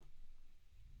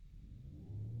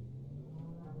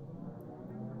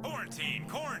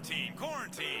Quarantine.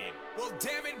 Well,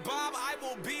 damn it, Bob, I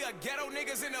will be a ghetto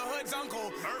niggas in the hood's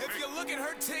uncle. Perfect. If you look at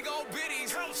her tig old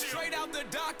bitties, straight out the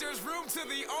doctor's room to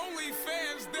the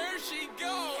OnlyFans, there she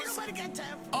goes. Nobody got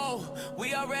time for Oh,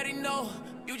 we already know.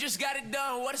 You just got it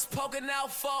done. What is poking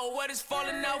out for? What is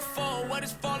falling out for? What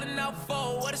is falling out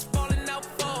for? What is falling out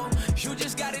for? You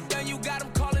just got it done. You got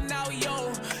them calling out,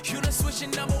 yo. You done switch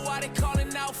your number. Why they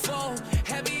calling out for?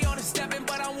 Heavy on the stepping,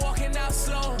 but I'm walking out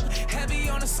slow. Heavy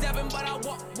on the stepping, but I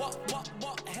walk.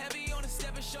 Heavy on the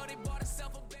stepping, shorty bought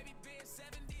herself a baby bed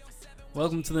 70 on 7.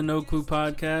 Welcome to the No Clue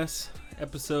Podcast,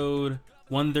 episode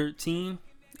 113.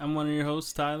 I'm one of your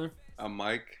hosts, Tyler. I'm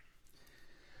Mike.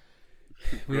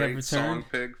 We have Great returned. Song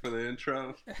pick for the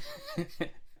intro.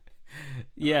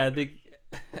 Yeah,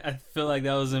 I feel like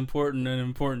that was an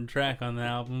important track on the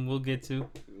album. We'll get to.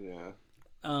 Yeah.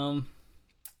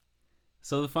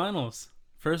 So the finals,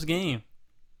 first game.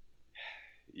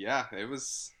 Yeah, it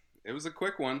was a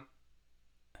quick one.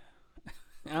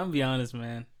 I'll be honest,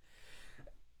 man.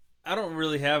 I don't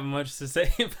really have much to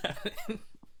say about it.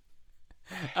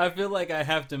 I feel like I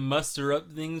have to muster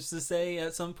up things to say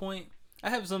at some point. I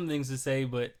have some things to say,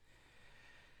 but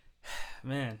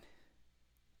man,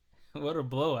 what a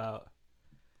blowout.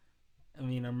 I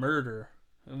mean, a murder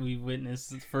we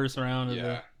witnessed the first round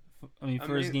of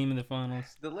first game of the finals.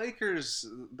 The Lakers,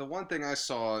 the one thing I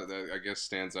saw that I guess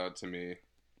stands out to me,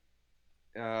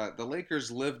 the Lakers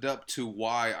lived up to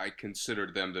why I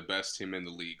considered them the best team in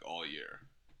the league all year.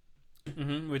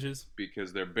 Which is?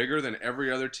 Because they're bigger than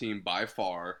every other team by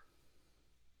far.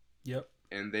 Yep.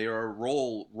 And they are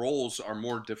roles are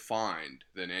more defined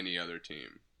than any other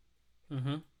team.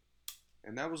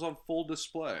 And that was on full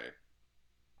display.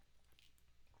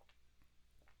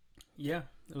 Yeah,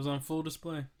 it was on full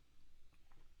display.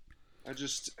 I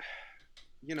just,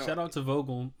 shout out to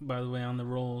Vogel, by the way, on the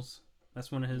roles.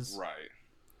 That's one of his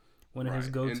of his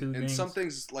go-to things. And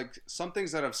some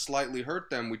things that have slightly hurt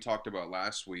them, we talked about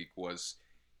last week, was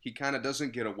he kind of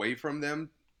doesn't get away from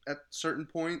them at certain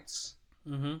points.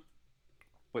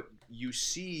 But you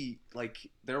see, like,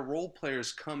 their role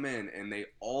players come in and they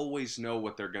always know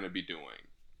what they're going to be doing.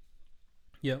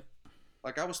 Yep.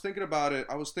 Like, I was thinking about it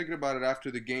after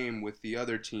the game with the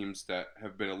other teams that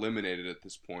have been eliminated at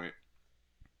this point.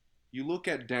 You look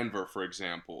at Denver, for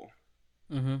example.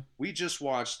 We just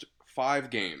watched 5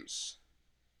 games.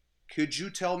 Could you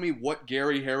tell me what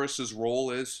Gary Harris's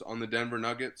role is on the Denver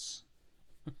Nuggets?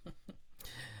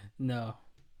 No,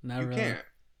 not really. You can't.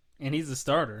 And he's a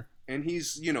starter. And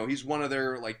he's one of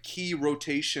their, like, key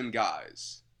rotation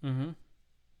guys. You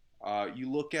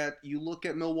look at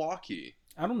Milwaukee.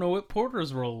 I don't know what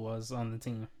Porter's role was on the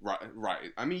team.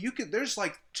 Right. I mean, there's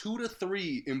like 2 to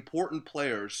 3 important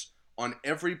players on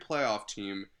every playoff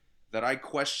team that I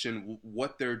question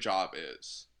what their job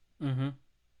is. And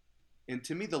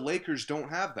to me, the Lakers don't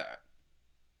have that.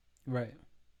 Right.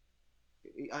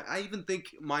 I even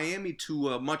think Miami, to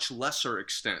a much lesser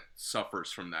extent,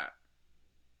 suffers from that.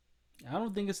 I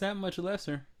don't think it's that much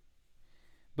lesser.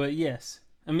 But yes.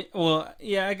 I mean, well,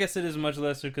 yeah, I guess it is much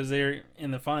lesser because they're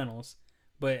in the finals.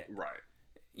 But,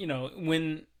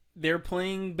 when they're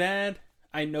playing bad,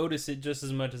 I notice it just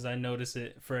as much as I notice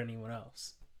it for anyone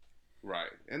else.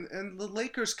 Right. And the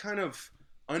Lakers kind of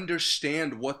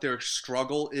understand what their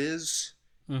struggle is.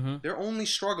 Their only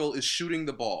struggle is shooting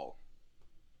the ball.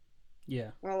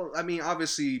 Yeah. Well, I mean,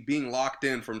 obviously being locked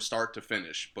in from start to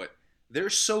finish, but they're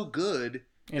so good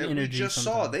and that we just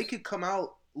saw they could come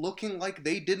out looking like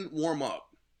they didn't warm up.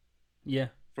 Yeah.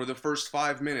 For the first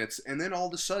 5 minutes, and then all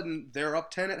of a sudden they're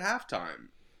up 10 at halftime.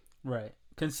 Right.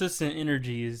 Consistent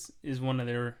energy is one of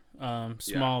their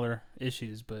smaller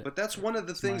issues, but that's one of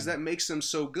the things that makes them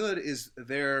so good is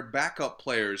their backup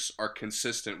players are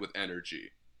consistent with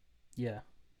energy. Yeah.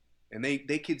 And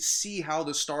they could see how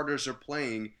the starters are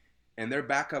playing, and their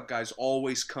backup guys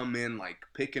always come in like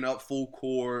picking up full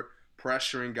court,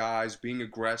 pressuring guys, being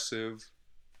aggressive.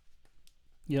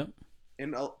 Yep.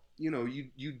 And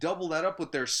you double that up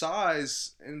with their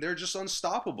size, and they're just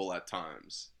unstoppable at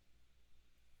times.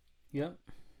 Yep.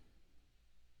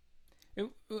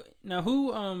 Now,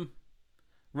 who,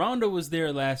 Rondo was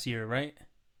there last year, right?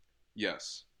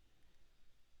 Yes.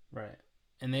 Right.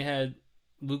 And they had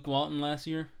Luke Walton last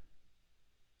year?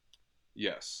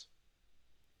 Yes.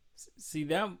 See,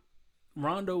 that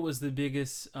Rondo was the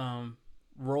biggest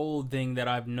role thing that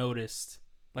I've noticed,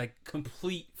 like,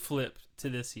 complete flip to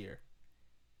this year.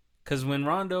 Because when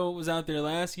Rondo was out there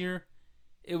last year,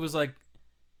 it was like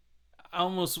I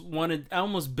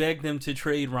almost begged them to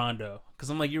trade Rondo because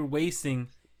I'm like, you're wasting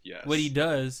what he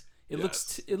does. It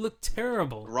looked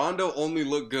terrible. Rondo only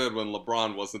looked good when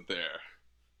LeBron wasn't there.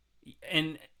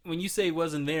 And when you say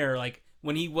wasn't there, like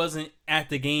when he wasn't at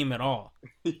the game at all.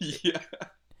 Yeah.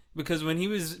 Because when he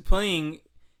was playing,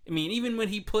 I mean, even when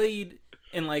he played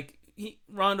and like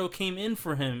Rondo came in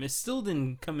for him, it still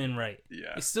didn't come in right.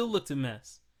 Yeah. It still looked a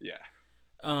mess.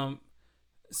 Yeah.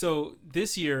 So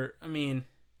this year, I mean,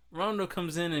 Rondo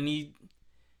comes in and he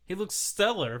looks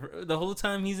stellar the whole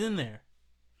time he's in there.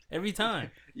 Every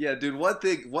time. Yeah, dude, one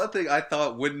thing I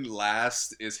thought wouldn't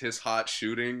last is his hot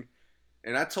shooting.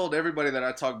 And I told everybody that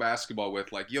I talk basketball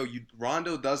with, like, yo,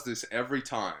 Rondo does this every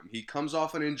time. He comes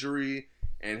off an injury,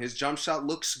 and his jump shot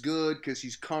looks good because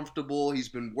he's comfortable. He's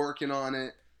been working on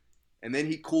it. And then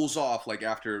he cools off, like,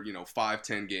 after,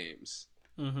 5-10 games.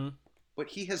 Mm-hmm. But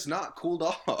he has not cooled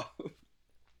off.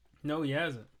 No, he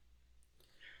hasn't.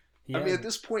 I mean, at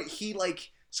this point,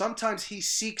 sometimes he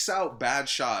seeks out bad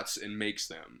shots and makes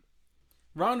them.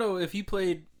 Rondo, if he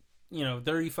played,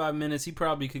 35 minutes, he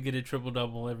probably could get a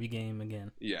triple-double every game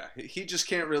again. Yeah, he just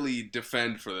can't really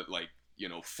defend for,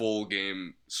 full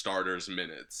game starters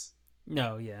minutes.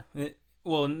 No, yeah.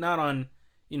 Well, not on,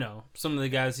 some of the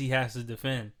guys he has to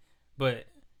defend. But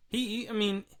he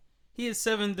had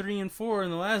 7, 3, and 4 in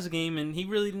the last game, and he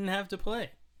really didn't have to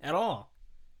play at all.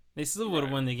 They still would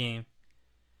have won the game.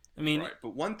 I mean, right.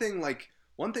 But one thing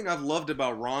I've loved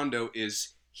about Rondo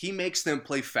is he makes them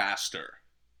play faster.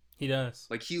 He does.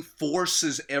 Like, he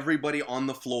forces everybody on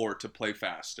the floor to play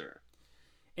faster.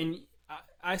 And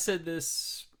I said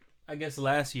this, I guess,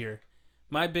 last year.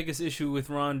 My biggest issue with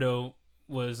Rondo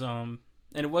was, and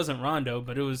it wasn't Rondo,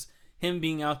 but it was him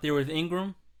being out there with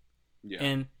Ingram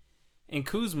and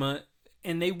Kuzma,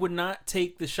 and they would not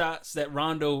take the shots that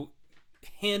Rondo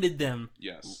handed them.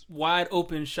 Yes. Wide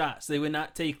open shots. They would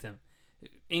not take them.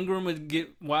 Ingram would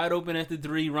get wide open at the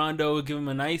 3. Rondo would give him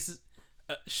a nice,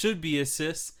 should be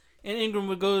assist. And Ingram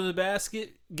would go to the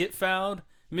basket, get fouled,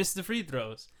 miss the free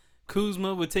throws.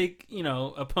 Kuzma would take,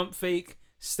 a pump fake,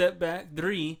 step back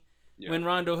 3 when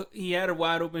Rondo, he had a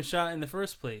wide open shot in the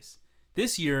first place.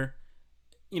 This year,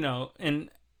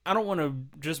 and I don't want to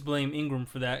just blame Ingram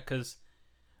for that because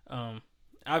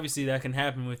obviously that can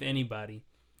happen with anybody.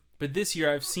 But this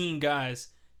year I've seen guys,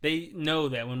 they know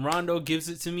that when Rondo gives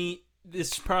it to me,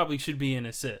 this probably should be an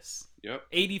assist. Yep.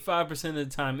 85% of the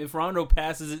time, if Rondo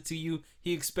passes it to you,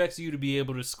 he expects you to be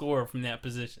able to score from that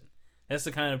position. That's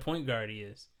the kind of point guard he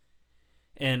is.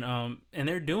 And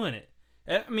they're doing it.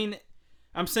 I mean,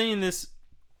 I'm saying this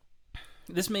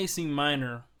may seem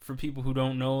minor for people who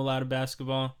don't know a lot of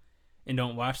basketball and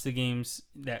don't watch the games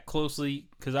that closely,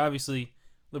 because obviously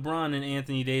LeBron and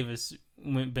Anthony Davis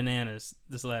went bananas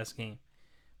this last game.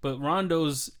 But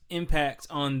Rondo's impact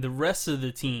on the rest of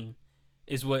the team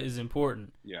is what is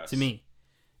important to me.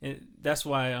 And that's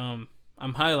why I'm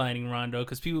highlighting Rondo,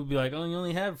 because people will be like, oh, you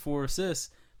only have 4 assists.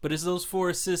 But it's those 4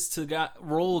 assists to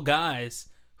role guys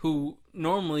who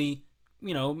normally,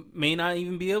 may not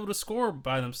even be able to score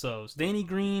by themselves. Danny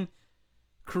Green,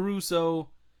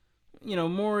 Caruso,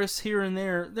 Morris here and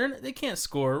there, they can't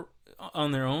score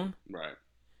on their own. Right.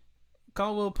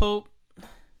 Caldwell Pope,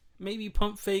 maybe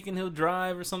pump fake and he'll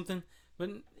drive or something.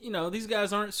 But, these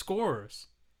guys aren't scorers.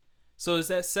 So it's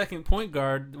that second point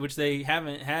guard, which they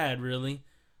haven't had really.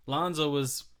 Lonzo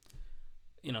was,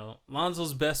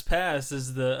 Lonzo's best pass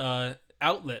is the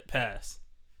outlet pass.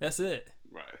 That's it.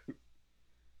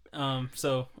 Right.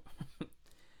 So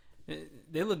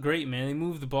they look great, man. They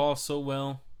move the ball so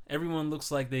well. Everyone looks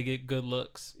like they get good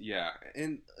looks. Yeah,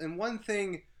 and one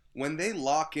thing, when they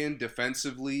lock in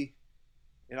defensively,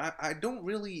 and I don't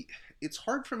really, it's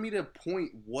hard for me to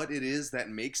point what it is that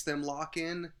makes them lock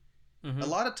in. Mm-hmm. A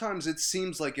lot of times it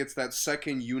seems like it's that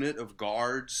second unit of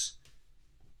guards.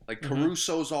 Like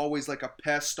Caruso's always like a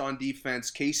pest on defense.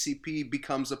 KCP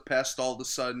becomes a pest all of a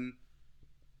sudden.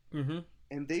 Mm-hmm.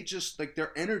 And they just,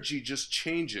 their energy just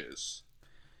changes.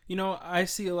 I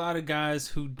see a lot of guys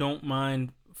who don't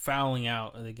mind fouling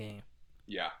out of the game.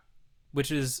 Yeah.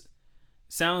 Which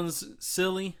sounds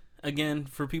silly, again,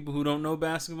 for people who don't know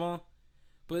basketball.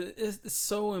 But it's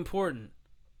so important.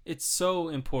 It's so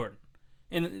important.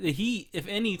 And the Heat, if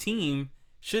any team,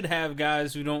 should have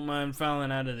guys who don't mind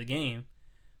fouling out of the game.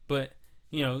 But,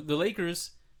 the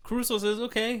Lakers, Caruso says,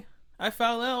 okay, I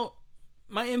foul out.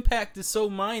 My impact is so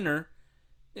minor.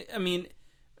 I mean,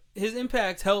 his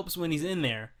impact helps when he's in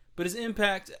there. But his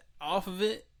impact off of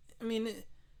it,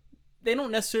 they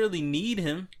don't necessarily need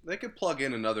him. They could plug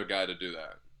in another guy to do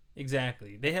that.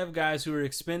 Exactly. They have guys who are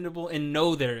expendable and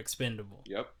know they're expendable.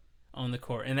 Yep. On the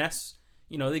court. And that's,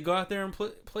 they go out there and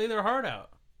play their heart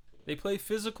out. They play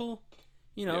physical.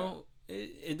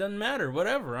 It doesn't matter.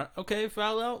 Whatever. Okay,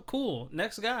 foul out. Cool.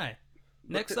 Next guy.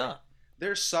 Next up.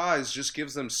 Their size just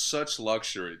gives them such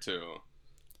luxury, too.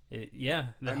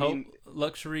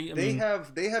 Luxury. They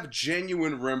have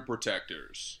genuine rim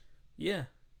protectors. Yeah.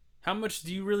 How much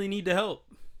do you really need to help?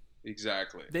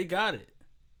 Exactly. They got it.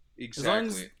 Exactly.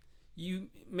 As long as you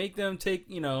make them take,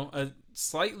 a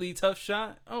slightly tough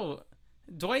shot. Oh,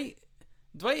 Dwight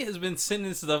has been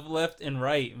sending stuff left and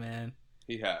right, man.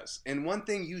 He has. And one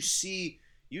thing you see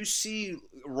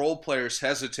role players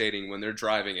hesitating when they're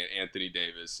driving at Anthony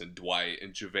Davis and Dwight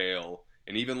and JaVale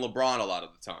and even LeBron a lot of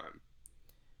the time.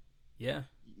 Yeah.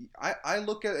 I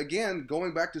look at, again,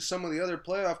 going back to some of the other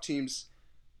playoff teams,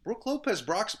 Brook Lopez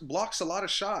blocks a lot of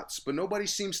shots, but nobody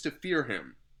seems to fear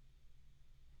him.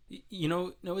 You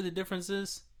know what the difference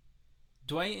is?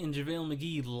 Dwight and JaVale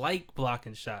McGee like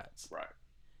blocking shots. Right.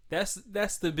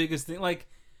 That's the biggest thing. Like,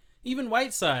 even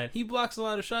Whiteside, he blocks a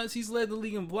lot of shots. He's led the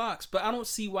league in blocks, but I don't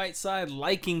see Whiteside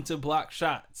liking to block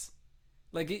shots.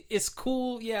 Like, it's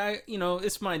cool. Yeah,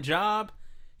 it's my job.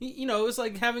 It's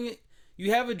like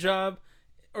you have a job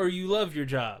or you love your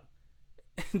job.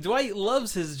 Dwight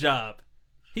loves his job.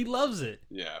 He loves it.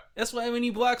 Yeah. That's why when he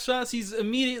blocks shots, he's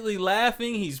immediately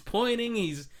laughing. He's pointing.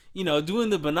 He's, doing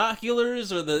the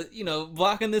binoculars or the,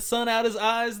 blocking the sun out his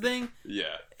eyes thing.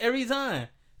 Yeah. Every time.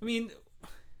 I mean,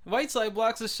 Whiteside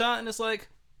blocks a shot and it's like,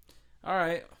 all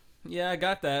right, yeah, I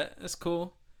got that. That's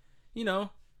cool.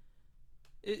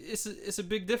 It's a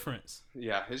big difference.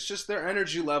 Yeah, it's just their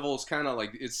energy level is kind of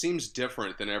like, it seems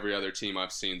different than every other team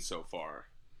I've seen so far.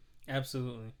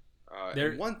 Absolutely.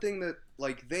 And one thing that,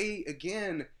 like, they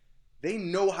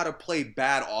know how to play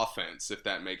bad offense, if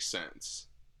that makes sense.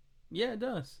 Yeah, it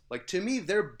does. Like, to me,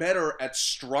 they're better at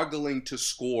struggling to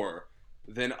score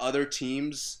than other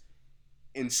teams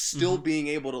and still being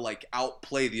able to, like,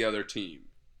 outplay the other team.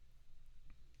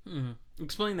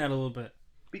 Explain that a little bit.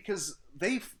 Because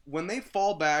when they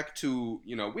fall back to,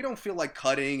 we don't feel like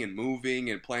cutting and moving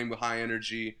and playing with high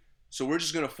energy, so we're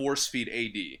just going to force feed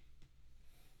AD.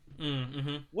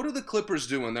 What do the Clippers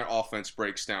do when their offense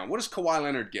breaks down? What does Kawhi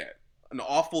Leonard get? An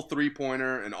awful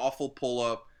three-pointer, an awful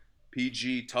pull-up,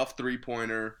 PG, tough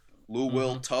three-pointer, Lou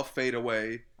Will, tough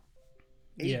fadeaway.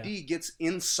 AD gets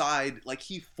inside, like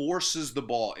he forces the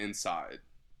ball inside.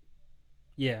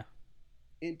 Yeah.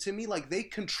 And to me, like, they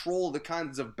control the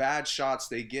kinds of bad shots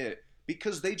they get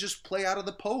because they just play out of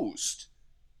the post.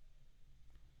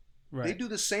 Right. They do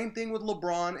the same thing with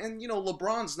LeBron. And,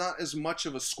 LeBron's not as much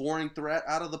of a scoring threat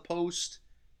out of the post.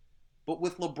 But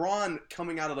with LeBron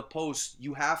coming out of the post,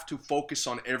 you have to focus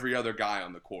on every other guy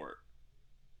on the court.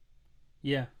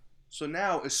 Yeah. So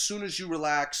now, as soon as you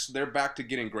relax, they're back to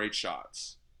getting great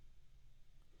shots.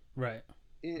 Right.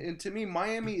 And to me,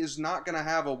 Miami is not going to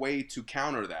have a way to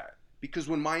counter that. Because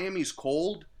when Miami's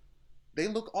cold, they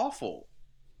look awful.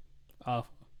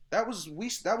 Awful. That was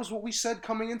what we said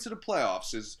coming into the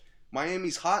playoffs, is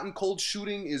Miami's hot and cold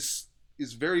shooting is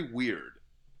very weird.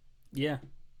 Yeah.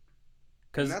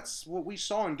 And that's what we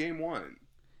saw in game one.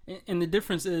 And the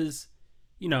difference is,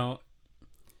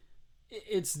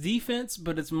 it's defense,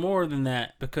 but it's more than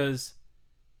that, because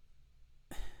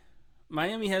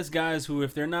Miami has guys who,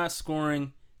 if they're not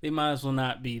scoring, they might as well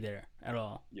not be there at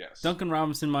all. Yes. Duncan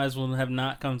Robinson might as well have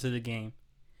not come to the game.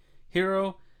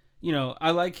 Hero,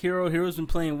 I like Hero. Hero's been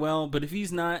playing well, but if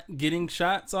he's not getting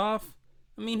shots off,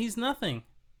 he's nothing.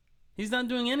 He's not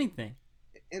doing anything.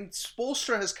 And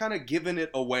Spoelstra has kind of given it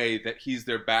away that he's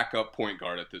their backup point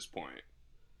guard at this point.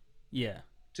 Yeah.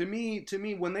 To me,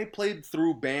 when they played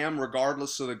through Bam,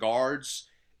 regardless of the guards,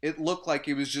 it looked like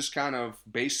it was just kind of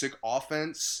basic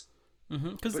offense.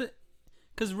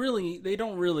 Because really, they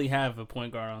don't really have a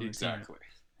point guard on the team. Exactly.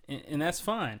 And that's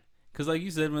fine. Because like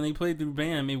you said, when they played through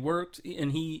Bam, it worked,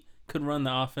 and he could run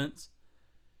the offense.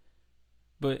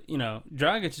 But,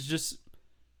 Dragic is just...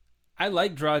 I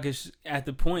like Dragic at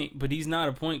the point, but he's not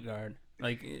a point guard.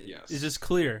 Like, it's just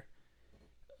clear.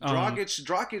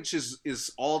 Dragic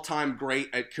is all-time great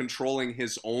at controlling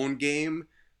his own game,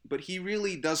 but he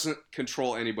really doesn't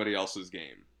control anybody else's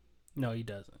game. No, he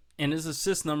doesn't. And his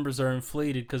assist numbers are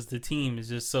inflated because the team is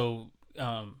just so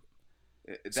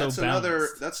that's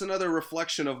another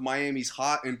reflection of Miami's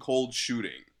hot and cold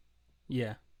shooting.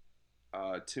 Yeah.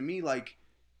 To me, like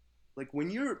when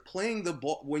you're playing the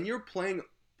ball, when you're playing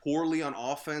poorly on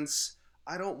offense,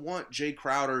 I don't want Jay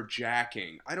Crowder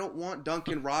jacking. I don't want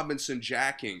Duncan Robinson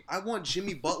jacking. I want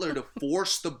Jimmy Butler to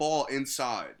force the ball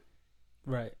inside.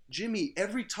 Right. Jimmy,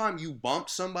 every time you bump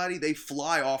somebody, they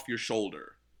fly off your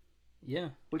shoulder. Yeah.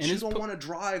 But you don't want to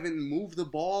drive and move the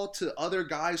ball to other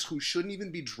guys who shouldn't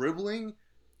even be dribbling.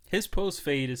 His post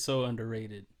fade is so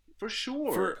underrated. For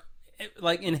sure.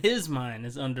 In his mind,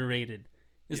 is underrated.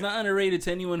 It's not underrated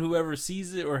to anyone who ever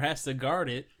sees it or has to guard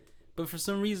it. But for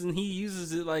some reason, he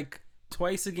uses it like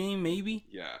twice a game, maybe.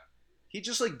 Yeah. he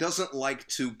just like doesn't like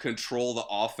to control the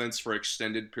offense for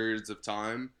extended periods of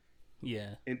time.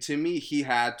 Yeah. And to me, he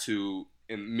had to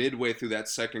in midway through that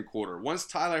second quarter. Once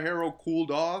Tyler Herro cooled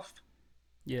off,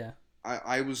 yeah,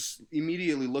 I was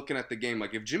immediately looking at the game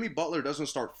like if Jimmy Butler doesn't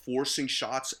start forcing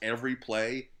shots every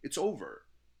play, it's over.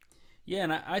 Yeah,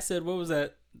 and I said, what was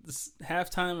that? This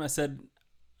halftime, I said,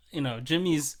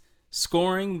 Jimmy's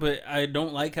scoring, but I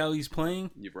don't like how he's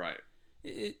playing. You're right.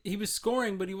 He was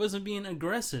scoring, but he wasn't being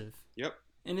aggressive. Yep.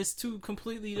 And it's two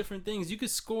completely different things. You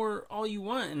could score all you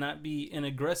want and not be an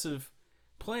aggressive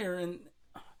player. And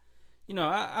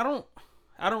I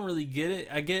don't really get it.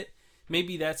 I get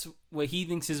maybe that's what he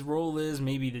thinks his role is.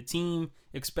 Maybe the team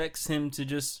expects him to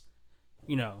just,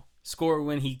 score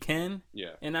when he can.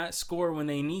 Yeah. And not score when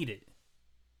they need it.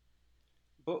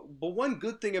 But one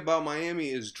good thing about Miami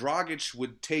is Dragic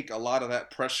would take a lot of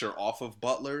that pressure off of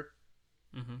Butler.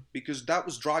 Mm-hmm. Because that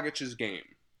was Dragic's game.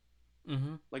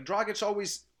 Mm-hmm. Like Dragic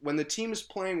always, when the team is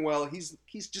playing well, he's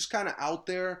just kind of out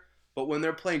there. But when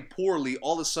they're playing poorly,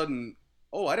 all of a sudden,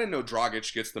 I didn't know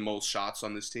Dragic gets the most shots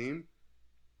on this team.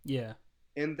 Yeah.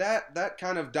 And that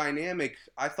kind of dynamic,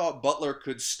 I thought Butler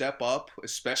could step up,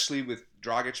 especially with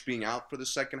Dragic being out for the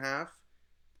second half.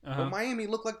 Uh-huh. But Miami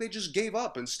looked like they just gave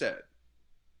up instead.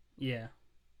 Yeah.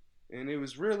 And it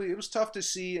was tough to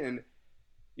see. And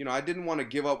I didn't want to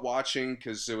give up watching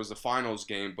because it was the finals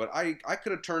game, but I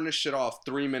could have turned this shit off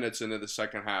 3 minutes into the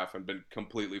second half and been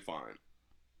completely fine.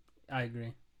 I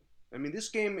agree. I mean, this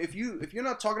game, if you're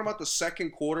not talking about the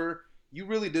second quarter, you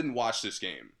really didn't watch this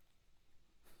game.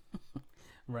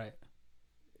 Right.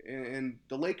 And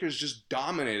the Lakers just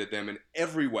dominated them in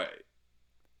every way.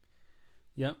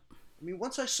 Yep. I mean,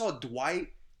 once I saw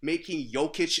Dwight making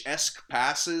Jokic-esque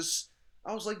passes,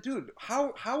 I was like, dude,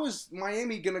 how is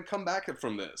Miami going to come back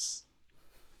from this?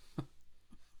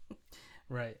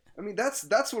 Right. I mean, that's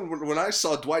when I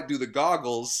saw Dwight do the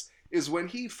goggles, is when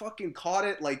he fucking caught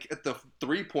it like at the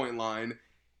 3-point line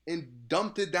and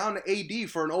dumped it down to AD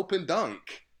for an open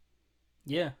dunk.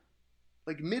 Yeah.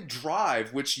 Like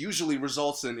mid-drive, which usually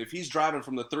results in, if he's driving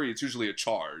from the 3, it's usually a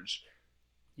charge.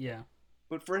 Yeah.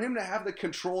 But for him to have the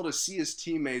control to see his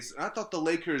teammates, I thought the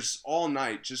Lakers all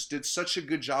night just did such a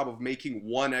good job of making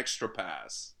one extra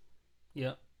pass.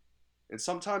 Yep. And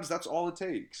sometimes that's all it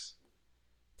takes.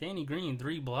 Danny Green,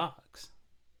 3 blocks.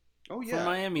 Oh, yeah. For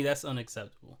Miami, that's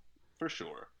unacceptable. For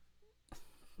sure.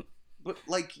 But,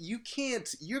 like, you're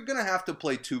going to have to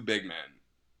play 2 big men.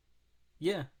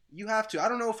 Yeah. You have to. I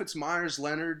don't know if it's Myers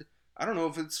Leonard. I don't know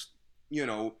if it's,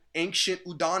 ancient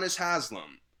Udonis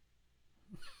Haslam.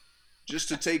 Just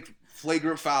to take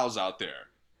flagrant fouls out there.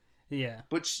 Yeah.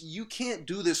 But you can't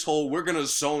do this whole, we're going to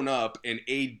zone up and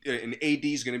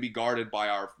AD's going to be guarded by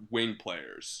our wing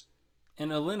players.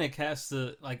 And Olynyk has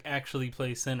to, actually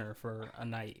play center for a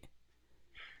night.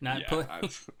 Not play.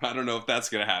 I don't know if that's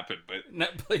going to happen, but.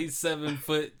 Not play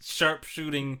 7-foot sharp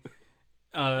shooting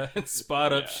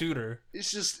spot up shooter.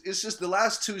 It's just the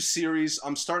last 2 series,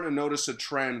 I'm starting to notice a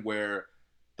trend where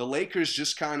the Lakers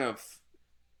just kind of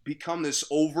become this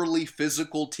overly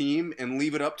physical team and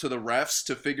leave it up to the refs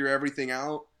to figure everything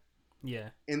out. Yeah.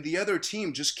 And the other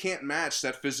team just can't match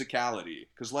that physicality.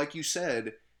 Because like you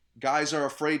said, guys are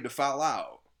afraid to foul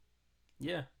out.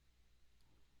 Yeah.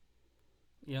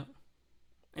 Yeah.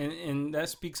 And that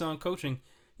speaks on coaching.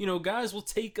 Guys will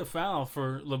take a foul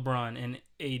for LeBron and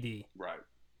AD. Right.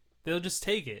 They'll just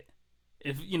take it.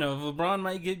 If LeBron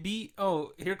might get beat,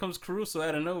 here comes Caruso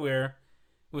out of nowhere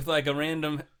with a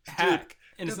random hack.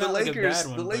 And it's not a bad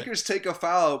one. The Lakers take a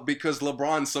foul because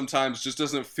LeBron sometimes just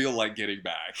doesn't feel like getting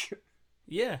back.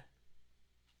 Yeah.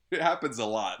 It happens a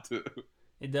lot, too.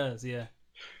 It does, yeah.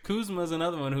 Kuzma's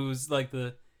another one who's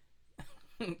the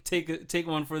take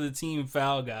one for the team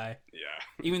foul guy. Yeah.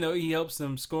 Even though he helps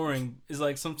them scoring, is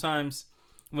sometimes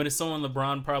when it's someone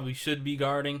LeBron probably should be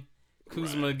guarding,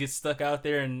 Kuzma gets stuck out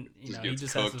there and he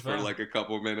just has to foul. For a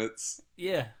couple minutes.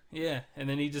 Yeah, and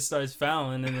then he just starts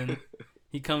fouling and then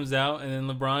he comes out, and then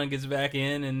LeBron gets back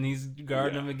in, and he's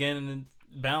guarding him again, and then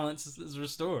balance is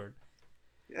restored.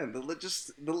 Yeah,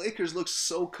 the Lakers look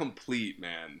so complete,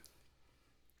 man.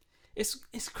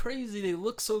 It's crazy. They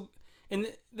look so,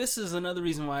 and this is another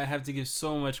reason why I have to give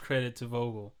so much credit to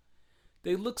Vogel.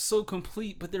 They look so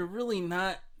complete, but they're really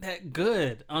not that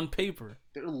good on paper.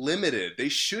 They're limited. They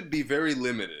should be very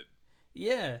limited.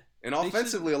 Yeah. And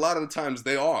offensively, a lot of the times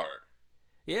they are.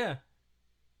 Yeah.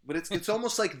 But it's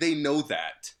almost like they know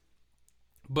that.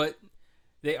 But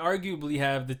they arguably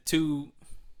have the 2,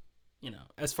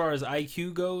 as far as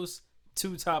IQ goes,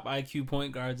 2 top IQ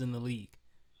point guards in the league.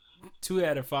 2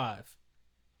 out of 5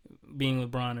 being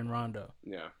LeBron and Rondo.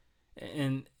 Yeah.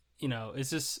 And,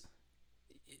 it's just,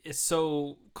 it's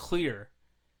so clear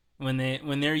when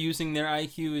they're using their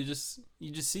IQ.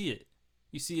 You just see it.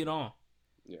 You see it all.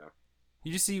 Yeah.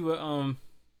 You just see what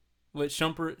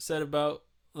Shumpert said about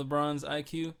LeBron's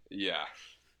IQ. Yeah.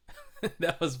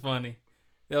 That was funny.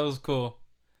 That was cool.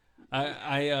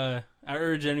 I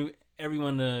urge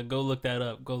everyone to go look that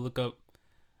up. Go look up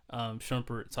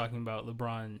Shumpert talking about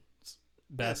LeBron's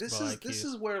basketball IQ. This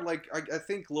is where, like, I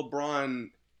think LeBron,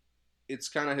 it's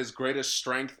kind of his greatest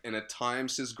strength and at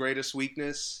times his greatest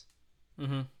weakness.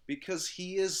 Mm-hmm. Because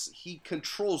he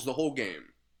controls the whole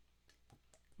game.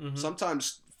 Mm-hmm.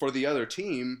 Sometimes for the other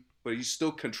team, but he's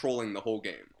still controlling the whole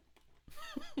game.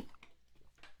 Can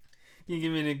you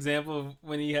give me an example of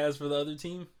when he has for the other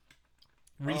team?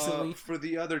 Recently? For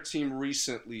the other team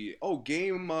recently. Oh,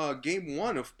 game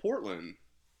 1 of Portland.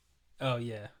 Oh,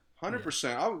 yeah.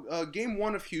 100%. Game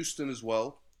 1 of Houston as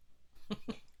well.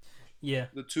 Yeah.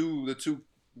 The two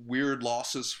weird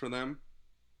losses for them.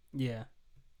 Yeah.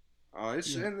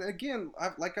 And again,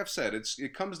 like I've said,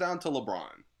 it comes down to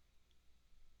LeBron.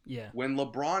 Yeah. When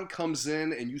LeBron comes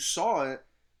in and you saw it,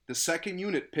 the second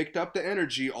unit picked up the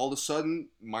energy. All of a sudden,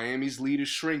 Miami's lead is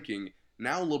shrinking.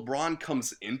 Now LeBron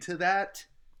comes into that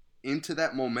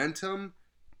momentum.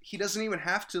 He doesn't even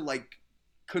have to like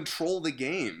control the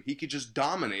game. He could just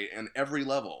dominate on every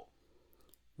level.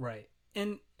 Right.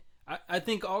 And I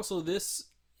think also this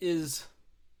is,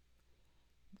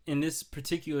 in this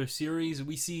particular series,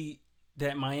 we see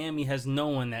that Miami has no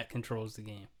one that controls the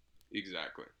game.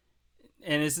 Exactly.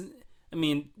 And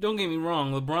don't get me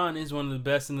wrong, LeBron is one of the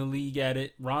best in the league at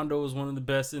it. Rondo is one of the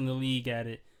best in the league at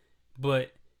it.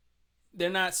 But they're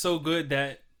not so good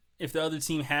that if the other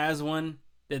team has one,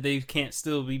 that they can't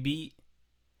still be beat.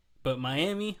 But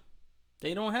Miami,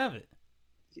 they don't have it.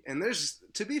 And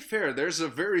to be fair, there's a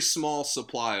very small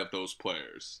supply of those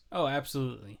players. Oh,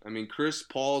 absolutely. I mean, Chris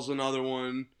Paul's another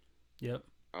one. Yep.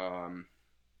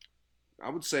 I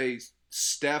would say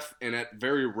Steph, and at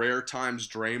very rare times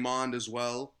Draymond as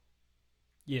well.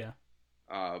 Yeah.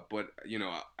 But,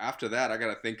 after that, I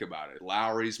got to think about it.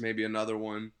 Lowry's maybe another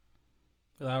one.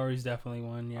 Lowry's definitely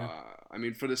one, yeah.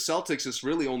 For the Celtics, it's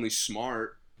really only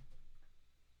Smart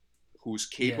who's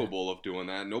capable of doing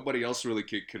that. Nobody else really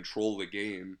could control the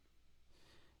game.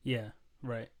 Yeah,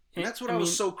 right. And that's what I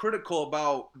was so critical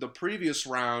about the previous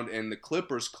round and the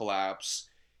Clippers collapse,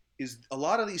 is a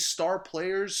lot of these star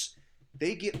players,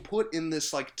 they get put in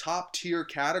this like top tier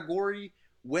category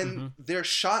when their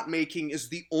shot making is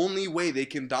the only way they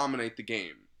can dominate the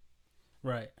game.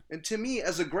 Right. And to me,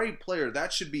 as a great player,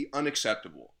 that should be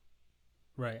unacceptable.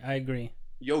 Right, I agree.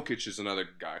 Jokic is another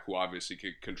guy who obviously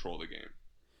could control the game.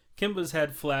 Kimba's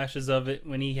had flashes of it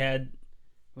when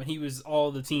he was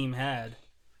all the team had,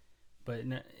 but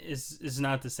it's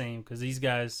not the same because these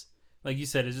guys, like you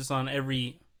said, it's just on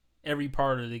every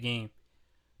part of the game.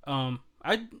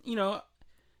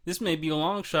 This may be a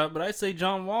long shot, but I'd say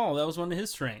John Wall, that was one of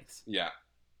his strengths. Yeah.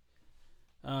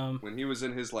 When he was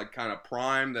in his like kind of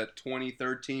prime, that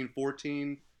 2013,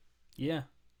 14. Yeah.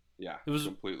 Yeah, it was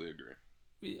completely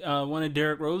agree. One of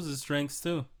Derrick Rose's strengths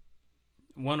too.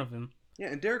 One of them. Yeah,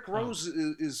 and Derrick Rose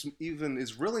is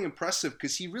really impressive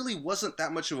because he really wasn't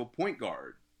that much of a point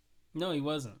guard. No, he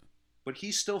wasn't. But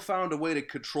he still found a way to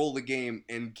control the game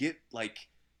and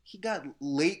he got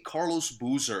late Carlos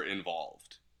Boozer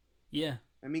involved. Yeah.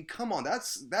 I mean, come on,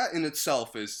 that in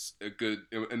itself is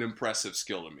an impressive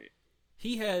skill to me.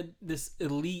 He had this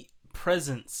elite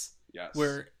presence. Yes.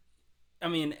 Where,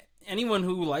 anyone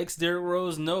who likes Derrick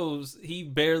Rose knows he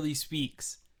barely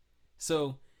speaks.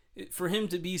 So, for him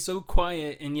to be so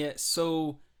quiet and yet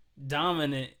so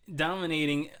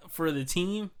dominating for the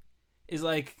team is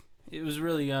like, it was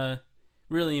really,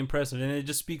 really impressive. And it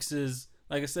just speaks to his,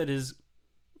 like I said, his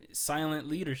silent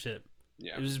leadership.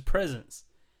 Yeah. It was his presence.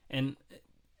 And,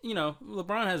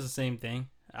 LeBron has the same thing,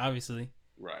 obviously.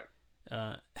 Right.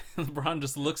 LeBron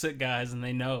just looks at guys and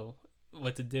they know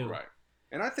what to do. Right.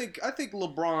 And I think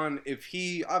LeBron, if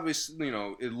he obviously,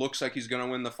 it looks like he's going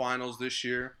to win the finals this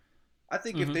year. I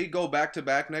think if they go back to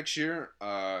back next year,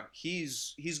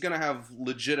 he's going to have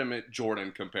legitimate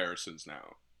Jordan comparisons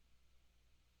now.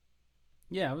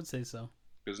 Yeah, I would say so.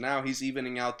 Because now he's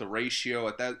evening out the ratio.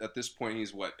 At this point,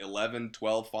 he's 11,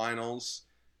 12 finals.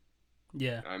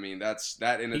 Yeah. I mean,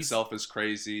 that in itself is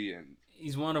crazy, and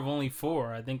he's one of only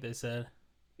 4, I think they said.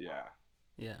 Yeah.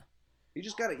 Yeah. You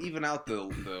just got to even out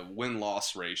the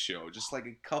win-loss ratio. Just like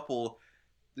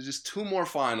there's just 2 more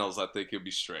finals, I think he'll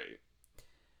be straight.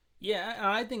 Yeah,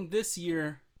 I think this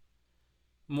year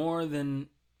more than,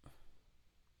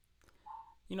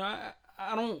 I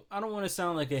don't want to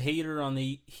sound like a hater on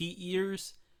the Heat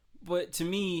years, but to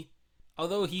me,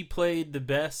 although he played the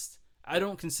best, I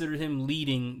don't consider him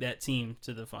leading that team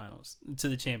to the finals, to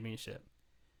the championship.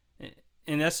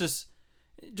 And that's just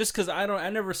because I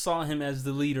never saw him as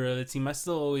the leader of the team. I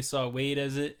still always saw Wade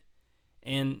as it,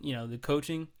 and the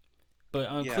coaching. But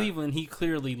on Cleveland, he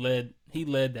clearly led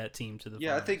that team to the finals.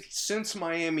 Yeah, I think since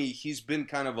Miami, he's been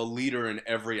kind of a leader in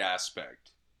every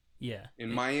aspect. Yeah.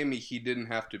 In Miami, he didn't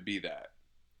have to be that.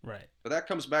 Right. But that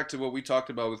comes back to what we talked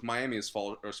about with Miami as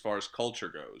far as culture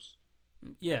goes.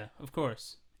 Yeah, of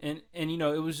course. And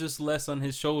it was just less on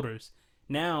his shoulders.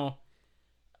 Now,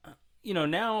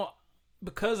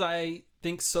 because I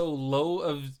think so low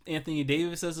of Anthony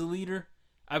Davis as a leader,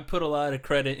 I put a lot of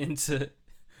credit into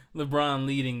LeBron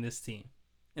leading this team.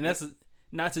 And that's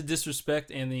not to disrespect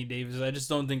Anthony Davis. I just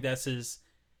don't think that's his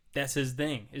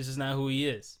thing. It's just not who he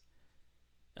is.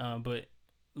 But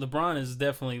LeBron is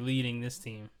definitely leading this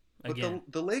team again.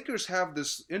 But the Lakers have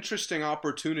this interesting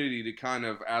opportunity to kind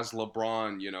of, as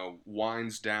LeBron,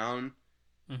 winds down,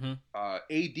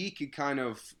 AD could kind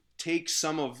of take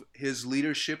some of his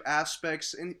leadership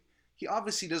aspects, and he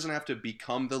obviously doesn't have to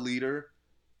become the leader,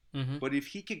 but if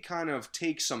he could kind of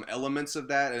take some elements of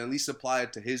that and at least apply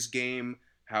it to his game,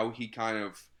 how he kind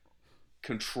of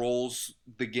controls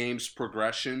the game's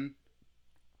progression.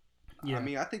 Yeah. I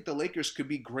mean, I think the Lakers could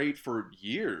be great for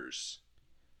years.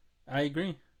 I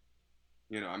agree.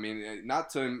 I mean, not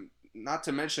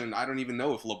to mention, I don't even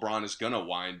know if LeBron is gonna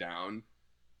wind down.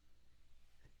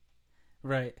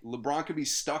 Right. LeBron could be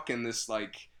stuck in this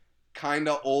kind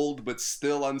of old but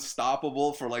still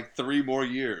unstoppable for 3 more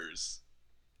years.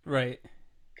 Right.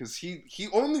 Because he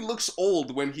only looks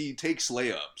old when he takes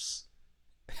layups.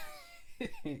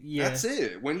 Yeah. That's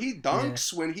it. When he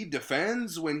dunks, when he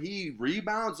defends, when he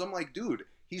rebounds, I'm like, dude,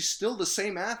 he's still the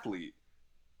same athlete.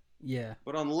 Yeah.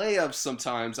 But on layups,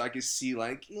 sometimes I can see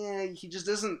he just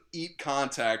doesn't eat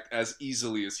contact as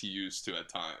easily as he used to at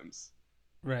times.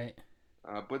 Right.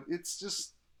 But it's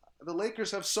just the Lakers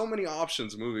have so many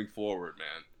options moving forward,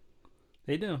 man.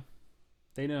 They do.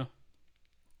 They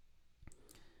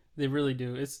really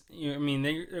do. It's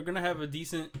they're gonna have a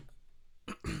decent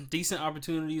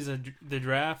opportunities at the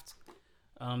draft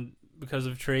because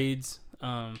of trades.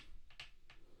 They're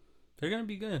gonna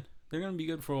be good. They're gonna be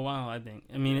good for a while, I think.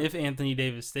 I mean, if Anthony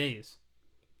Davis stays.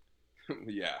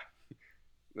 Yeah,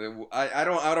 I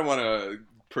don't want to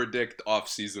predict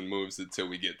off-season moves until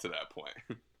we get to that point.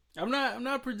 I'm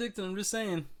not predicting. I'm just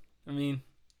saying. I mean,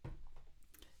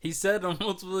 he said on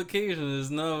multiple occasions,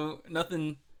 "There's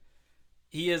nothing."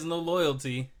 He has no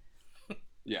loyalty.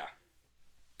 Yeah,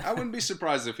 I wouldn't be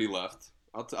surprised if he left.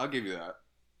 I'll give you that.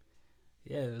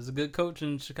 Yeah, there's a good coach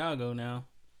in Chicago now.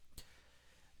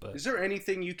 But is there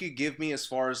anything you could give me as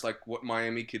far as what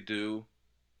Miami could do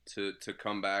to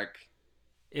come back?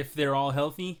 If they're all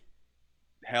healthy?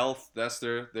 Health, that's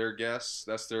their guess.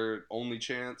 That's their only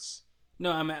chance.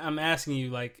 No, I'm asking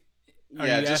you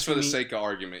just for the sake of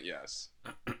argument, yes.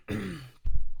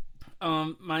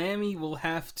 Miami will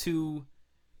have to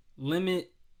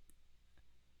limit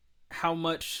how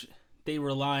much they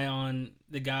rely on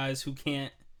the guys who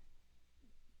can't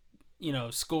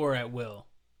score at will.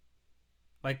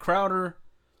 Like Crowder,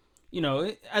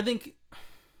 I think,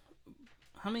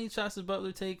 how many shots does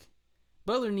Butler take?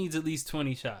 Butler needs at least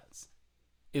 20 shots.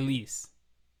 At least.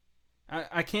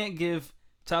 I can't give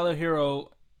Tyler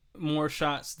Hero more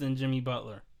shots than Jimmy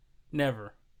Butler.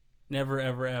 Never. Never,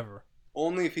 ever, ever.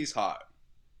 Only if he's hot.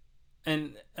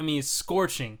 And, it's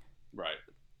scorching. Right.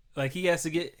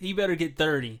 He better get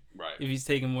 30. Right. If he's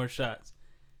taking more shots.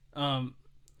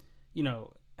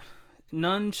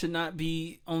 None should not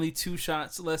be only 2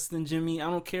 shots less than Jimmy. I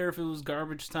don't care if it was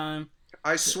garbage time.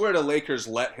 I swear the Lakers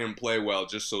let him play well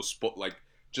just to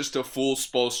fool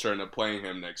Spoelstra into playing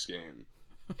him next game.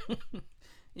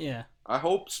 Yeah. I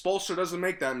hope Spoelstra doesn't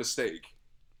make that mistake.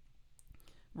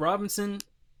 Robinson,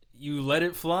 you let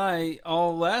it fly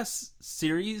all last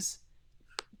series.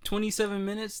 27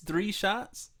 minutes, 3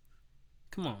 shots.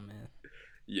 Come on, man.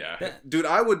 Yeah. Dude,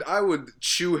 I would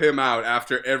chew him out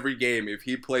after every game if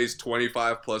he plays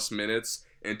 25 plus minutes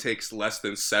and takes less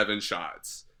than 7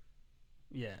 shots.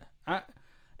 Yeah.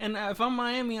 If I'm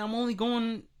Miami, I'm only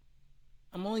going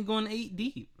 8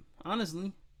 deep,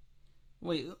 honestly.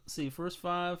 Wait, let's see. First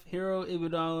 5, Hero,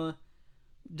 Iguodala,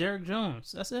 Derek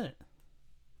Jones. That's it.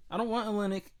 I don't want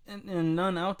Olenek and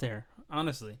Nunn out there,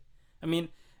 honestly.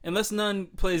 Unless Nunn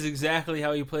plays exactly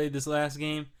how he played this last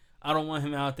game, I don't want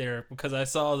him out there because I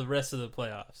saw the rest of the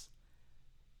playoffs.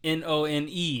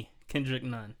 None, Kendrick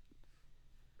Nunn.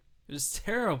 It was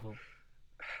terrible.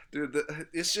 Dude,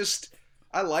 it's just,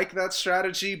 I like that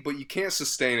strategy, but you can't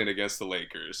sustain it against the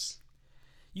Lakers.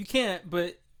 You can't,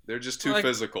 but... They're just too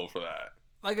physical for that.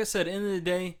 Like I said, end of the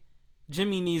day,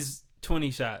 Jimmy needs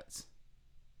 20 shots.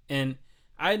 And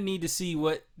I need to see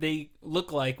what they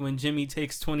look like when Jimmy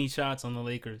takes 20 shots on the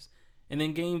Lakers. And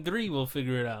then game 3, we'll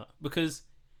figure it out. Because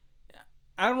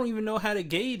I don't even know how to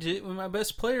gauge it when my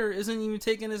best player isn't even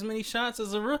taking as many shots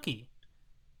as a rookie.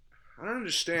 I don't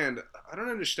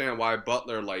understand why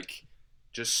Butler, like,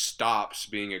 just stops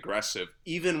being aggressive,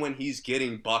 even when he's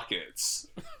getting buckets.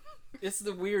 It's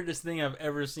the weirdest thing I've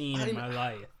ever seen in my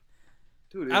life.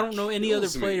 Dude, I don't know any other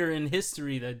player in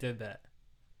history that did that.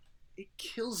 It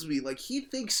kills me. Like,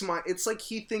 it's like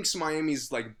he thinks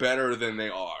Miami's, like, better than they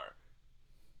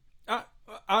are.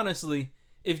 Honestly,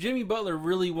 if Jimmy Butler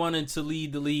really wanted to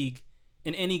lead the league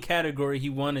in any category he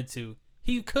wanted to,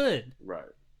 he could. Right.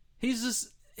 His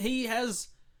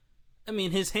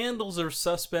handles are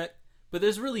suspect, but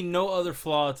there's really no other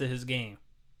flaw to his game.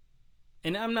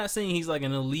 And I'm not saying he's like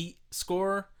an elite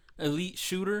scorer, elite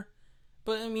shooter,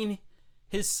 but I mean,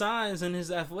 his size and his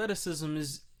athleticism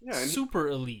is super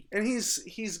elite. And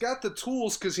he's got the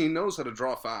tools because he knows how to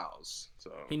draw fouls.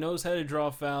 So he knows how to draw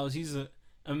fouls. He's an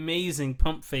amazing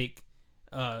pump fake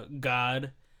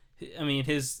god. I mean,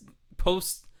 his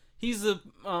post. He's a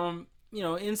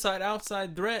inside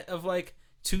outside threat of like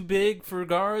too big for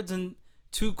guards and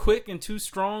too quick and too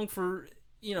strong for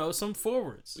some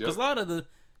forwards. Because a lot of the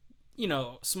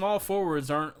small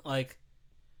forwards aren't like,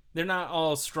 they're not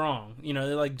all strong.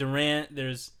 They're like Durant.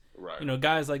 There's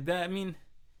guys like that. I mean,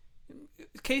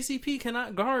 KCP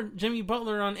cannot guard Jimmy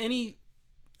Butler on any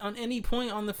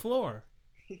point on the floor.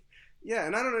 Yeah,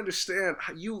 and I don't understand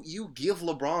how you give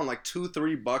LeBron like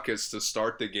 2-3 buckets to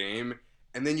start the game,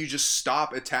 and then you just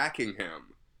stop attacking him.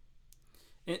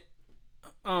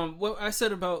 What I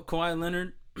said about Kawhi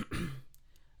Leonard,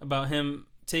 about him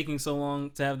taking so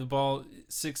long to have the ball,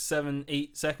 6, 7,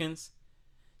 8 seconds.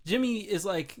 Jimmy is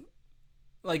like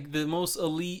the most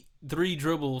elite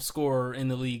 3-dribble scorer in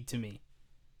the league to me.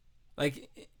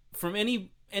 Like, from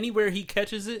anywhere he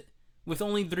catches it, with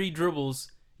only 3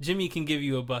 dribbles, Jimmy can give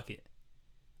you a bucket.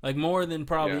 Like, more than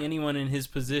probably anyone in his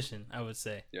position, I would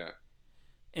say. Yeah.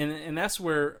 And that's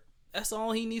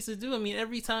all he needs to do. I mean,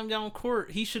 every time down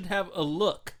court, he should have a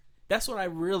look. That's what I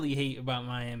really hate about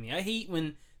Miami. I hate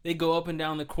when they go up and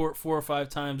down the court 4 or 5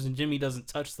 times and Jimmy doesn't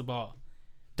touch the ball.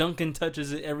 Duncan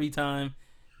touches it every time.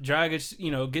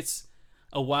 Dragic, gets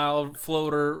a wild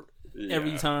floater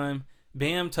every time.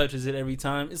 Bam touches it every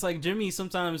time. It's like Jimmy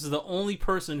sometimes is the only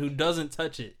person who doesn't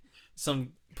touch it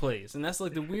some plays. And that's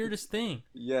like the weirdest thing.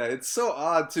 Yeah, it's so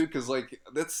odd too, because like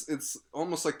it's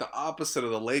almost like the opposite of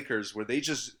the Lakers, where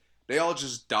they all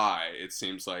just die, it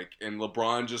seems like, and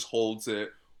LeBron just holds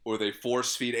it, or they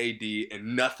force feed AD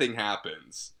and nothing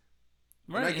happens.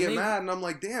 Right. And I get mad and I'm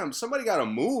like, damn, somebody got to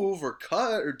move or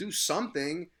cut or do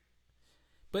something.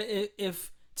 But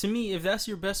if that's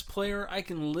your best player, I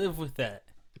can live with that.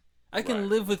 I can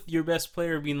live with your best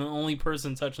player being the only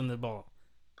person touching the ball.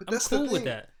 But I'm cool with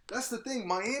that. That's the thing.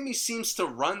 Miami seems to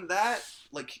run that,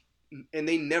 like, and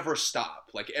they never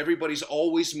stop. Like, everybody's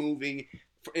always moving.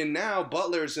 And now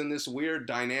Butler's in this weird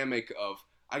dynamic of,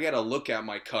 I got to look at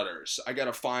my cutters. I got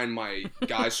to find my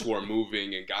guys who are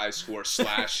moving and guys who are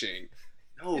slashing.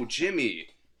 No, Jimmy,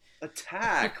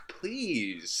 attack,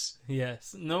 please.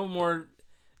 Yes. No more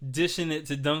dishing it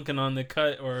to Duncan on the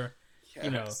cut or,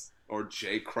 Or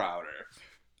Jay Crowder.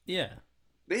 Yeah.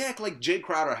 They act like Jay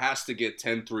Crowder has to get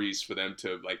 10 threes for them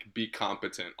to, like, be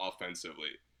competent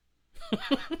offensively.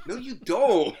 No, you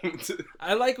don't.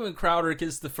 I like when Crowder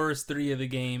gets the first 3 of the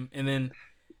game, and then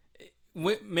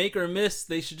make or miss,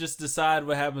 they should just decide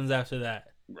what happens after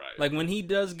that. Right. Like, when he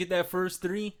does get that first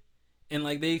 3, and,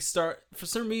 like, they start, for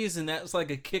some reason, that's like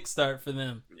a kickstart for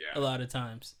them a lot of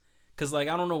times. Because, like,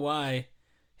 I don't know why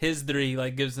his 3,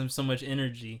 like, gives them so much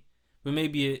energy. But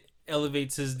maybe it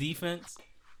elevates his defense.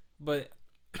 But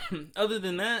other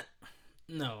than that,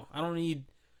 no. I don't need...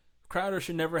 Crowder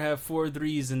should never have 4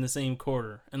 threes in the same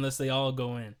quarter unless they all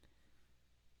go in.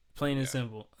 Plain and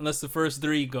simple. Unless the first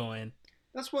 3 go in.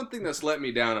 That's one thing that's let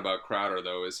me down about Crowder,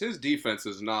 though, is his defense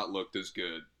has not looked as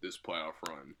good this playoff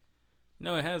run.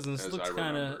 No, it hasn't. It's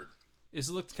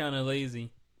looked kind of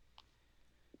lazy.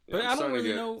 Yeah, but I don't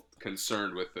really know.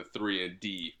 Concerned with the 3 and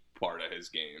D part of his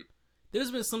game.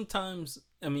 There's been some times,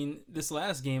 I mean, this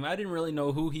last game, I didn't really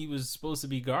know who he was supposed to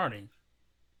be guarding.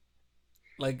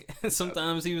 Like,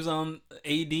 sometimes he was on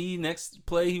AD, next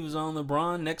play he was on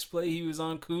LeBron, next play he was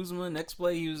on Kuzma, next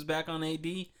play he was back on AD.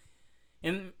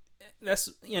 And that's,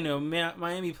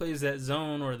 Miami plays that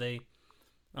zone, or they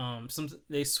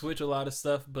switch a lot of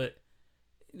stuff, but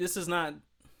this is not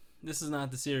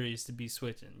the series to be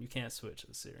switching. You can't switch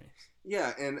the series.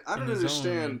 Yeah, and I don't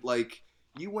understand, like,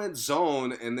 you went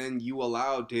zone and then you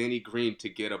allowed Danny Green to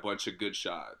get a bunch of good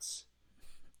shots.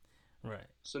 Right.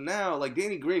 So now, like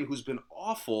Danny Green, who's been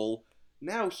awful,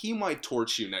 now he might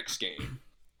torch you next game.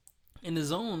 And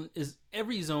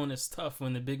every zone is tough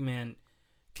when the big man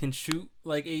can shoot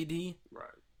like AD. Right.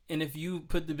 And if you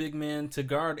put the big man to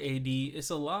guard AD,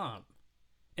 it's a lob.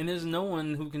 And there's no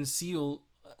one who can seal,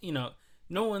 no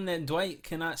one that Dwight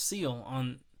cannot seal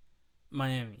on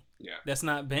Miami. Yeah. That's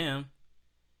not Bam.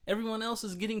 Everyone else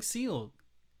is getting sealed.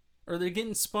 Or they're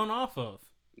getting spun off of.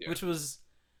 Yeah. Which was,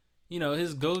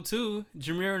 his go-to,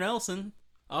 Jameer Nelson,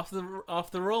 off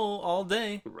the roll all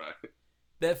day. Right.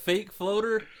 That fake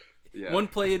floater. Yeah. One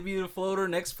play it'd be a floater,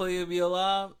 next play it'd be a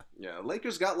lob. Yeah,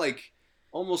 Lakers got like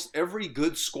almost every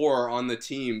good scorer on the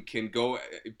team can go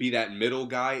be that middle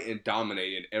guy and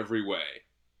dominate in every way.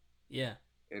 Yeah.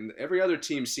 And every other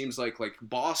team seems like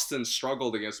Boston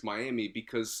struggled against Miami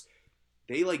because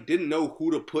they didn't know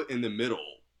who to put in the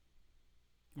middle.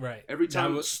 Right. Every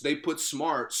time they put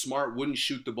Smart wouldn't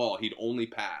shoot the ball. He'd only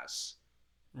pass.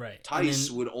 Right. Tice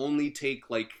would only take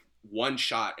one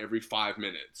shot every 5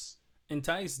 minutes. And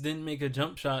Tice didn't make a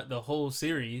jump shot the whole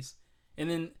series. And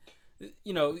then,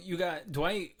 you got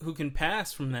Dwight who can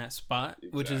pass from that spot,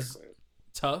 exactly. Which is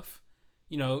tough.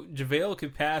 JaVale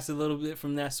could pass a little bit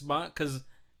from that spot because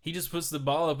he just puts the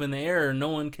ball up in the air and no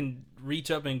one can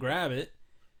reach up and grab it.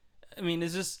 I mean,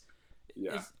 it's just...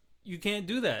 Yeah. You can't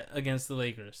do that against the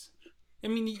Lakers. I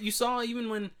mean, you saw even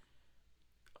when...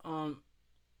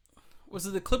 was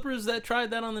it the Clippers that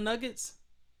tried that on the Nuggets?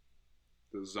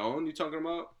 The zone you talking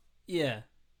about? Yeah.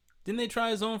 Didn't they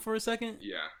try a zone for a second?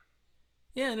 Yeah.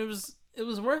 Yeah, and it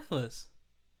was worthless.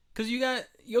 Because you got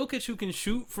Jokic who can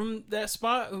shoot from that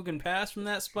spot, who can pass from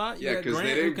that spot. Yeah, because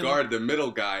they didn't guard the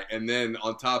middle guy, and then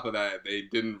on top of that, they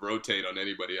didn't rotate on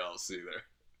anybody else either.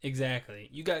 Exactly.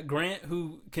 You got Grant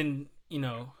who can,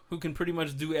 who can pretty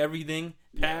much do everything.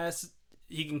 Pass,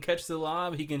 he can catch the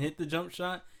lob, he can hit the jump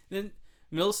shot. Then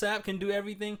Millsap can do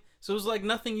everything. So it's like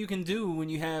nothing you can do when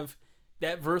you have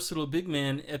that versatile big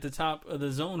man at the top of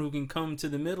the zone who can come to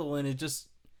the middle and it just,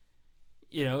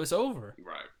 it's over.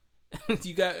 Right.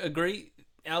 You got a great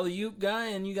alley-oop guy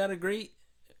and you got a great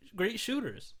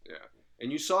shooters. Yeah.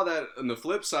 And you saw that on the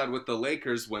flip side with the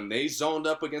Lakers when they zoned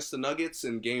up against the Nuggets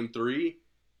in Game 3.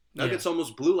 Nuggets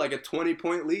almost blew a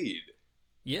 20-point lead.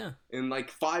 Yeah. In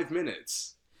 5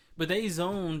 minutes. But they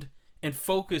zoned and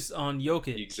focused on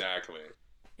Jokic. Exactly.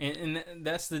 And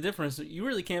that's the difference. You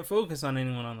really can't focus on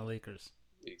anyone on the Lakers.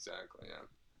 Exactly, yeah.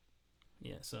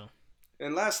 Yeah, so.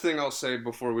 And last thing I'll say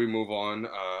before we move on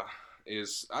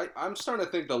is I'm starting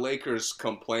to think the Lakers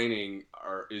complaining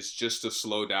is just to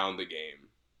slow down the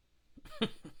game.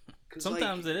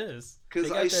 Sometimes it is.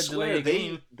 Because I swear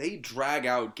they drag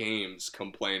out games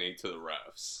complaining to the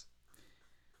refs.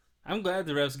 I'm glad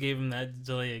the refs gave him that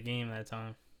delay of game that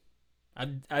time.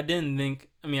 I didn't think...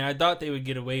 I mean, I thought they would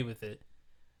get away with it.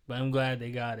 But I'm glad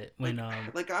they got it. When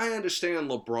I understand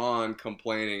LeBron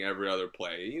complaining every other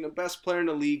play. Best player in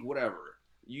the league, whatever.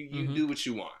 You do what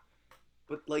you want.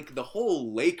 But, the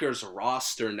whole Lakers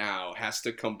roster now has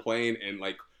to complain and,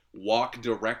 walk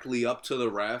directly up to the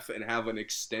ref and have an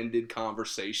extended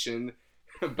conversation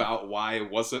about why it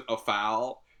wasn't a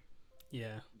foul.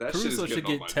 Yeah. That Caruso should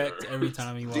get teched every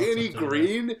time he walks Danny up to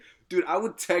Green? The ref. Dude, I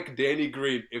would tech Danny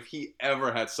Green if he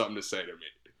ever had something to say to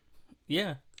me.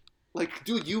 Yeah.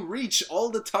 Dude, you reach all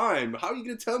the time. How are you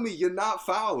going to tell me you're not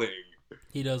fouling?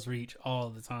 He does reach all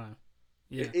the time.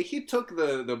 Yeah. He took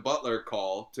the Butler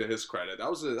call to his credit. That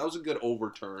was a good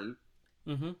overturn.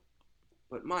 Mm-hmm.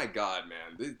 But my God,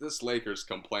 man, this Lakers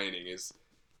complaining it's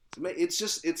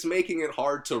making it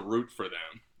hard to root for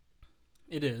them.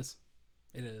 It is.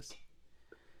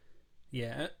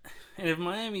 Yeah. And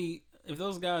if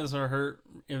those guys are hurt,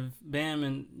 if Bam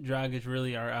and Dragic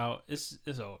really are out, it's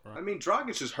over. I mean,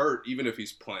 Dragic is hurt even if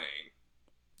he's playing.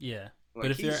 Yeah.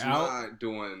 But if they're out, he's not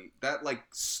doing that,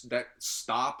 that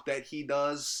stop that he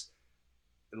does,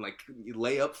 and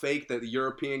layup fake that the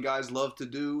European guys love to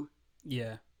do.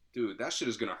 Yeah. Dude, that shit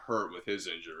is gonna hurt with his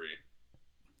injury.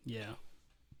 Yeah.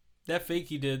 That fake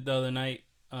he did the other night,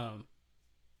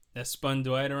 that spun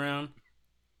Dwight around,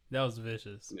 that was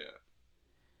vicious. Yeah.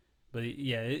 But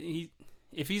yeah,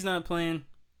 if he's not playing,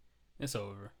 it's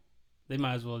over. They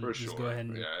might as well just go ahead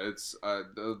and... Yeah, it's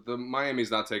the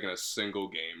Miami's not taking a single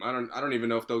game. I don't even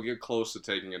know if they'll get close to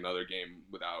taking another game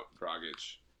without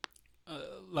Dragic.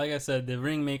 Like I said, the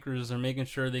ring makers are making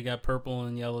sure they got purple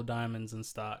and yellow diamonds in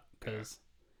stock because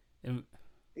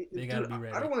they got to be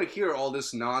ready. I don't want to hear all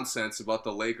this nonsense about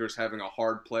the Lakers having a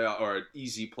hard playoff or an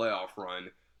easy playoff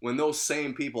run when those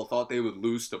same people thought they would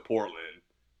lose to Portland.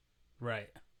 Right.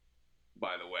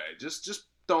 By the way, just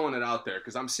throwing it out there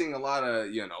because I'm seeing a lot of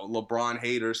LeBron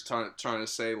haters trying to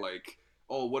say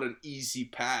oh, what an easy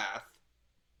path.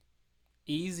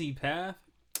 Easy path?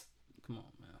 Come on,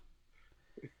 man.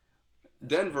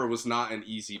 Denver was not an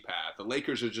easy path. The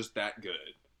Lakers are just that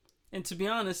good. And to be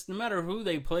honest, no matter who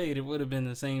they played, it would have been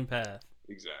the same path.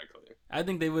 Exactly. I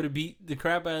think they would have beat the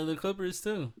crap out of the Clippers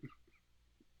too.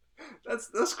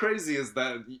 That's crazy. Is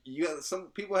that some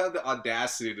people have the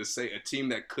audacity to say a team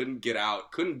that couldn't get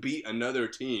out, couldn't beat another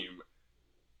team,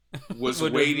 was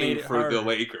waiting for the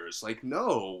Lakers. Like,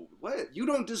 no, what? You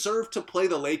don't deserve to play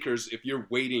the Lakers if you're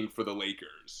waiting for the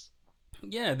Lakers.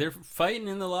 Yeah, they're fighting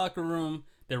in the locker room.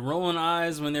 They're rolling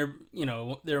eyes when they're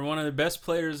one of the best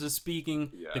players is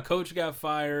speaking. Yeah. The coach got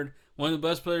fired. One of the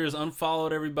best players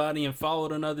unfollowed everybody and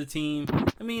followed another team.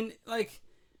 I mean,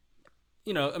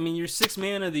 your sixth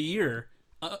man of the year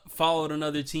followed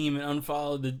another team and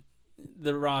unfollowed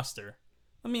the roster.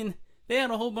 I mean, they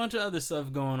had a whole bunch of other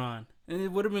stuff going on, and it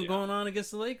would have been going on against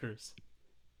the Lakers.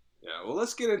 Yeah, well,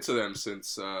 let's get into them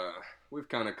since we've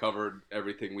kind of covered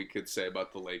everything we could say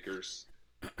about the Lakers.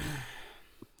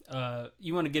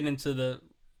 You want to get into the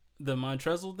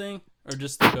Montrezl thing or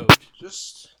just the coach?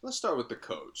 Let's start with the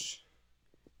coach.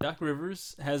 Doc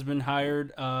Rivers has been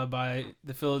hired by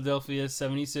the Philadelphia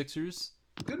 76ers.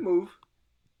 Good move.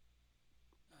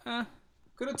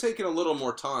 Could have taken a little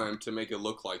more time to make it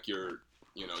look like you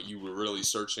were really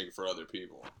searching for other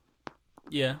people.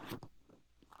 Yeah.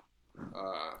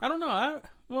 I don't know. I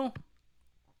don't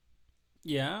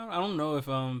know if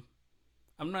I'm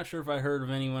not sure if I heard of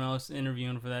anyone else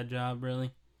interviewing for that job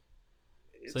really.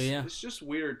 It's just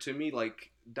weird to me.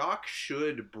 Like, Doc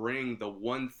should bring the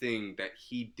one thing that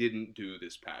he didn't do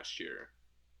this past year,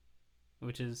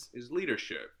 which is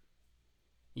leadership.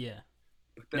 Yeah.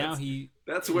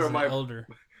 That's where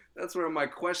my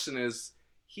question is.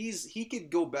 He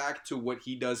could go back to what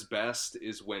he does best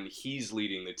is when he's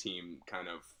leading the team kind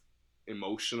of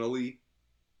emotionally.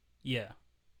 Yeah.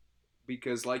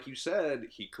 Because like you said,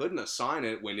 he couldn't assign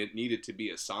it when it needed to be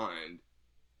assigned.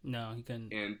 No, he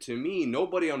couldn't. And to me,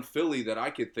 nobody on Philly that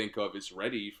I could think of is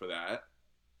ready for that.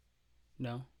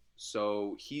 No.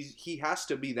 So he has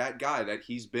to be that guy that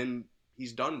he's done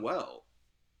well.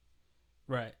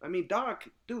 Right. I mean, Doc,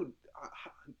 dude,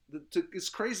 it's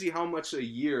crazy how much a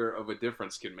year of a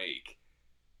difference can make.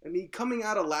 I mean, coming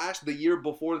out of the year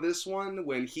before this one,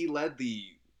 when he led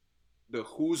the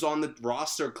who's on the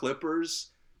roster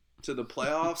Clippers to the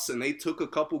playoffs, and they took a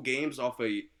couple games off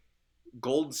a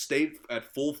Golden State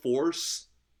at full force.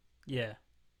 Yeah.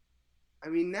 I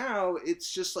mean, now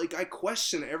it's just like I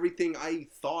question everything I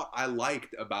thought I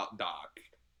liked about Doc.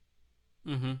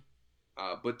 Mm-hmm.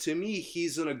 But to me,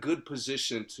 he's in a good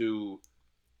position to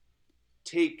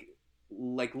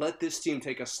let this team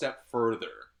take a step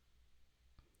further.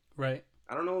 Right.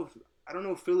 I don't know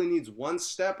if Philly needs one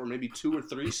step or maybe 2 or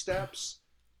 3 steps,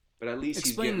 but at least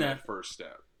he's getting that first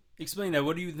step. Explain that.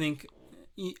 What do you think?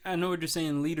 I know what you're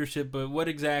saying, leadership, but what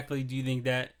exactly do you think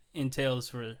that entails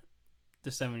for the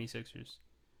 76ers?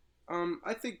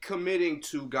 I think committing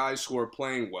to guys who are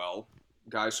playing well,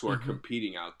 guys who are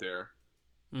competing out there.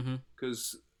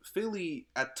 Because Philly,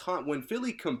 when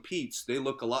Philly competes, they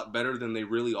look a lot better than they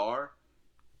really are.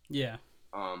 Yeah.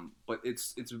 But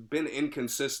it's been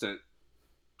inconsistent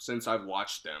since I've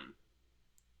watched them.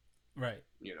 Right.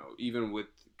 Even with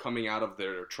coming out of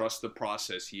their trust the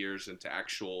process years into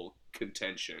actual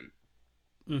contention.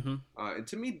 And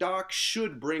to me, Doc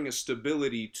should bring a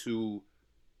stability to,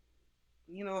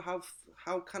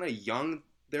 how kind of young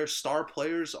their star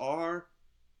players are.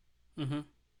 And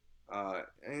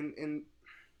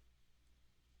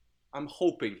I'm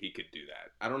hoping he could do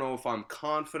that. I don't know if I'm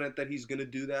confident that he's going to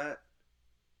do that.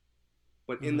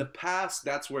 But in the past,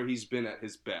 that's where he's been at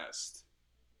his best.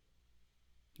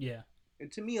 Yeah.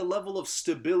 And to me, a level of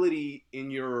stability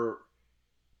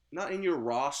not in your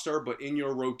roster, but in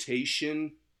your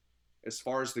rotation, as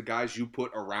far as the guys you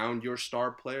put around your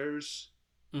star players,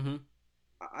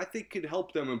 I think could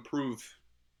help them improve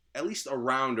at least a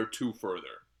round or 2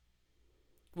 further.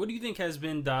 What do you think has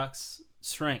been Doc's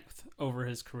strength over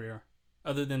his career?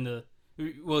 Other than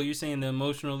you're saying the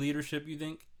emotional leadership, you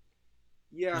think?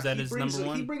 Yeah, is that his number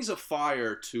one? He brings a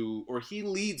fire he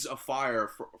leads a fire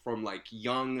from like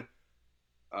young,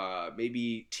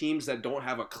 maybe teams that don't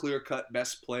have a clear-cut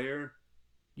best player.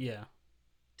 Yeah.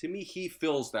 To me, he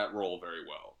fills that role very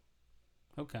well.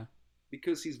 Okay.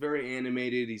 Because he's very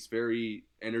animated, he's very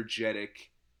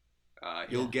energetic.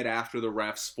 He'll get after the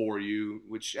refs for you,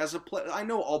 which as a player, I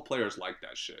know all players like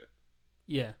that shit.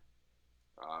 Yeah.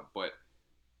 But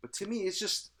to me, it's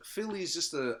just Philly's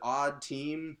just an odd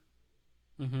team.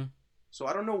 So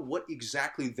I don't know what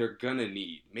exactly they're gonna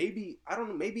need. Maybe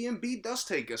Embiid does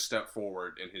take a step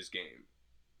forward in his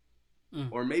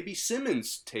game, or maybe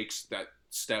Simmons takes that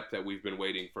step that we've been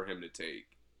waiting for him to take.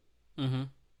 Mm-hmm.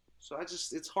 So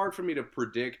it's hard for me to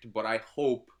predict, but I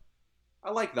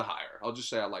like the hire. I'll just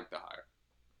say I like the hire.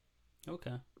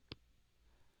 Okay.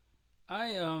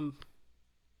 I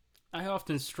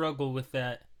often struggle with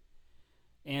that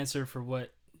answer for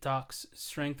what Doc's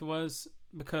strength was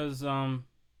because I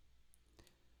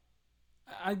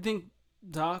think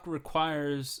Doc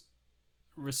requires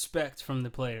respect from the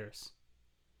players.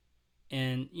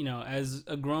 And, you know, as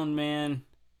a grown man,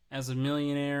 as a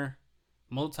millionaire,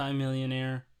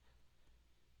 multi-millionaire,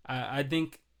 I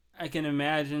think I can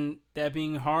imagine that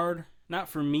being hard. Not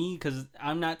for me, because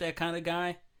I'm not that kind of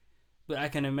guy. But I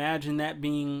can imagine that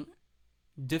being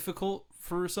difficult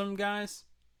for some guys.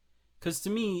 Because to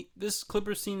me, this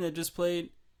Clippers team that just played,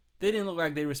 they didn't look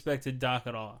like they respected Doc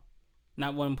at all.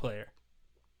 Not one player.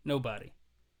 Nobody.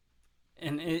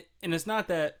 And it's not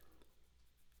that...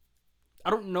 I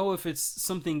don't know if it's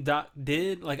something Doc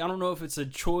did. Like, I don't know if it's a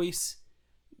choice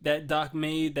that Doc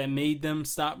made that made them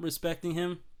stop respecting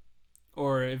him.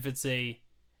 Or if it's a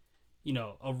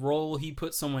role he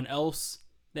put someone else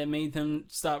that made them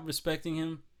stop respecting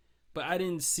him. But I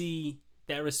didn't see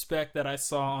that respect that I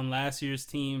saw on last year's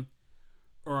team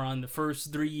or on the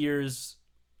first 3 years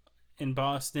in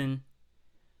Boston.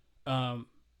 I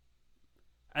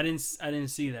didn't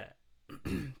see that.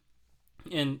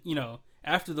 And, you know,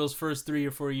 after those first 3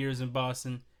 or 4 years in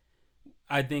Boston,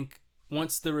 I think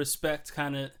once the respect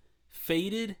kind of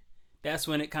faded, that's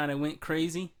when it kind of went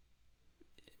crazy.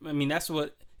 I mean, that's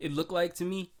what it looked like to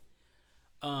me.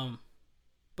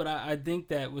 But I think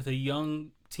that with a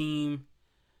young team,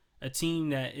 a team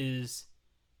that is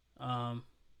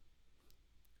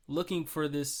looking for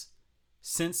this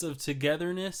sense of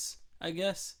togetherness, I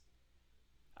guess,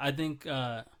 I think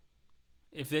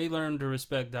if they learn to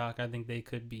respect Doc, I think they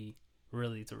could be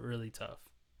really tough.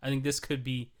 I think this could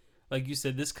be, like you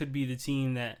said, this could be the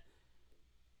team that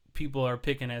people are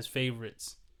picking as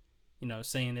favorites. You know,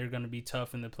 saying they're going to be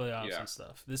tough in the playoffs and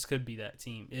stuff. This could be that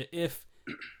team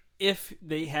if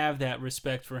they have that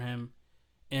respect for him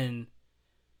and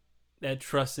that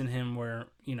trust in him, where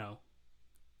you know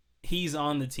he's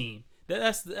on the team.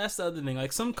 That's the other thing.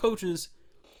 Like some coaches,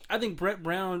 I think Brett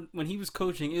Brown, when he was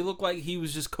coaching, it looked like he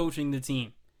was just coaching the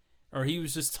team, or he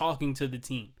was just talking to the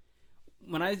team.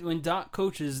 When Doc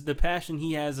coaches, the passion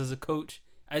he has as a coach,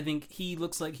 I think he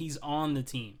looks like he's on the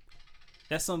team.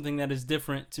 That's something that is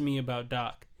different to me about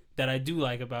Doc, that I do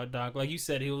like about Doc. Like you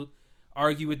said, he'll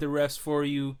argue with the refs for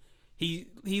you. He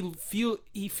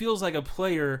feels like a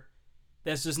player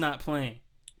that's just not playing.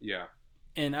 Yeah.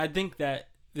 And I think that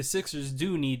the Sixers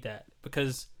do need that,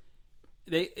 because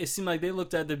it seemed like they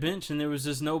looked at the bench and there was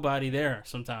just nobody there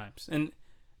sometimes. And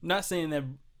I'm not saying that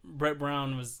Brett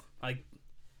Brown was like,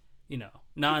 you know,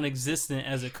 non-existent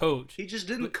as a coach. He just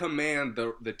didn't command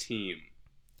the team.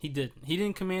 He didn't. He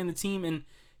didn't command the team, and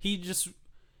he just...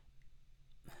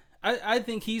 I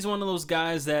think he's one of those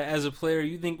guys that, as a player,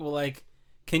 you think, well, like,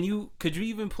 could you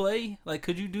even play? Like,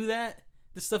 could you do that?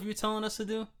 The stuff you're telling us to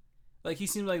do? Like, he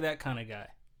seems like that kind of guy.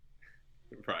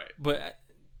 Right. But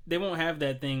they won't have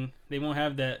that thing. They won't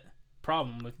have that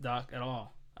problem with Doc at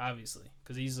all, obviously,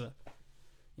 because he's a,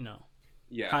 you know,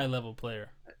 high-level player.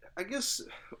 I guess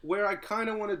where I kind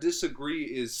of want to disagree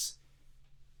is...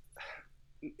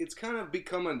 It's kind of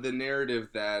become the narrative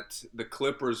that the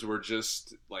Clippers were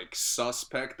just, like,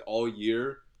 suspect all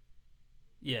year.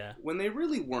 Yeah. When they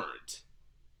really weren't.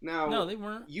 Now, no, they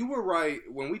weren't. You were right.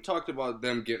 When we talked about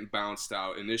them getting bounced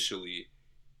out initially,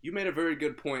 you made a very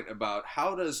good point about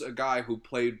how does a guy who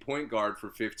played point guard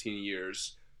for 15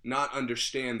 years not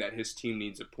understand that his team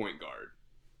needs a point guard?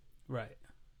 Right.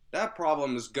 That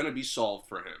problem is going to be solved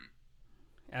for him.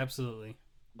 Absolutely.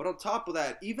 But on top of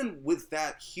that, even with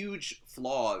that huge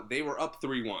flaw, they were up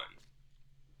 3-1.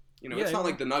 You know, it's not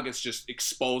like the Nuggets just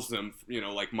exposed them, you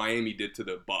know, like Miami did to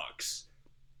the Bucks.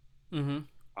 Mm-hmm.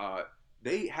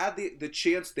 They had the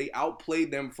chance. They outplayed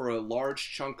them for a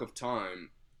large chunk of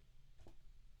time.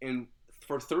 And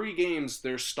for 3 games,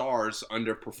 their stars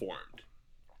underperformed.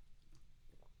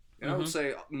 And I would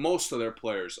say most of their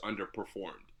players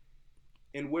underperformed.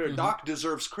 And where Doc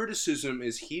deserves criticism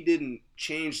is he didn't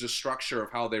change the structure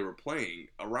of how they were playing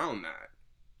around that.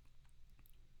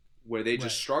 Where they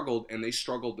just struggled, and they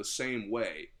struggled the same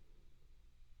way.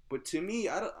 But to me,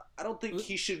 I don't think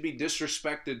he should be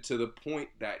disrespected to the point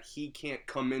that he can't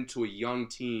come into a young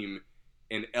team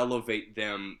and elevate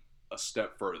them a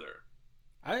step further.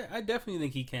 I definitely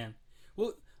think he can.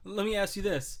 Well, let me ask you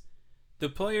this. The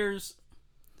players...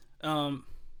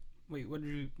 wait, what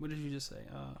did you just say?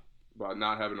 About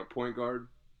not having a point guard?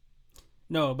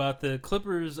 No, about the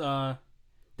Clippers.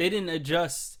 They didn't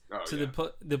adjust to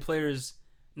the players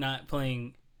not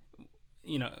playing,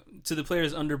 to the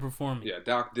players underperforming. Yeah,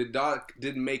 Doc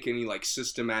didn't make any like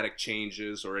systematic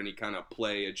changes or any kind of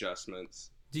play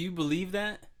adjustments. Do you believe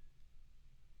that?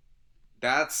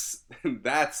 That's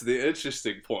the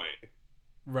interesting point.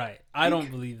 Right. I don't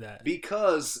believe that.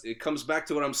 Because it comes back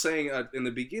to what I'm saying in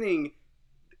the beginning.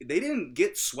 They didn't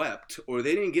get swept or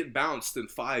they didn't get bounced in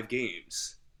 5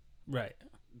 games. Right.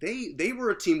 They were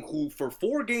a team who, for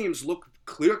 4 games, looked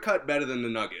clear-cut better than the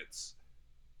Nuggets.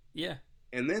 Yeah.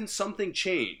 And then something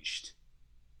changed.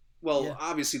 Well,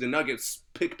 obviously the Nuggets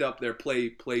picked up their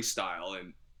play style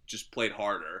and just played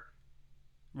harder.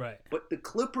 Right. But the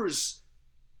Clippers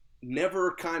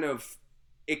never kind of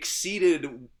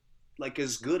exceeded like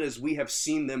as good as we have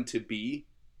seen them to be.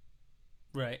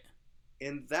 Right.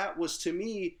 And that was, to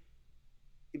me,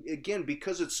 again,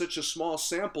 because it's such a small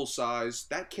sample size,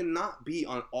 that cannot be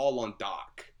all on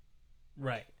Doc.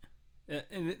 Right.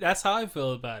 And that's how I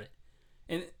feel about it.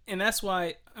 And that's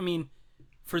why, I mean,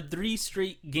 for 3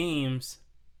 straight games,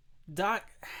 Doc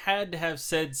had to have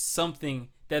said something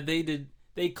that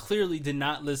they clearly did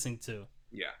not listen to.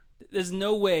 Yeah. There's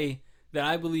no way that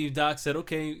I believe Doc said,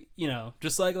 okay,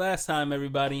 just like last time,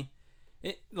 everybody.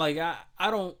 I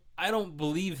don't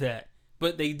believe that.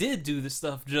 But they did do the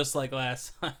stuff just like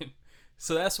last time.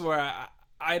 So that's where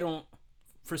I don't,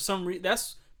 for some reason,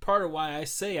 that's part of why I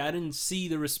say I didn't see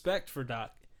the respect for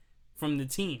Doc from the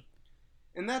team.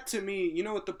 And that, to me, you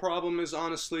know what the problem is,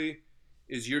 honestly?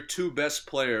 Is your 2 best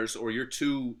players, or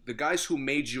the guys who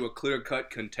made you a clear-cut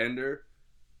contender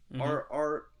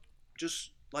are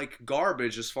just like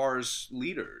garbage as far as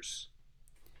leaders.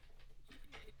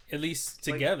 At least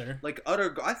together.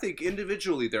 I think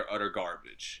individually they're utter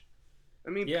garbage. I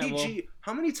mean, PG,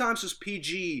 how many times has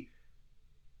PG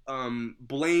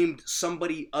blamed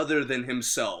somebody other than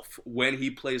himself when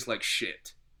he plays like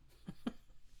shit?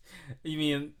 You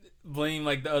mean blame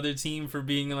like the other team for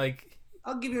being like...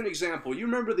 I'll give you an example. You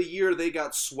remember the year they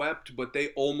got swept, but they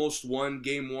almost won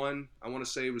Game 1? I want to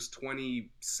say it was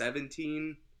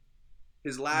 2017.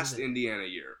 His last Indiana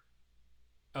year.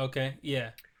 Okay,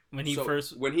 yeah. When he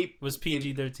was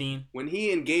PG-13. When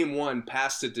he in Game 1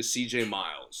 passed it to CJ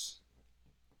Miles.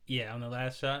 Yeah, on the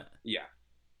last shot? Yeah.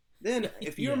 Then,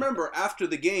 if you remember, after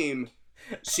the game,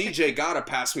 CJ gotta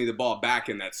pass me the ball back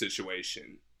in that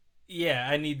situation. Yeah,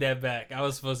 I need that back. I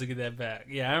was supposed to get that back.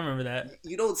 Yeah, I remember that.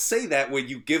 You don't say that when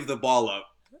you give the ball up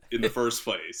in the first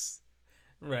place.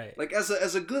 Right. Like, as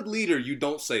a good leader, you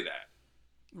don't say that.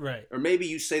 Right. Or maybe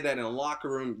you say that in a locker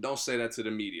room. Don't say that to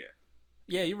the media.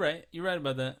 Yeah, you're right. You're right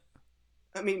about that.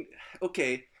 I mean,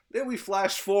 okay. Then we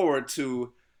flash forward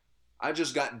to... I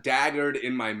just got daggered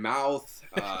in my mouth.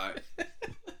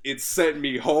 It sent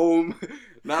me home.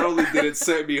 Not only did it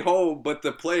send me home, but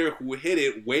the player who hit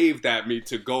it waved at me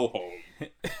to go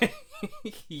home.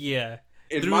 Yeah.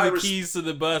 And threw the keys to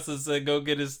the bus and said, go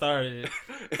get it started.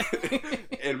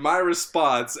 And my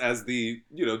response as the,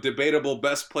 debatable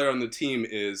best player on the team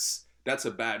is, that's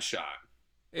a bad shot.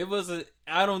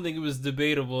 I don't think it was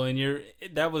debatable, and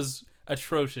that was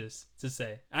atrocious to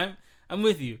say. I'm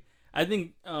with you. I do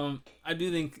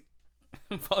think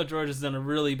Paul George has done a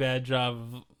really bad job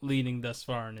of leading thus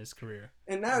far in his career.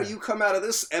 And now you come out of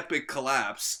this epic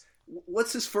collapse.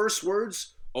 What's his first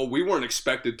words? Oh, we weren't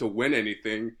expected to win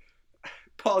anything.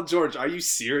 Paul George, are you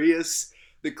serious?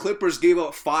 The Clippers gave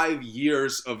up 5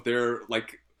 years of their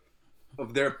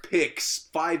picks,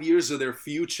 5 years of their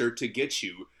future to get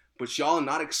you, but y'all are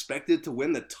not expected to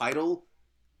win the title?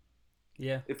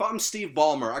 Yeah. If I'm Steve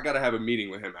Ballmer, I got to have a meeting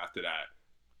with him after that.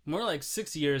 More like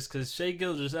 6 years, because Shai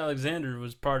Gilgeous-Alexander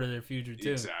was part of their future,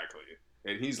 too. Exactly.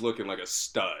 And he's looking like a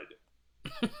stud.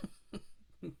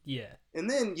 Yeah. And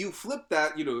then you flip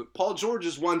that, Paul George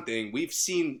is one thing. We've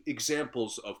seen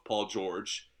examples of Paul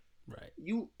George. Right.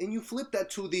 You flip that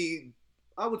to the,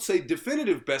 I would say,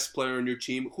 definitive best player on your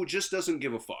team who just doesn't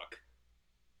give a fuck.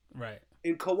 Right.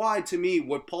 In Kawhi, to me,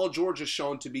 what Paul George has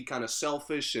shown to be kind of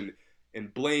selfish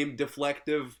and blame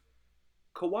deflective,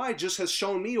 Kawhi just has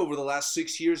shown me over the last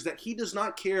 6 years that he does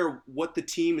not care what the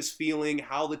team is feeling,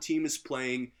 how the team is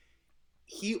playing.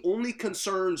 He only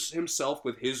concerns himself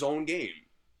with his own game.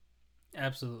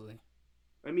 Absolutely.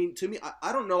 I mean, to me,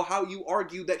 I don't know how you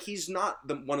argue that he's not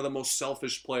one of the most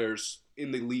selfish players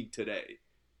in the league today.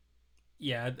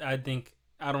 Yeah, I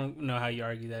don't know how you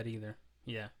argue that either.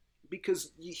 Yeah.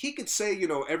 Because he could say,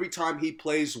 every time he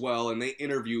plays well and they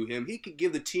interview him, he could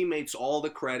give the teammates all the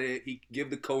credit. He could give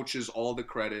the coaches all the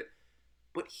credit.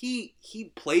 But he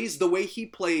plays the way he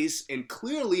plays, and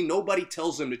clearly nobody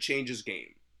tells him to change his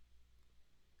game.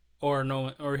 Or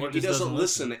he doesn't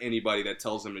listen to anybody that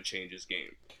tells him to change his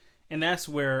game. And that's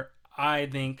where I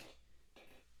think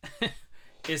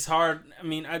it's hard. I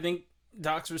mean, I think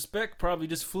Doc's respect probably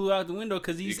just flew out the window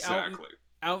because he's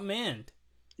outmanned.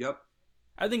 Yep.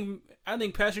 I think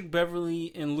Patrick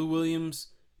Beverly and Lou Williams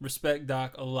respect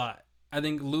Doc a lot. I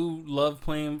think Lou loved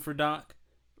playing for Doc,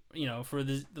 for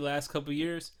the last couple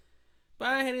years. But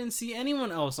I didn't see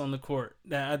anyone else on the court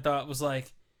that I thought was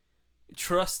like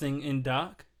trusting in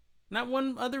Doc. Not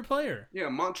one other player. Yeah,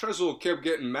 Montrezl kept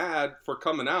getting mad for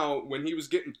coming out when he was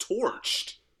getting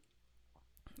torched.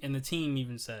 And the team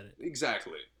even said it.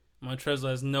 Exactly. Montrezl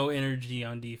has no energy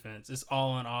on defense. It's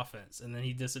all on offense. And then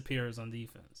he disappears on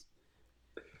defense.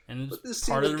 And it's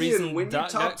part of the reason when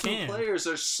Doc your top got two canned. players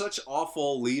are such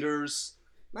awful leaders,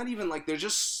 not even like they're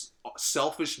just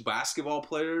selfish basketball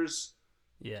players.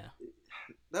 Yeah.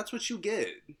 That's what you get.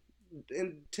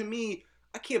 And to me,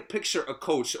 I can't picture a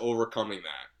coach overcoming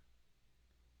that.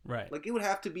 Right. Like, it would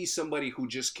have to be somebody who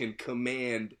just can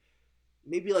command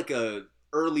maybe like a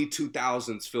early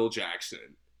 2000s Phil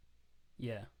Jackson.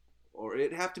 Yeah. Or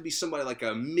it'd have to be somebody like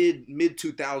a mid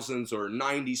 2000s or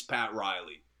 90s Pat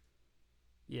Riley.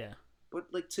 Yeah. But,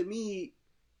 like, to me,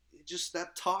 just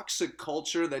that toxic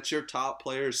culture that your top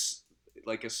players,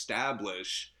 like,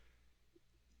 establish,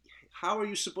 how are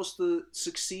you supposed to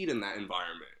succeed in that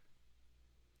environment?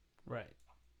 Right.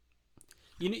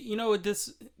 You know what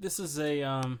this is a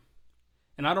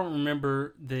and I don't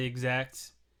remember the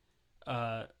exact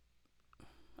I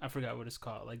forgot what it's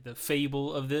called, like the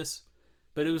fable of this,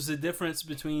 but it was the difference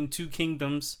between two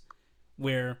kingdoms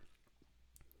where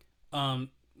one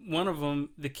of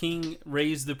them, the king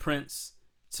raised the prince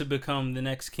to become the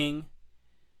next king,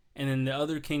 and in the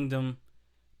other kingdom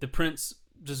the prince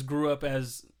just grew up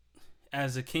as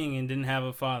a king and didn't have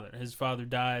a father. His father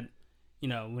died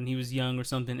when he was young or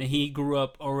something, and he grew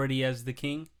up already as the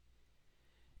king.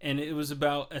 And it was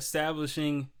about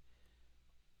establishing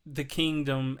the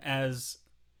kingdom as...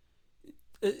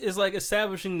 It's like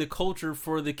establishing the culture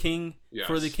for the king, yes,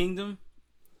 for the kingdom.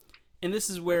 And this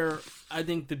is where I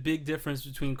think the big difference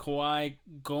between Kawhi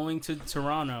going to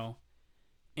Toronto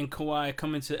and Kawhi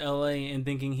coming to LA and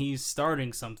thinking he's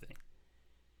starting something.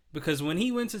 Because when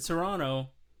he went to Toronto,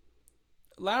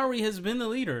 Lowry has been the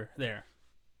leader there.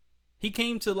 He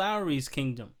came to Lowry's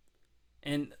kingdom.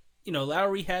 And,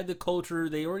 Lowry had the culture.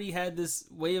 They already had this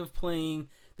way of playing.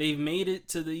 They've made it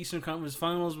to the Eastern Conference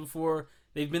Finals before.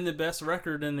 They've been the best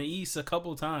record in the East a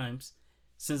couple times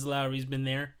since Lowry's been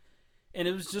there. And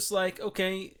it was just like,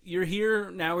 okay, you're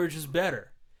here, now we're just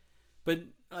better. But,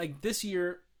 like, this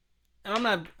year, and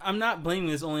I'm not blaming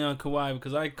this only on Kawhi,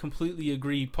 because I completely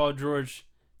agree Paul George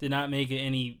did not make it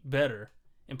any better.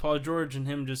 And Paul George and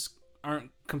him just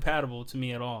aren't compatible to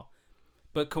me at all.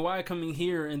 But Kawhi coming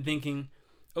here and thinking,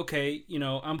 okay,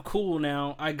 I'm cool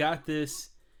now. I got this.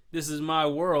 This is my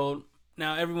world.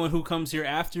 Now everyone who comes here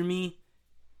after me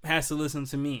has to listen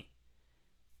to me.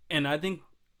 And I think,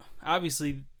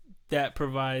 obviously, that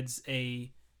provides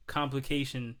a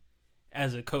complication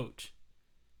as a coach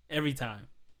every time.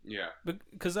 Yeah.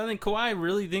 Because I think Kawhi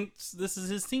really thinks this is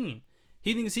his team.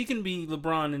 He thinks he can be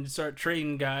LeBron and start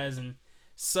trading guys and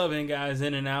subbing guys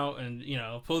in and out and,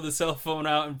 pull the cell phone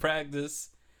out in practice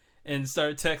and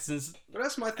start texting. But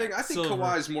that's my thing. I think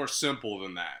Kawhi is more simple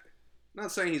than that. I'm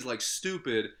not saying he's, like,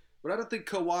 stupid, but I don't think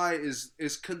Kawhi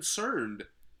is concerned.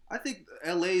 I think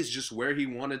LA is just where he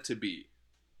wanted to be.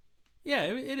 Yeah,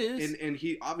 it is. And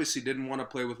he obviously didn't want to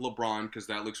play with LeBron because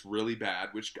that looks really bad,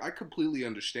 which I completely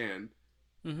understand.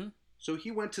 Mm-hmm. So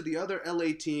he went to the other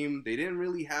LA team. They didn't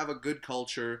really have a good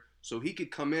culture, so he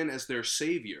could come in as their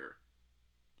savior.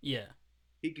 Yeah.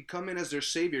 He could come in as their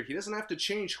savior. He doesn't have to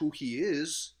change who he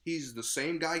is. He's the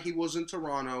same guy he was in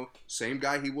Toronto, same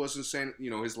guy he was in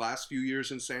his last few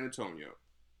years in San Antonio.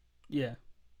 Yeah.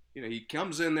 He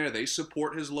comes in there, they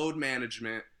support his load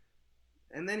management,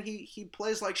 and then he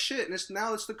plays like shit, and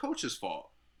now it's the coach's fault.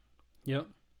 Yep.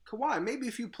 Kawhi, maybe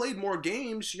if you played more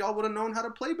games, y'all would have known how to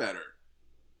play better.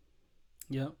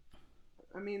 Yep.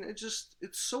 I mean, it's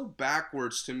so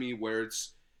backwards to me where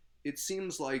it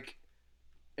seems like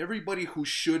everybody who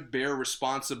should bear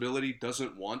responsibility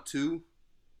doesn't want to.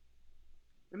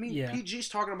 I mean, yeah. PG's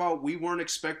talking about we weren't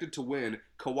expected to win.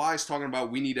 Kawhi's talking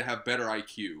about we need to have better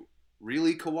IQ.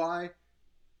 Really, Kawhi?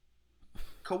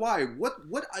 Kawhi,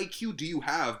 what IQ do you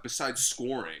have besides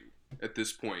scoring at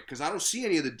this point? Because I don't see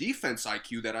any of the defense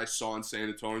IQ that I saw in San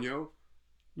Antonio.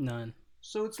 None.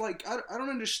 So it's like, I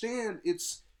don't understand.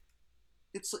 It's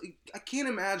like, I can't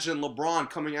imagine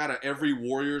LeBron coming out of every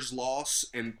Warriors loss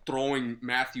and throwing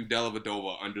Matthew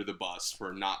Dellavedova under the bus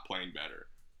for not playing better.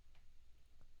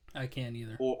 I can't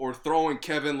either. Or throwing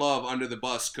Kevin Love under the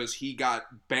bus because he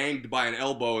got banged by an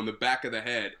elbow in the back of the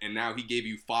head and now he gave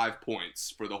you 5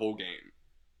 points for the whole game.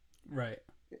 Right.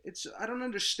 I don't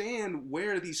understand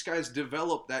where these guys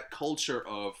develop that culture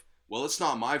of, well, it's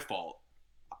not my fault.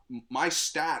 My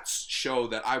stats show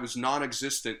that I was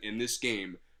non-existent in this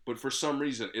game, but for some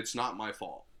reason, it's not my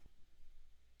fault.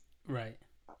 Right.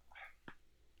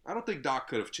 I don't think Doc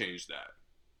could have changed that.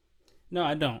 No,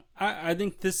 I don't. I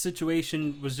think this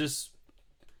situation was just,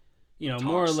 Toxic.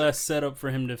 more or less set up for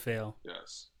him to fail.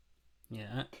 Yes.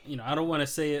 Yeah, I don't want to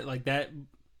say it like that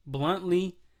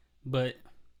bluntly, but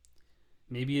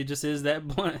maybe it just is that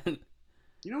blunt.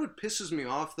 You know what pisses me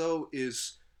off, though,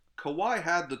 is Kawhi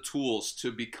had the tools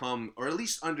to become, or at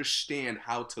least understand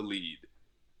how to lead.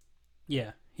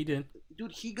 Yeah, he did.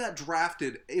 Dude, he got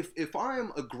drafted. If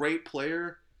I'm a great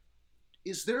player,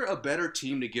 is there a better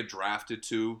team to get drafted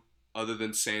to other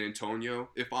than San Antonio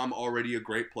if I'm already a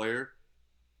great player?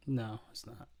 No, it's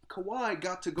not. Kawhi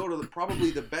got to go to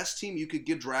probably the best team you could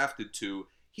get drafted to.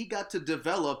 He got to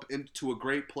develop into a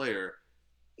great player.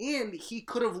 And he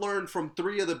could have learned from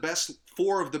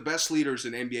four of the best leaders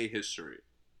in NBA history.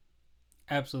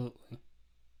 Absolutely.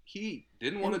 He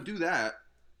didn't want to do that.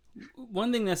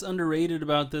 One thing that's underrated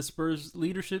about the Spurs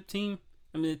leadership team,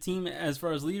 the team as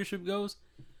far as leadership goes,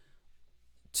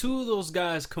 two of those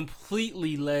guys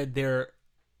completely led their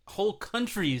whole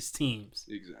country's teams.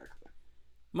 Exactly.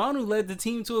 Manu led the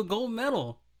team to a gold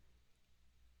medal.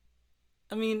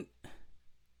 I mean,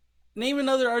 name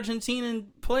another Argentinian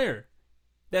player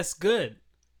that's good,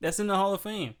 that's in the Hall of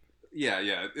Fame.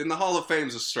 Yeah. In the Hall of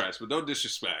Fame's a stretch, but don't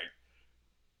disrespect.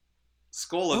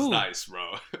 Skola's nice,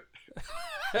 bro.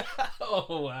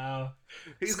 Oh, wow.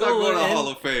 He's not going to the Hall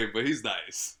of Fame, but he's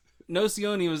nice.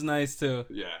 Nocioni was nice, too.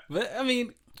 Yeah. But, I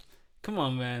mean, come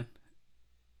on, man.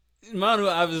 Manu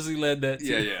obviously led that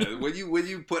team. Yeah. When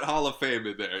you put Hall of Fame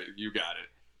in there, you got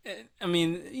it. I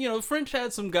mean, French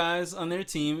had some guys on their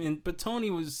team, but Tony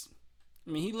was,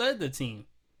 he led the team.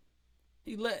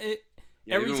 He led it.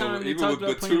 Yeah, every time they talked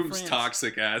about playing France.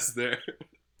 Toxic ass there.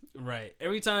 Right.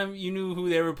 Every time you knew who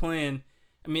they were playing,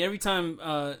 every time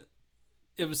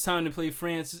it was time to play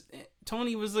France,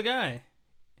 Tony was the guy.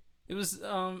 It was,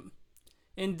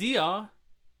 in Dia,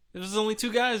 it was only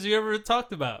two guys you ever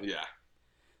talked about. Yeah.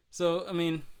 So,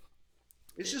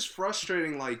 it's just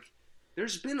frustrating. Like,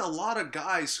 there's been a lot of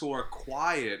guys who are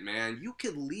quiet, man. You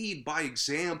could lead by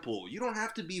example. You don't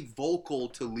have to be vocal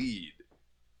to lead.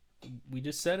 We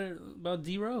just said it about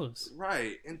D Rose.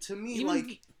 Right. And to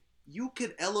me, you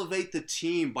could elevate the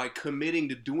team by committing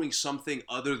to doing something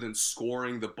other than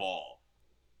scoring the ball.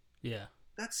 Yeah.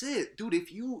 That's it. Dude, if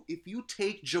you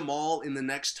take Jamal in the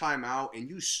next time out and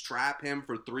you strap him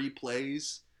for 3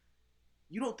 plays,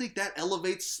 you don't think that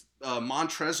elevates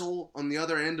Montrezl on the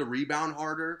other end to rebound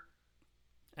harder?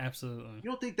 Absolutely. You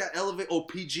don't think that elevates... Oh,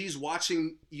 PG's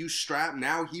watching you strap.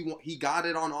 Now he got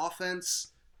it on offense?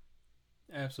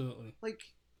 Absolutely.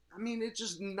 It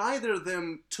just... Neither of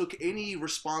them took any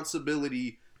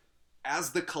responsibility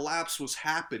as the collapse was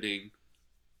happening.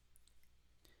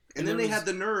 And then they had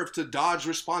the nerve to dodge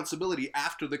responsibility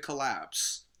after the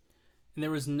collapse. And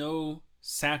there was no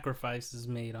sacrifices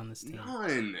made on this team.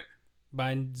 None.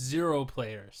 By 0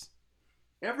 players.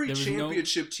 Every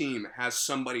championship team has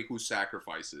somebody who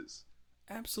sacrifices.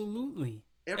 Absolutely.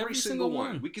 Every single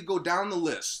one. We could go down the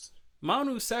list.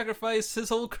 Manu sacrificed his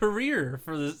whole career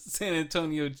for the San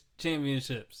Antonio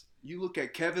championships. You look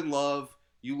at Kevin Love.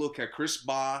 You look at Chris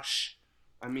Bosh.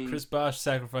 Chris Bosh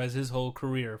sacrificed his whole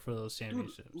career for those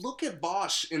championships. Dude, look at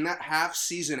Bosh in that half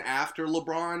season after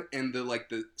LeBron and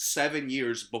the 7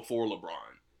 years before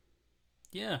LeBron.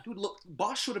 Yeah. Dude, look,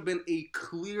 Bosh should have been a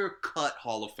clear-cut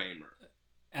Hall of Famer.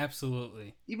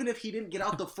 Absolutely. Even if he didn't get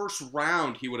out the first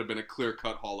round, he would have been a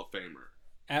clear-cut Hall of Famer.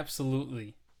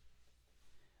 Absolutely.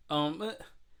 Man,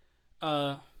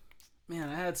 I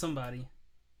had somebody.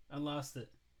 I lost it.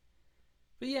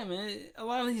 But yeah, man, a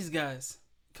lot of these guys,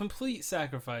 complete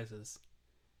sacrifices.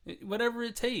 Whatever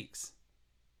it takes.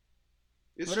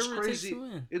 It's just crazy.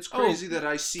 It's crazy that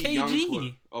I see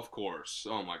KG. Of course.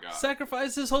 Oh my God.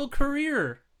 Sacrificed his whole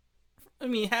career.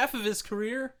 Half of his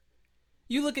career.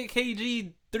 You look at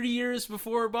KG 3 years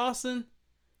before Boston.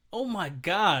 Oh my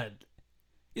God.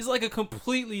 He's like a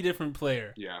completely different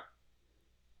player. Yeah.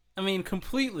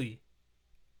 Completely.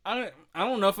 I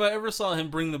don't know if I ever saw him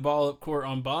bring the ball up court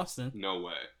on Boston. No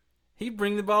way. He'd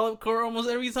bring the ball up court almost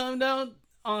every time down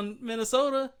on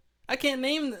Minnesota. I can't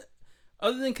name...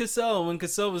 Other than Cassell, when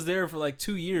Cassell was there for like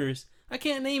 2 years, I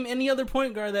can't name any other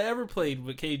point guard that ever played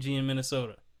with KG in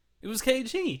Minnesota. It was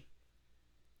KG.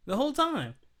 The whole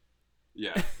time.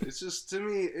 Yeah. It's just, to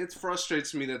me, it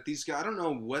frustrates me that these guys, I don't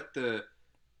know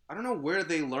where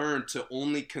they learned to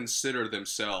only consider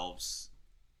themselves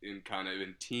in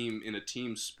a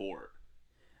team sport.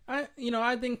 I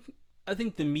think I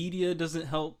think the media doesn't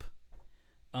help.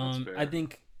 I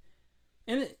think,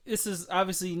 and this is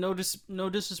obviously no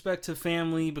disrespect to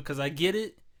family because I get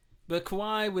it, but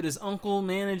Kawhi with his uncle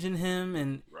managing him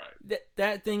and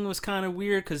that thing was kind of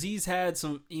weird because he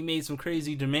made some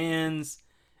crazy demands.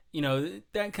 You know,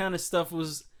 that kind of stuff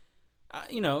was,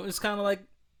 it's kind of like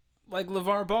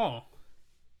LeVar Ball.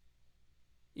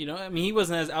 You know, I mean, he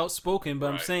wasn't as outspoken,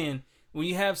 but I'm saying when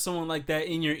you have someone like that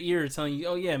in your ear telling you,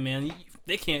 oh yeah, man,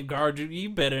 they can't guard you, you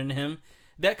better than him.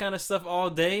 That kind of stuff all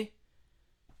day,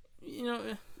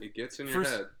 it gets in your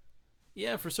head.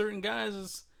 Yeah, for certain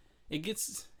guys,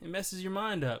 it messes your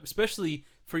mind up, especially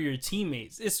for your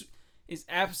teammates. It's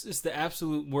the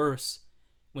absolute worst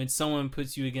when someone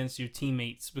puts you against your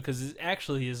teammates because it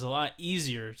actually is a lot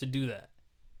easier to do that.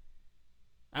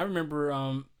 I remember,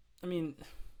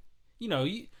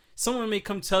 someone may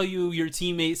come tell you your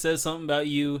teammate says something about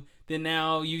you, then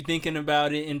now you thinking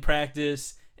about it in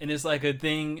practice, and it's like a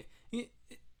thing.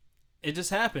 It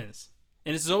just happens.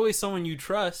 And it's always someone you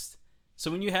trust. So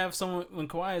when when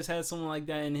Kawhi has had someone like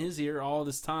that in his ear all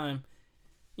this time,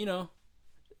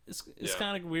 it's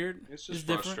kind of weird. It's just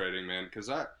frustrating, man, because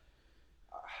I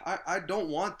don't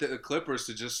want the Clippers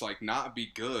to just like not be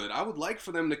good. I would like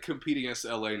for them to compete against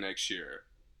LA next year.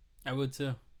 I would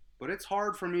too. But it's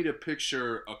hard for me to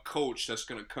picture a coach that's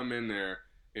going to come in there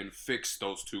and fix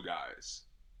those two guys.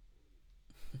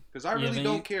 Because I really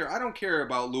don't care. I don't care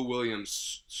about Lou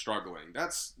Williams struggling.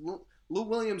 Lou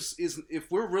Williams is, if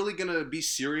we're really going to be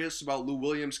serious about Lou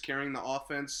Williams carrying the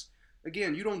offense,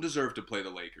 again, you don't deserve to play the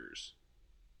Lakers.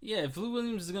 Yeah, if Lou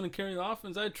Williams is going to carry the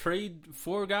offense, I'd trade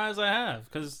 4 guys I have.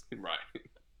 Cause,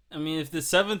 I mean, if the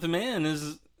 7th man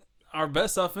is our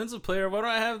best offensive player, what do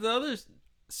I have the other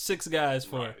 6 guys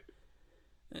for?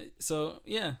 Right. So,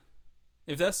 yeah.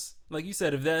 If that's, like you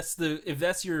said, if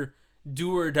that's your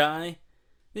do or die,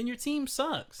 then your team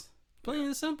sucks. Plain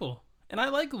and simple. And I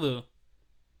like Lou.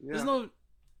 Yeah.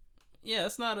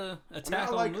 It's not a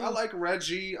attack on Lou. I like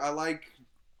Reggie. I like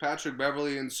Patrick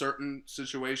Beverley in certain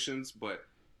situations, but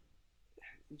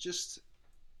just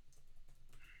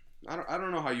I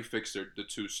don't know how you fix the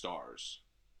 2 stars.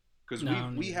 Because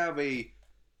we have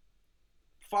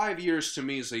 5 years to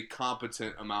me is a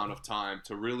competent amount of time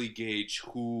to really gauge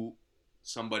who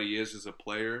somebody is as a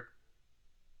player.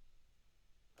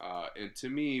 And to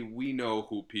me, we know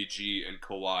who PG and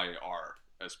Kawhi are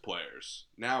as players.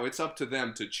 Now it's up to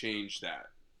them to change that.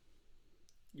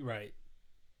 Right.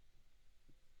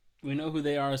 We know who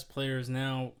they are as players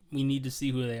now. We need to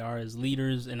see who they are as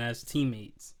leaders and as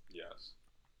teammates. Yes.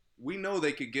 We know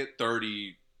they could get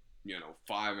 30,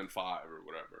 5 and 5 or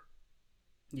whatever.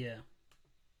 Yeah.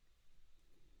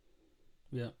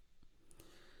 Yeah.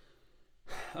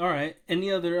 All right.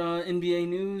 Any other NBA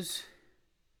news?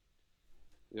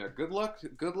 Yeah, good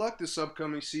luck this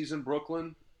upcoming season,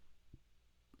 Brooklyn.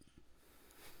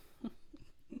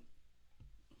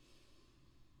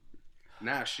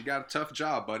 Nash, you got a tough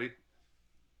job, buddy.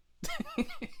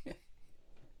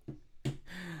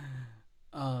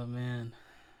 Oh, man.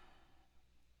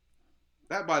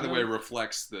 That, by the way,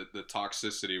 reflects the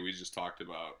toxicity we just talked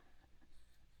about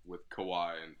with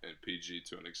Kawhi and PG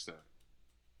to an extent.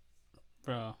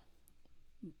 Bro,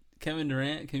 Kevin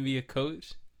Durant can be a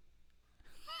coach?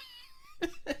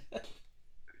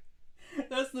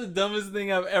 That's the dumbest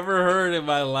thing I've ever heard in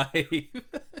my life.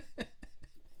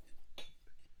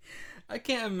 I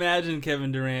can't imagine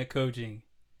Kevin Durant coaching.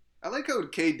 I like how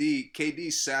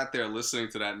KD sat there listening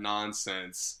to that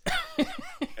nonsense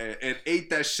and ate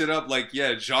that shit up like,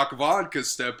 yeah, Jacques Vaughn could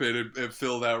step in and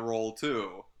fill that role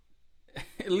too.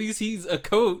 At least he's a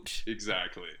coach.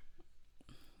 Exactly.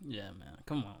 Yeah, man.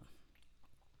 Come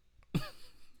on.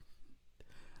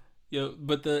 Yo,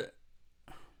 but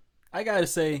I gotta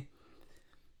say,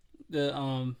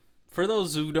 for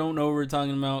those who don't know what we're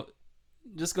talking about,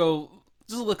 just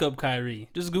look up Kyrie.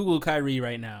 Just Google Kyrie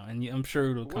right now, and I'm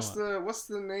sure it'll come up. What's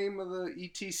the name of the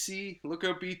ETC? Look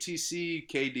up ETC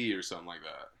KD or something like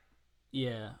that.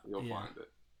 Yeah, you'll find it.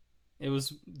 It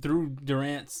was through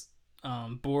Durant's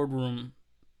boardroom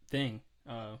thing,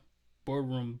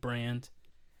 boardroom brand.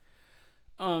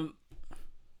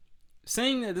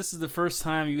 Saying that this is the first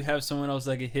time you have someone else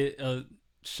that could hit a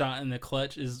shot in the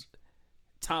clutch is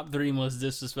top 3 most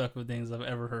disrespectful things I've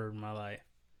ever heard in my life.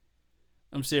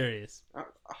 I'm serious.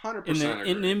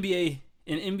 100%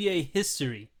 in NBA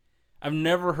history, I've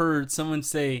never heard someone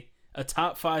say a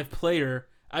top 5 player.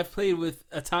 I've played with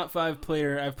a top 5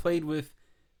 player. I've played with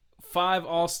 5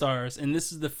 All-Stars, and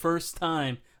this is the first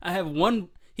time I have one.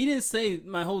 He didn't say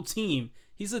my whole team.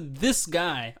 He said this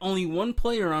guy, only one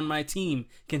player on my team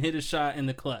can hit a shot in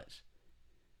the clutch.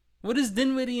 What has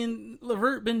Dinwiddie and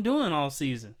LeVert been doing all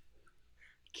season?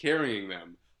 carrying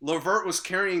them. LeVert was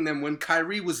carrying them when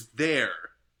Kyrie was there.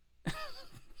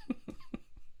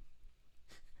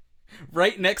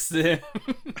 Right next to him.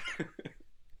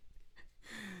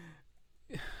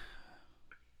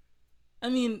 I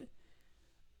mean,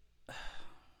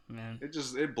 man.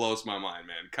 It blows my mind,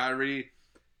 man. Kyrie,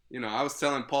 I was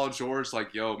telling Paul George,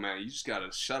 like, yo, man, you just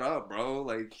gotta shut up, bro.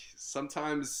 Like,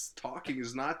 sometimes talking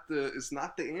is not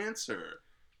the answer.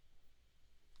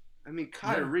 I mean,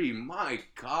 Kyrie, my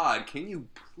God, can you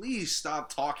please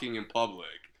stop talking in public?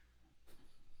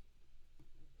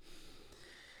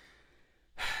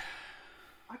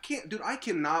 I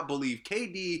cannot believe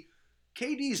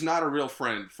KD's not a real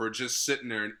friend for just sitting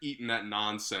there and eating that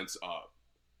nonsense up.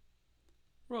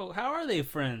 Bro, how are they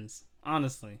friends?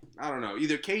 Honestly, I don't know.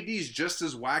 Either KD's just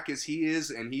as whack as he is,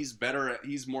 and he's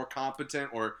more competent,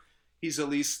 or he's at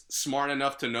least smart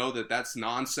enough to know that that's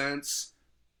nonsense,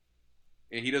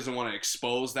 and he doesn't want to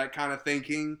expose that kind of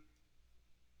thinking.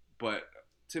 But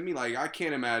to me, like, I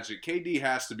can't imagine. KD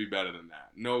has to be better than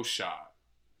that. No shot.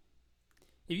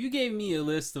 If you gave me a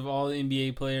list of all the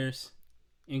NBA players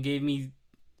and gave me,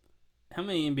 how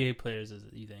many NBA players is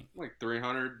it, you think? Like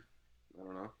 300. I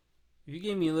don't know. If you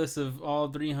gave me a list of all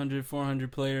 300,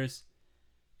 400 players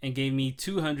and gave me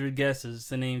 200 guesses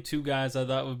to name two guys I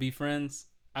thought would be friends,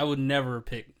 I would never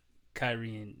pick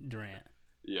Kyrie and Durant.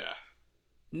 Yeah.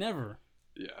 Never.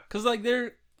 Yeah. Because, like,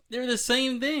 they're the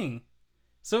same thing.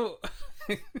 So,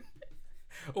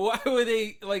 why would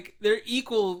they, like, they're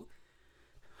equal.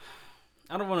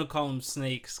 I don't want to call them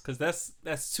snakes because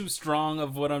that's too strong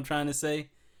of what I'm trying to say.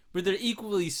 But they're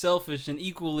equally selfish and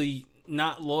equally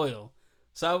not loyal.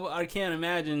 So I can't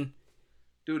imagine.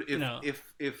 Dude,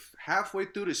 if halfway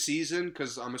through the season,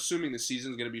 because I'm assuming the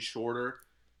season's going to be shorter.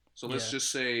 So let's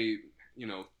just say,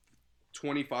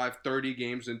 25, 30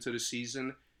 games into the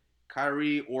season,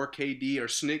 Kyrie or KD are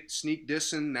sneak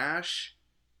dissing Nash.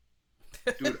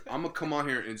 Dude, I'm going to come on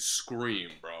here and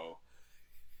scream, bro.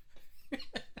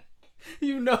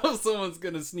 You know someone's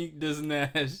gonna sneak diss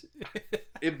Nash.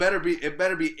 It better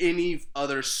be any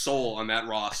other soul on that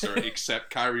roster except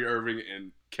Kyrie Irving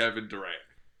and Kevin Durant.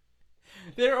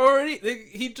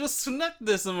 He just snuck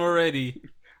this him already.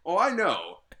 Oh, I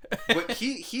know, but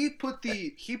he put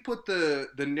the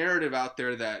narrative out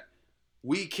there that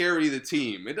we carry the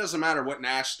team. It doesn't matter what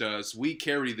Nash does, we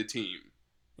carry the team.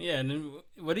 Yeah, and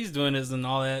what he's doing isn't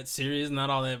all that serious,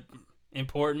 not all that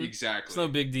important. Exactly. It's no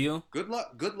big deal. Good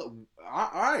luck. All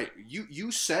right.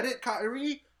 You said it,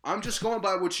 Kyrie. I'm just going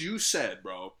by what you said,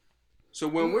 bro. So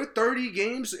when we're 30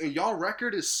 games and y'all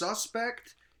record is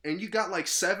suspect and you got like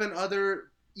 7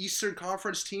 other Eastern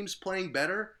Conference teams playing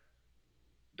better,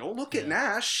 don't look at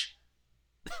Nash.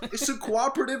 It's a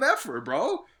cooperative effort,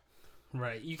 bro.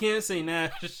 Right. You can't say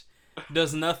Nash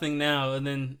does nothing now and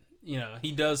then,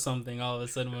 he does something all of a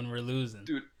sudden when we're losing.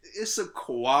 Dude, it's a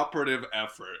cooperative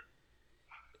effort.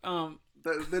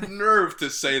 The nerve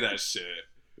to say that shit.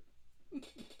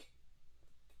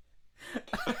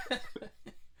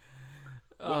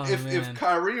 If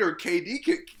Kyrie or KD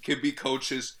can be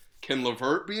coaches, can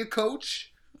LeVert be a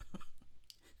coach?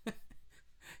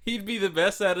 He'd be the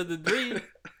best out of the three.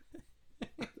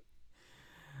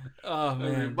 Oh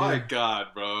man! I mean, my God,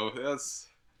 bro.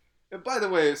 And by the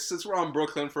way, since we're on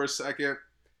Brooklyn for a second,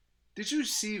 did you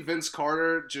see Vince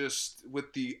Carter just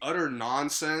with the utter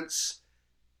nonsense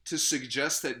to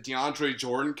suggest that DeAndre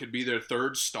Jordan could be their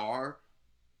third star?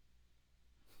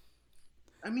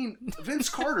 I mean, Vince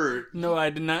Carter... No, I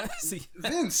did not see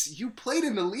that. Vince, you played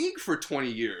in the league for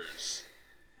 20 years.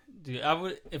 Dude,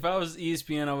 if I was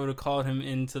ESPN, I would have called him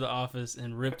into the office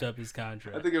and ripped up his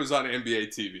contract. I think it was on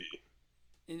NBA TV.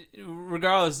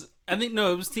 Regardless, it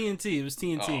was TNT. It was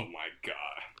TNT. Oh my God.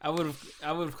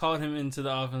 I would have called him into the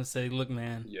office and say, "Look,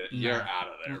 man, you're out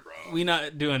of there, bro. We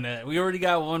not doing that. We already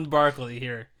got one Barkley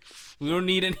here. We don't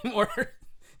need any more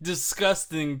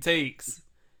disgusting takes."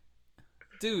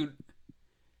 Dude,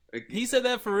 he said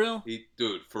that for real?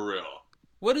 Dude, for real.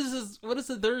 What is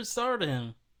the third star to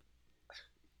him?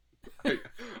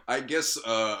 I guess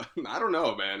I don't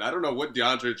know, man. I don't know what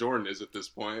DeAndre Jordan is at this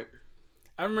point.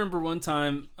 I remember one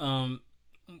time, I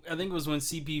think it was when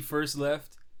CP first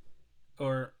left,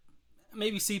 or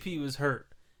maybe CP was hurt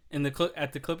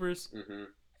at the Clippers,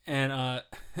 and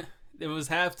it was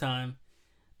halftime,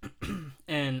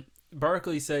 and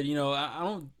Barkley said, I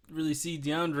don't really see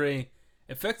DeAndre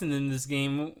affecting them this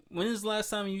game. When is the last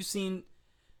time you've seen?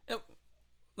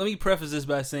 Let me preface this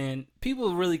by saying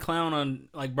people really clown on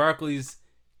like Barkley's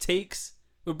takes.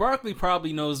 But Barkley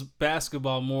probably knows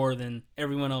basketball more than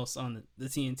everyone else on the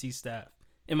TNT staff,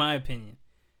 in my opinion.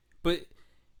 But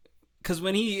because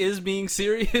when he is being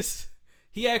serious,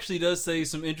 he actually does say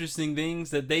some interesting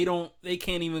things that they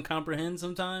can't even comprehend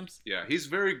sometimes. Yeah, he's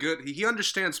very good. He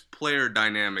understands player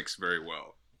dynamics very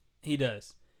well. He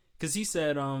does. Because he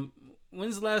said,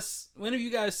 when have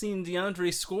you guys seen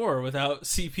DeAndre score without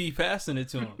CP passing it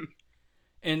to him?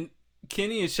 And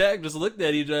Kenny and Shaq just looked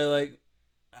at each other like,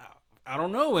 I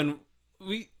don't know. And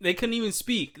they couldn't even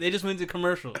speak. They just went to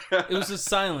commercial. It was just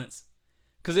silence.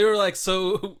 Because they were like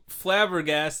so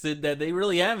flabbergasted that they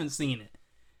really haven't seen it.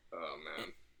 Oh,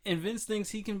 man. And Vince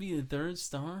thinks he can be the third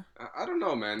star? I don't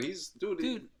know, man.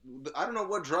 Dude, I don't know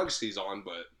what drugs he's on,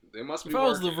 but they must be If I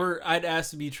was LeVert, I'd ask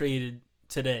to be traded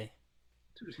today.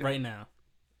 Dude. Right now.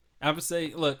 I would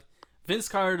say, look, Vince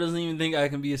Carter doesn't even think I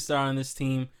can be a star on this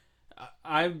team.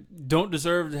 I don't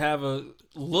deserve to have a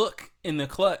look in the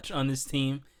clutch on this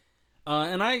team.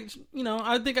 And I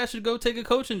think I should go take a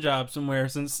coaching job somewhere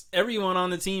since everyone on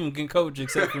the team can coach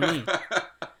except for me.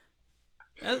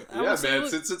 Man,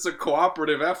 since it's a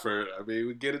cooperative effort, I mean,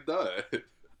 we get it done.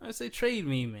 I say trade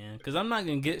me, man, because I'm not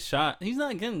going to get shot. He's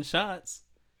not getting shots.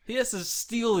 He has to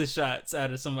steal the shots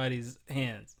out of somebody's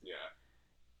hands. Yeah.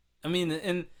 I mean,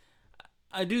 and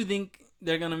I do think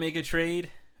they're going to make a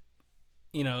trade.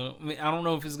 I don't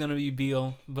know if it's going to be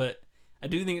Beal, but I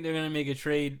do think they're going to make a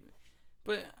trade.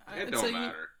 But it don't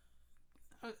matter.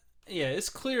 Yeah, it's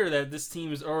clear that this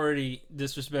team is already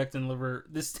disrespecting LeVert.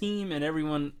 This team and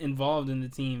everyone involved in the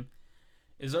team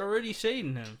is already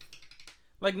shading him.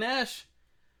 Like Nash,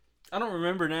 I don't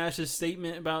remember Nash's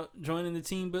statement about joining the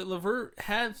team, but LeVert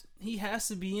has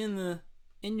to be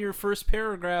in your first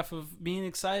paragraph of being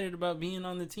excited about being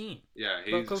on the team. Yeah,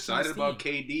 he's excited about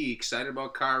KD, excited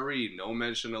about Kyrie. No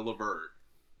mention of LeVert.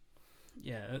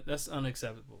 Yeah, that's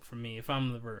unacceptable for me. If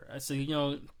I'm LeVert, I say,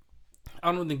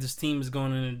 I don't think this team is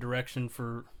going in a direction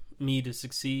for me to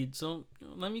succeed. So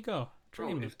let me go.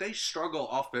 Trade me. If they struggle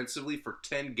offensively for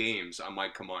 10 games, I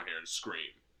might come on here and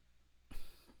scream.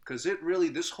 Because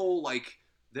this whole,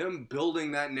 them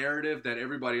building that narrative that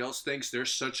everybody else thinks they're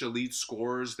such elite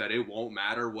scorers that it won't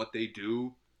matter what they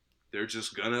do. They're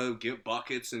just going to get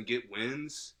buckets and get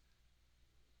wins.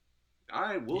 All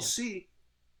right, we'll see.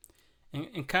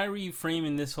 And Kyrie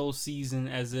framing this whole season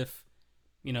as if,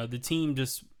 the team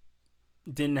just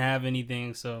didn't have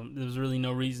anything, so there was really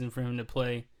no reason for him to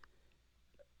play.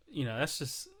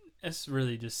 That's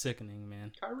really just sickening,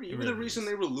 man. Kyrie, you were the reason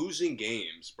they were losing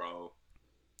games, bro.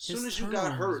 As soon as you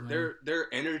got hurt, their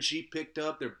energy picked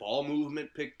up, their ball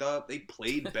movement picked up. They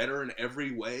played better in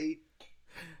every way.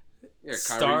 Yeah, Kyrie.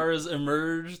 Stars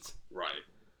emerged. Right.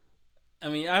 I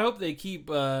mean, I hope they keep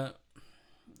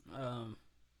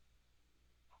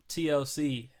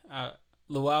TLC,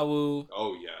 Luawu.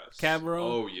 Oh, yes. Cabro.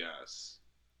 Oh, yes.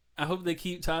 I hope they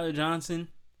keep Tyler Johnson.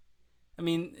 I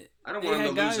mean, I don't want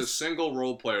them to lose a single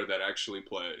role player that actually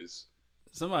plays.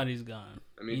 Somebody's gone.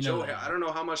 I mean, I don't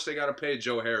know how much they got to pay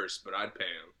Joe Harris, but I'd pay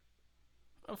him.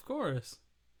 Of course.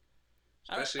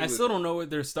 I still don't know what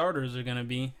their starters are going to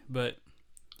be, but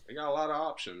they got a lot of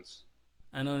options.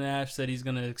 I know Nash said he's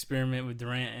going to experiment with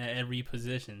Durant at every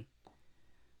position.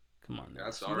 Come on.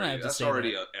 That's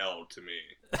already an L to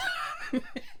me.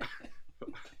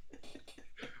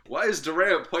 Why is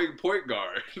Durant playing point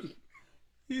guard?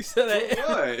 He said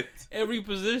what? Every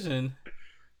position.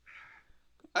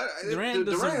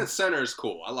 Durant center is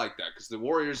cool. I like that because the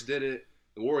Warriors did it.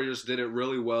 The Warriors did it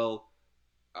really well.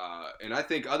 And I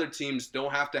think other teams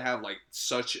don't have to have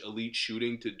such elite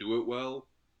shooting to do it well.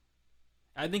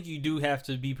 I think you do have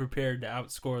to be prepared to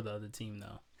outscore the other team,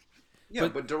 though. Yeah,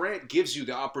 but Durant gives you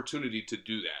the opportunity to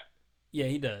do that. Yeah,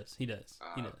 he does. He does.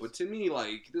 But to me,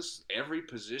 this every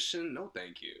position, no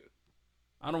thank you.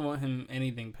 I don't want him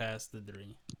anything past the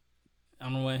three. I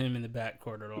don't want him in the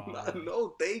backcourt at all.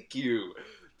 No thank you.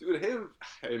 Dude, him...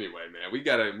 Anyway, man, we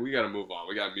gotta move on.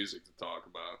 We got music to talk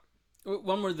about.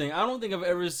 One more thing. I don't think I've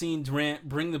ever seen Durant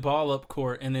bring the ball up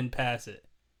court and then pass it.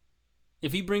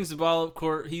 If he brings the ball up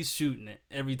court, he's shooting it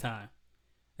every time.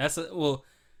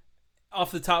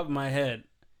 Off the top of my head,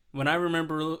 when I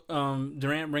remember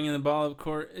Durant bringing the ball up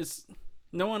court, it's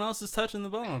no one else is touching the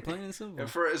ball. Plain and simple. And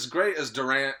for as great as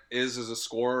Durant is as a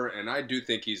scorer, and I do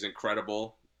think he's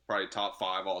incredible, probably top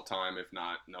 5 all time, if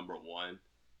not number 1.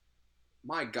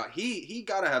 My God, he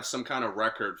got to have some kind of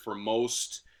record for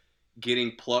most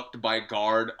getting plucked by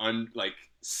guard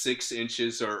 6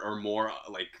 inches or more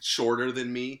shorter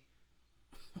than me.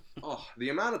 Oh, the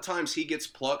amount of times he gets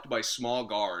plucked by small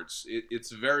guards,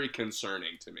 it's very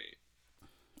concerning to me.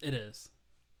 It is.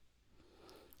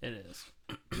 It is.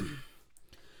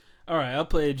 All right, I'll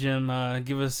play it, Jim.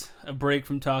 Give us a break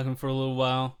from talking for a little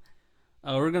while.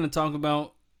 We're going to talk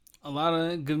about a lot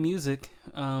of good music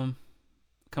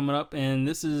coming up, and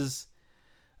this is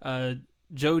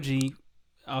Joji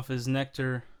off his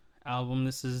Nectar album.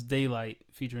 This is Daylight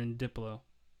featuring Diplo.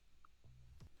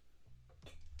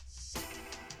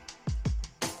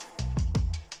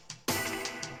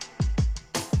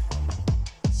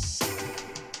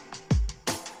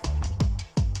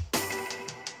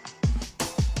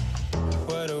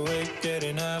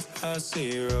 Getting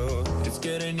 0:30. It's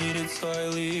getting heated, so I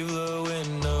leave the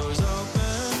windows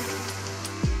open.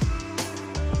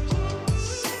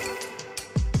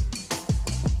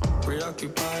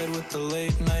 Preoccupied with the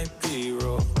late night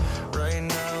B-roll. Right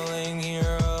now, laying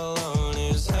here alone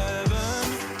is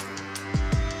heaven.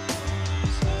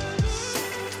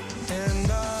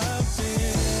 And I've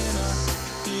been a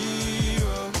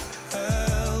hero,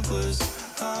 helpless.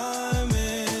 I'm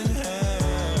in hell.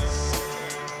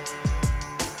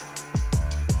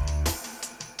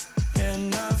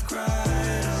 And I've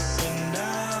cried up and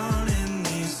down in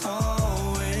these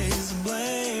hallways,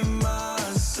 blame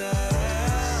myself.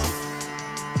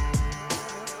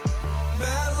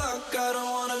 Bad luck, I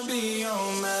don't wanna be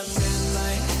home at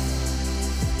midnight.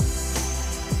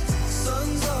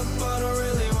 Sun's up, I don't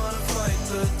really wanna fight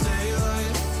the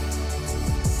daylight.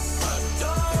 I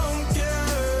don't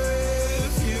care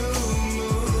if you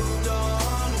moved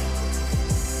on.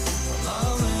 I'm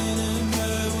not laying in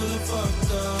bed with a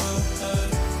fucked up head.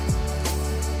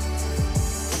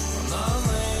 I'm not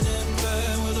laying in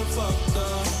bed with a fucked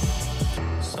up.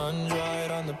 Sun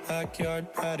dried on the backyard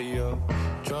patio.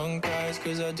 Drunk eyes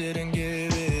cause I didn't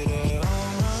give it a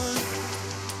home run.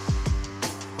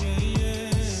 Yeah,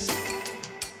 yeah.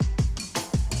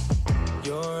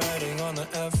 You're writing on the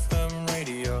FM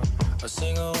radio. I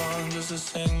sing along just to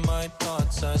sing my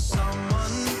thoughts as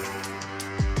someone.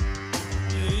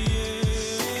 Yeah,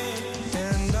 yeah.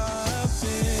 And I've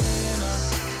been a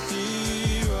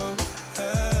hero,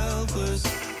 helpless.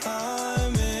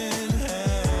 I'm in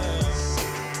hell.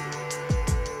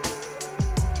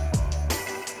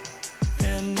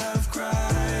 And I've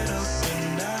cried up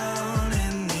and down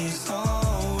in these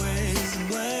hallways,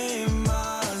 blame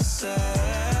myself.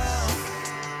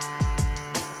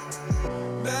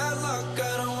 Bad luck,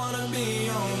 I don't wanna be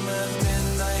home at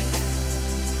midnight.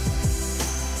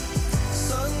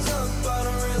 Sun's up, I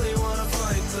don't really wanna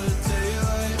fight the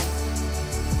daylight.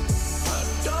 I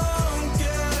don't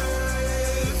care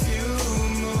if you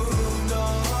moved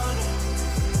on.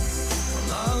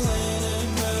 I'm not laying in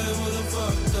bed with a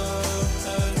fucked up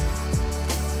head.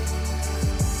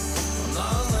 I'm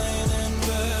not laying in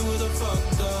bed with a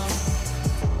fucked up.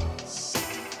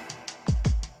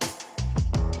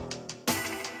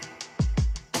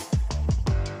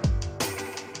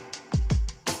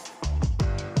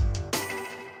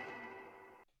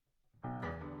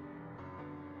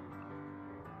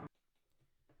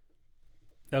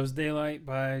 That was Daylight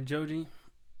by Joji.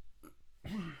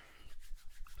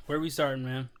 Where we starting,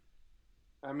 man?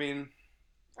 I mean,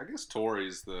 I guess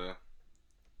Tory's the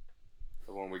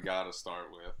one we gotta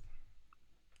start with.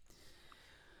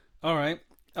 All right.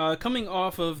 Coming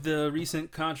off of the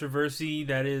recent controversy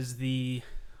that is the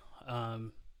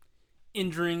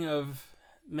injuring of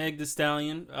Meg Thee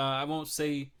Stallion, I won't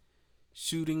say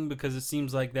shooting because it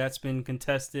seems like that's been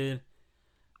contested.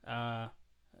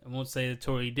 I won't say that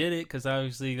Tory did it because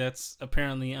obviously that's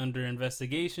apparently under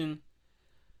investigation.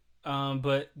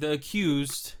 But the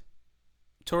accused,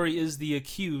 Tory is the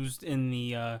accused in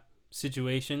the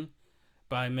situation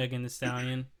by Megan Thee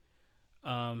Stallion.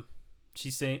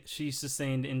 She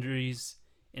sustained injuries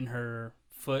in her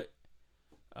foot.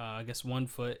 I guess one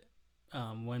foot,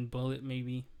 one bullet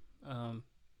maybe.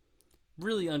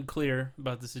 Really unclear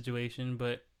about the situation,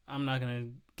 but I'm not gonna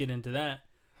get into that.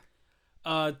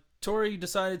 Tory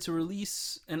decided to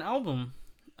release an album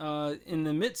in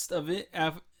the midst of it,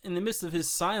 in the midst of his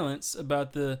silence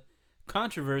about the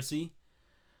controversy,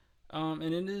 and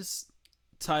it is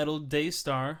titled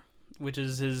Daystar, which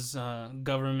is his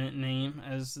government name,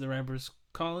 as the rappers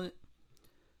call it.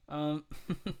 It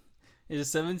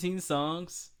is 17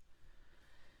 songs,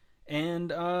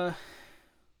 and where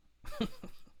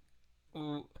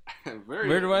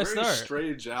do I start?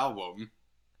 Strange album.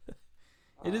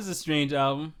 It is a strange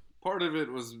album. Part of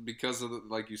it was because of,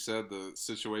 like you said, the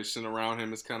situation around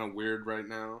him is kind of weird right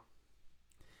now.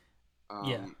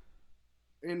 Yeah.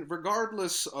 And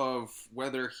regardless of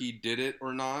whether he did it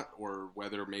or not, or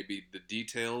whether maybe the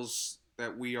details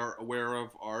that we are aware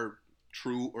of are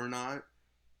true or not,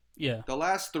 yeah, the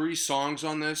last 3 songs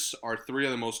on this are 3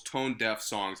 of the most tone-deaf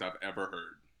songs I've ever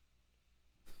heard.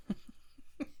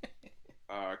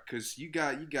 Because you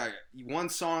got one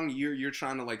song you're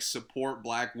trying to like support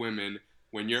black women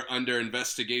when you're under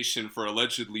investigation for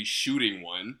allegedly shooting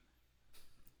one.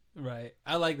 Right.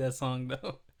 I like that song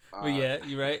though. But yeah,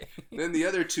 you're right. Then the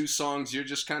other two songs, you're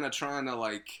just kind of trying to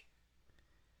like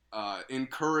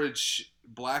encourage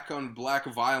black on black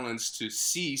violence to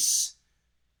cease.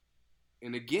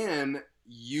 And again,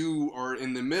 you are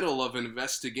in the middle of an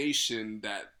investigation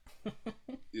that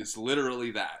is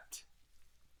literally that.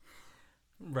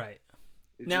 Right.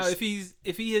 Now, if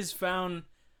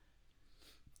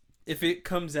it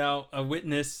comes out, a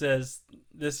witness says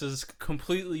this is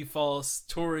completely false,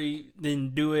 Tory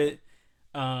didn't do it,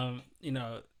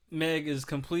 Meg is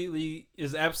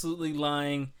absolutely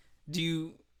lying, do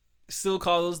you still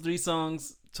call those 3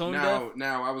 songs tone deaf?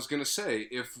 Now, I was going to say,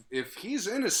 if he's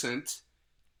innocent,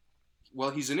 well,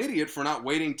 he's an idiot for not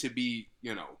waiting to be,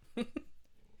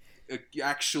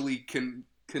 actually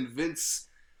convince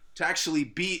to actually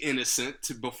be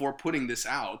innocent before putting this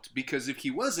out, because if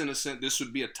he was innocent, this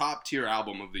would be a top tier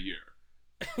album of the year.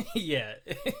 Yeah.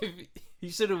 He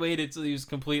should have waited till he was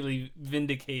completely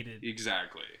vindicated.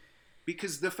 Exactly.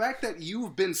 Because the fact that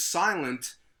you've been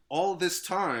silent all this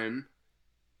time,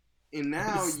 and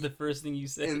now this is the first thing you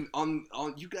say, and on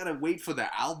you gotta wait for the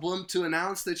album to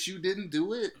announce that you didn't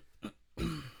do it.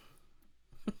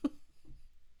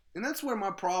 And that's where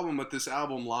my problem with this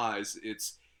album lies.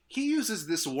 He uses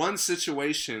this one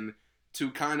situation to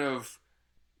kind of,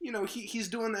 he's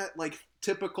doing that like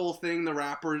typical thing the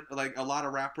rapper, like a lot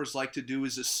of rappers like to do,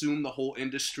 is assume the whole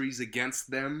industry's against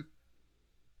them.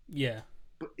 Yeah.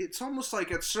 But it's almost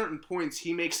like at certain points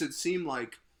he makes it seem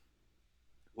like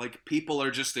people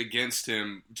are just against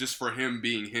him just for him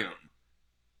being him.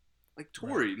 Like,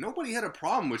 Tory, nobody had a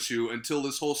problem with you until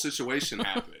this whole situation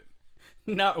happened.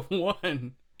 Not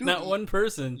one. Dude, not one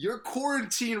person. Your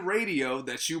quarantine radio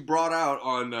that you brought out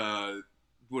on,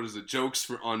 Jokes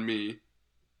on Me.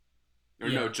 Or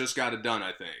no, Just Got It Done,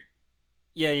 I think.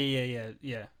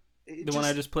 Yeah. The one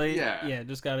I just played? Yeah,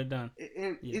 Just Got It Done.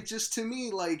 And it just, to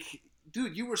me, like,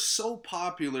 dude, you were so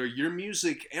popular. Your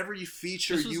music, every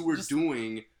feature you were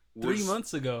doing was 3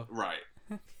 months ago. Right.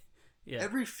 Yeah.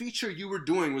 Every feature you were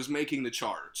doing was making the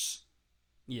charts.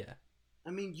 Yeah.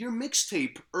 I mean, your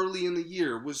mixtape early in the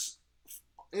year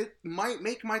it might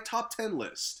make my top 10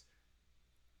 list.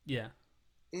 Yeah.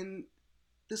 And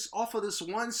off of this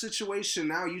one situation,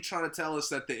 now you trying to tell us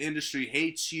that the industry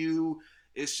hates you,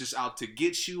 it's just out to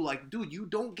get you. Like, dude, you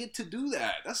don't get to do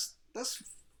that.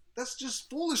 That's just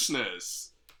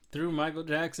foolishness. Threw Michael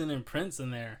Jackson and Prince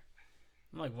in there.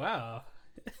 I'm like, wow.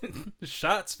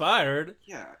 Shots fired.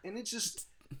 Yeah, and it just...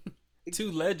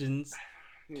 Two legends.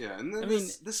 Yeah, and then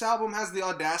this album has the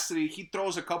audacity. He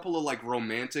throws a couple of, like,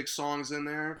 romantic songs in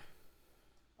there.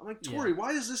 I'm like, Tory,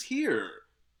 why is this here?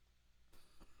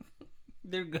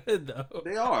 They're good, though.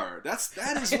 They are.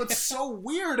 That is what's so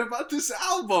weird about this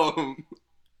album.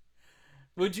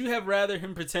 Would you have rather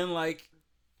him pretend like...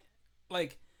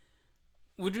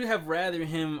 Would you have rather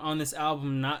him on this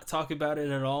album not talk about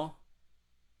it at all?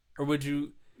 Or would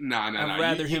you... No.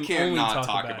 Rather you him can't only not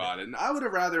talk about it. And I would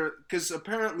have rather... Because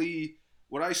apparently...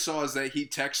 What I saw is that he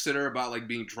texted her about, like,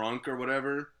 being drunk or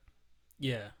whatever.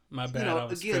 Yeah, my bad. I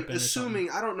was again, assuming,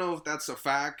 I don't know if that's a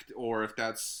fact or if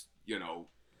that's, the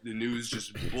news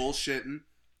just bullshitting.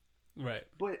 Right.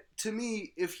 But to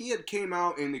me, if he had came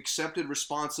out and accepted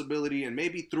responsibility and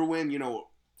maybe threw in,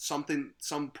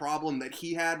 some problem that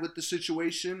he had with the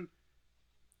situation.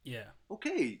 Yeah.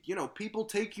 Okay, people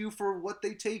take you for what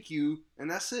they take you, and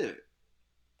that's it.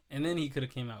 And then he could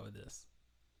have came out with this.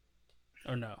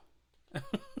 Or no.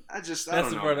 I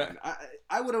don't know.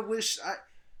 I would have wished.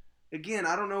 Again,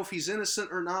 I don't know if he's innocent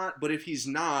or not, but if he's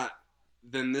not,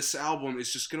 then this album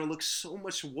is just gonna look so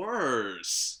much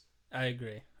worse. I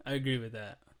agree with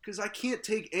that. Because I can't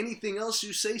take anything else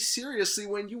you say seriously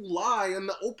when you lie in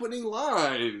the opening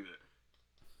line.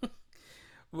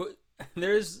 Well,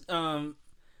 there's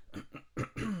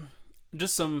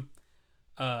just some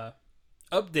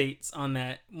updates on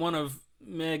that. One of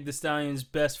Meg Thee Stallion's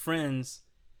best friends,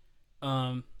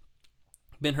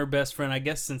 been her best friend, I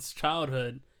guess, since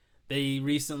childhood. They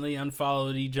recently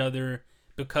unfollowed each other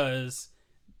because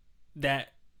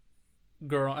that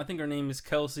girl, I think her name is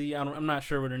Kelsey. I'm not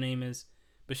sure what her name is,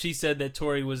 but she said that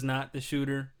Tory was not the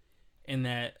shooter, and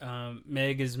that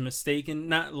Meg is mistaken,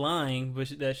 not lying,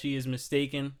 but that she is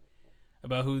mistaken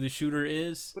about who the shooter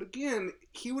is. But again,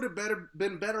 he would have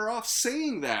been better off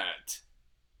saying that.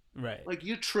 Right. Like,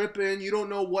 you're tripping, you don't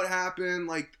know what happened,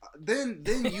 like, then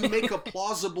you make a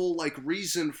plausible, like,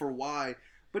 reason for why.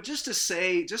 But just to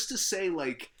say,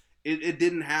 like, it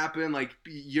didn't happen, like,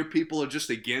 your people are just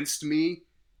against me.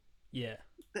 Yeah.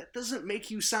 That doesn't make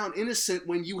you sound innocent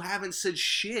when you haven't said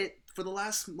shit for the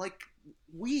last, like,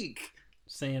 week.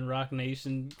 Saying Rock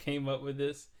Nation came up with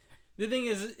this. The thing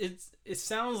is, it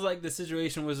sounds like the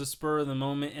situation was a spur of the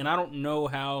moment, and I don't know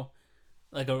how,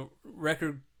 like, a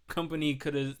record company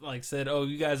could have, like, said, "Oh,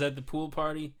 you guys at the pool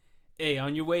party? Hey,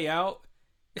 on your way out."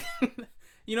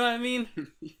 You know what I mean?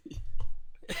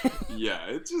 Yeah,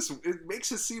 it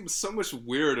makes it seem so much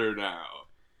weirder now.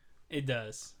 It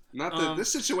does. Not that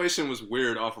this situation was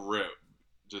weird off rip,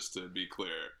 just to be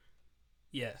clear.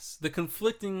 Yes, the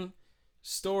conflicting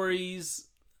stories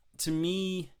to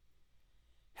me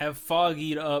have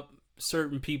foggied up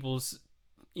certain people's,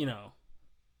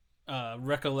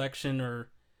 recollection or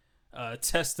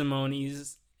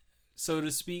testimonies, so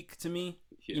to speak, to me.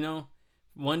 Yeah.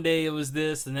 One day it was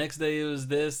this, the next day it was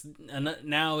this, and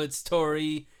now it's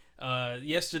Tory.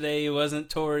 Yesterday it wasn't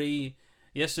Tory.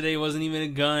 Yesterday it wasn't even a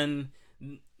gun.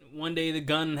 One day the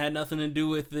gun had nothing to do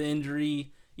with the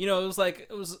injury. It was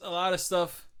a lot of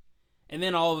stuff. And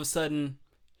then all of a sudden,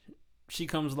 she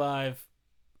comes live.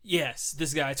 Yes,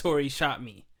 this guy Tory shot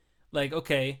me. Like,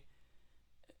 okay,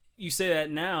 you say that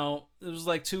now. It was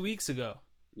like 2 weeks ago.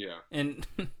 Yeah. And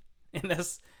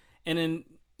then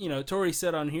Tory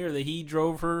said on here that he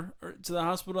drove her to the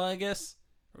hospital, I guess.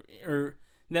 Or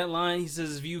that line, he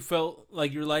says, if you felt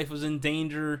like your life was in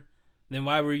danger, then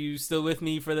why were you still with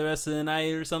me for the rest of the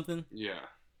night or something? Yeah.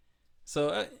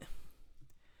 So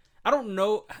I don't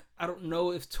know. I don't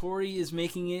know if Tory is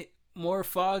making it more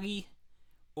foggy,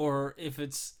 or if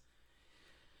it's.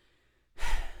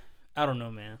 I don't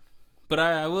know, man. But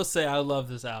I will say I love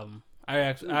this album. I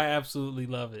absolutely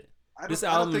love it. I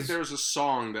don't think there's a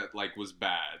song that was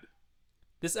bad.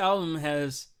 This album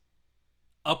has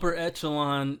upper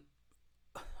echelon,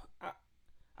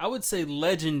 I would say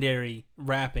legendary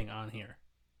rapping on here.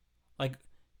 Like,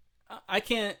 I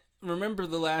can't remember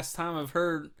the last time I've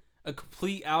heard a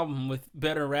complete album with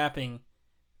better rapping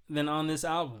than on this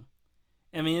album.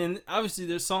 I mean, and obviously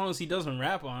there's songs he doesn't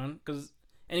rap on, because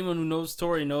anyone who knows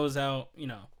Tory knows how,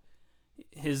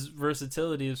 his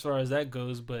versatility as far as that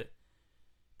goes, but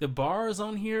the bars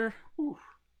on here,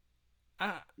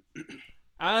 I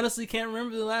honestly can't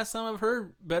remember the last time I've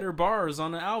heard better bars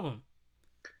on an album.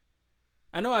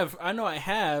 I know I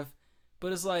have,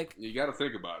 but it's like, you got to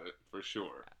think about it for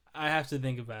sure. I have to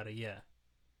think about it, yeah.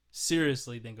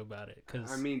 Seriously think about it,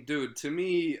 cause I mean, dude, to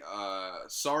me,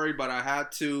 Sorry But I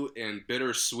Had To and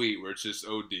Bittersweet were just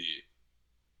OD.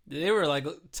 They were like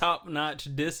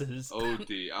top-notch disses.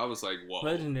 OD. I was like, whoa.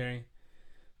 Legendary.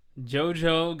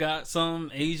 JoJo got some,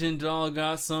 Asian Doll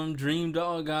got some, Dream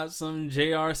Doll got some,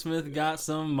 J.R. Smith got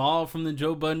some, Maul from the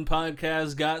Joe Budden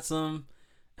podcast got some,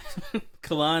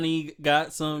 Kalani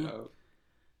got some. Yeah.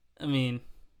 I mean,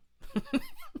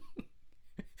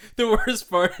 the worst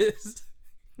part is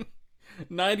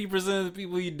 90% of the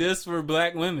people you diss were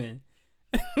black women.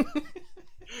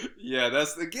 Yeah,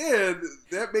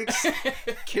 that makes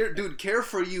care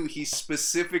for you. He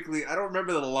specifically, I don't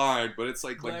remember the line, but it's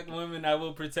black women, I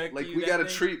will protect you. We gotta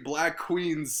treat black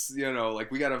queens,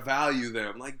 we gotta value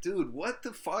them. Like, dude, what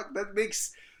the fuck? That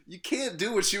makes, you can't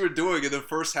do what you were doing in the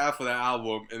first half of the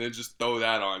album and then just throw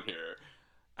that on here.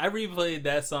 I replayed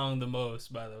that song the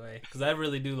most, by the way, because I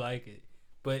really do like it.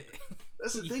 But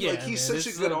that's the thing. Yeah, he's such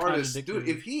a good artist, dude.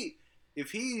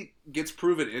 If he gets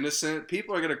proven innocent,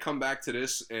 people are gonna come back to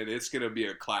this, and it's gonna be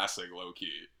a classic, low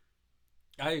key.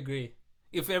 I agree.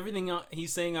 If everything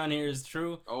he's saying on here is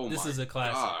true, this is a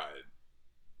classic. God.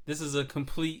 This is a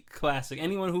complete classic.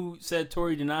 Anyone who said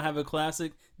Tory did not have a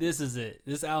classic, this is it.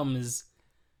 This album is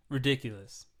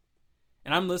ridiculous,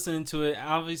 and I'm listening to it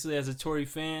obviously as a Tory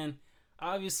fan,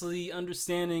 obviously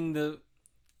understanding the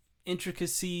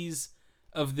intricacies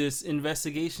of this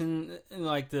investigation, and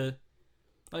like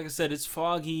I said, it's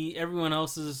foggy. Everyone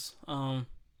else's,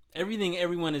 everything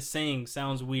everyone is saying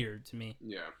sounds weird to me.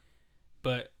 Yeah.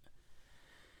 But,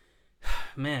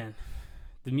 man,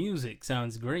 the music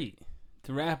sounds great.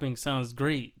 The rapping sounds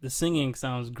great. The singing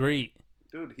sounds great.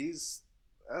 Dude,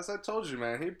 as I told you,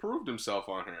 man, he proved himself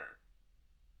on here.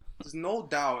 There's no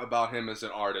doubt about him as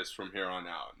an artist from here on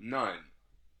out. None.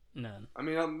 I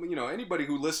mean, anybody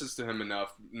who listens to him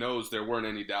enough knows there weren't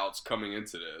any doubts coming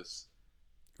into this.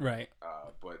 Right.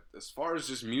 But as far as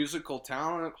just musical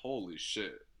talent, holy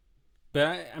shit.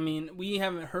 But, I mean, we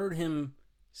haven't heard him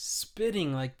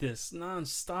spitting like this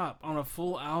nonstop on a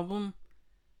full album.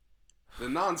 The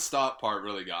nonstop part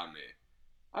really got me.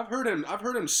 I've heard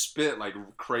him spit like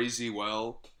crazy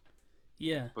well.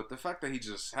 Yeah. But the fact that he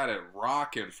just had it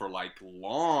rocking for like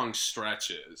long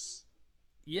stretches.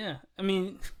 Yeah. I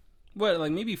mean, what,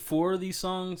 like maybe 4 of these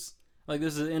songs? Like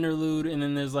this is an interlude, and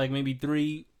then there's like maybe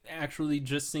 3 actually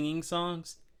just singing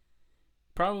songs,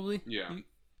 probably. Yeah.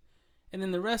 And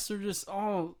then the rest are just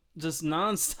all just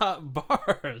non-stop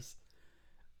bars.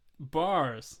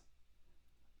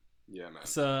 Yeah, man.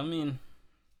 So I mean,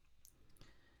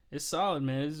 it's solid,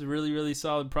 man. It's a really, really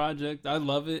solid project. I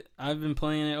love it. I've been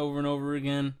playing it over and over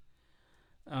again.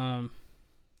 I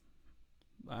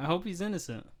hope he's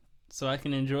innocent, so I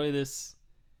can enjoy this.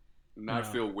 Not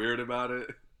feel weird about it.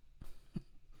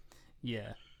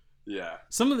 Yeah. Yeah.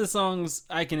 Some of the songs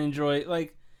I can enjoy,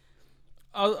 like,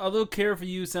 although "Care for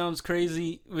You" sounds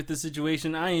crazy with the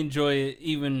situation, I enjoy it.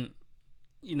 Even,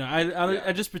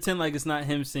 I just pretend like it's not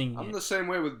him singing. I'm the same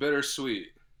way with "Bittersweet."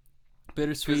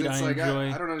 Bittersweet, I like, enjoy.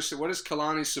 I don't understand what is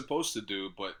Kalani supposed to do,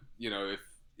 but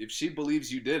if she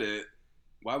believes you did it,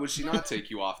 why would she not take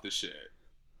you off the shit?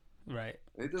 Right.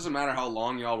 It doesn't matter how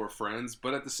long y'all were friends,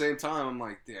 but at the same time, I'm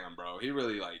like, damn, bro, he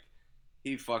really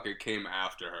he fucking came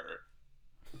after her.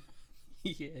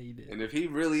 Yeah, he did. And if he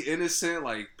really innocent,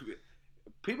 like,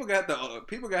 people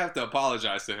gonna have to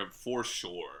apologize to him for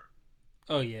sure.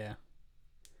 Oh yeah,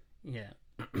 yeah,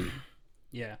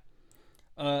 yeah.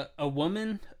 A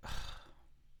woman.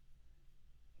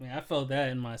 Man, I felt that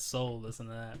in my soul listening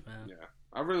to that, man. Yeah,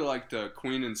 I really liked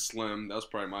Queen and Slim. That was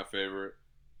probably my favorite.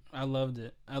 I loved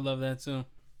it. I love that too.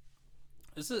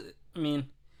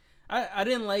 I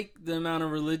didn't like the amount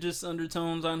of religious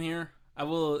undertones on here. I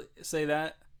will say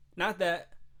that. Not that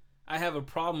I have a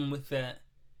problem with that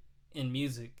in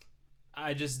music.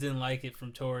 I just didn't like it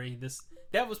from Tory.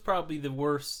 That was probably the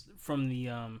worst from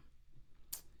the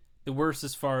worst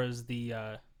as far as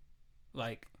the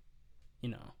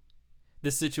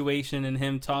the situation and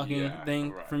him talking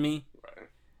thing for me. Right.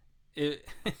 It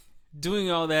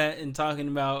doing all that and talking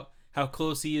about how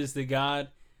close he is to God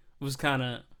was kind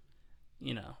of,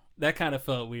 that kind of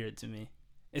felt weird to me.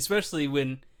 Especially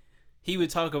when he would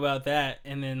talk about that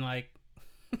and then, like,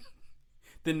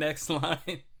 the next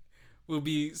line will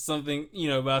be something,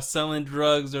 about selling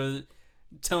drugs or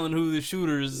telling who the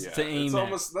shooters to aim at.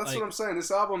 That's what I'm saying.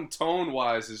 This album,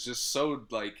 tone-wise, is just so,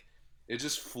 like, it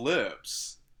just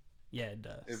flips. Yeah, it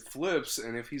does. It flips,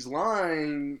 and if he's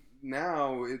lying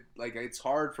now, it's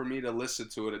hard for me to listen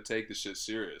to it and take the shit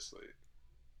seriously.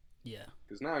 Yeah.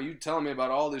 Because now you telling me about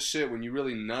all this shit when you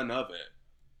really none of it.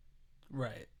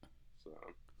 Right. So.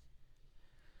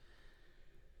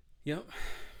 Yep.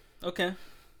 Okay.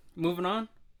 Moving on.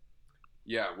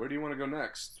 Yeah, where do you want to go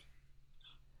next?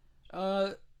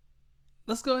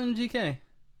 Let's go MGK.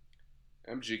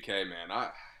 MGK, man.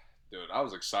 I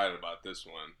was excited about this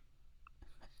one.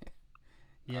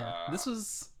 Yeah. This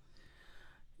was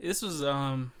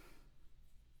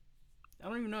I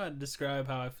don't even know how to describe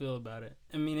how I feel about it.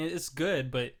 I mean, it's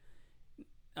good, but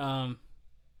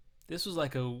this was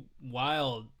like a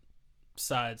wild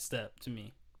sidestep to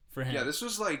me for him. Yeah, this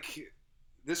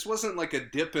wasn't like a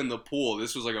dip in the pool.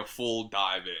 This was like a full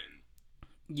dive in.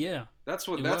 Yeah. That's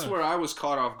where I was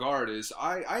caught off guard is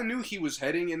I knew he was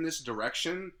heading in this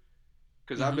direction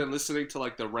because I've been listening to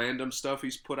like the random stuff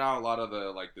he's put out, a lot of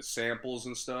the like the samples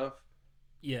and stuff.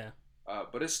 Yeah.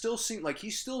 But it still seemed like he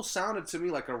still sounded to me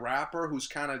like a rapper who's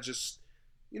kind of just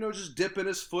dipping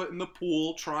his foot in the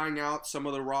pool, trying out some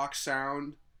of the rock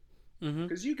sound.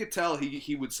 Because you could tell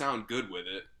he would sound good with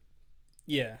it.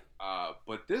 Yeah.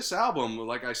 But this album,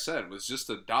 like I said, was just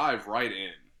a dive right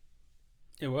in.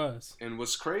 It was. And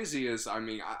what's crazy is, I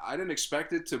mean, I didn't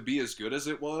expect it to be as good as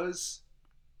it was.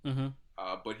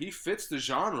 But he fits the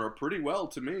genre pretty well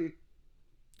to me.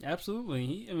 Absolutely.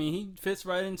 He fits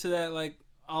right into that, like,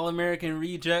 All-American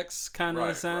Rejects kind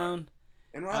of sound.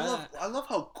 Right. And I love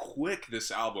how quick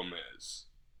this album is.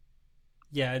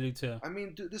 Yeah, I do too. I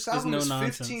mean, dude, this album is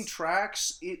 15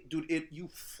 tracks. You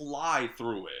fly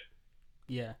through it.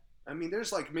 Yeah. I mean,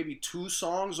 there's like maybe 2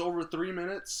 songs over 3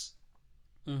 minutes.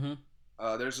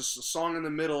 There's a song in the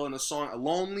middle and a song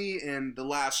Lonely and the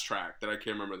last track that I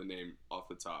can't remember the name off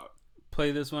the top.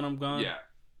 Play This When I'm Gone? Yeah.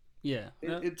 Yeah.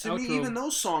 To me, even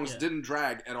those songs didn't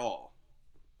drag at all.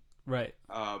 Right.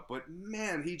 But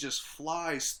man, he just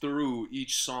flies through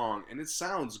each song and it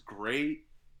sounds great.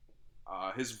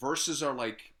 His verses are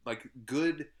like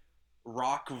good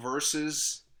rock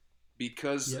verses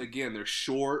because again, they're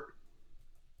short.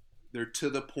 They're to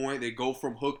the point. They go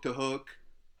from hook to hook.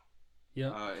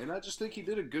 Yeah. And I just think he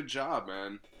did a good job,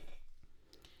 man.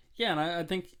 Yeah, and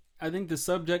I think the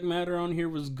subject matter on here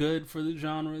was good for the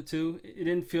genre too. It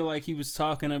didn't feel like he was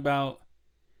talking about,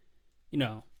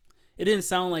 it didn't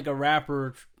sound like a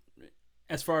rapper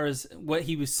as far as what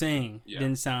he was saying.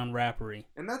 Didn't sound rappery.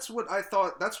 And that's what I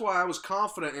thought. That's why I was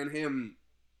confident in him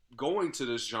going to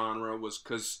this genre, was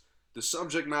because the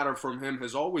subject matter from him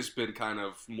has always been kind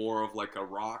of more of like a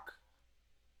rock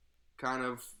kind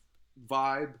of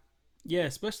vibe. Yeah,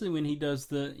 especially when he does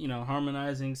the,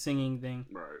 harmonizing, singing thing.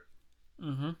 Right.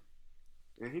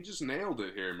 And he just nailed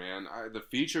it here, man. The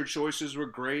feature choices were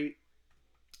great.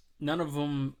 none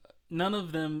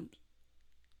of them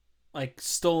like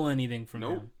stole anything from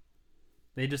him.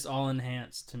 They just all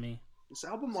enhanced to me. This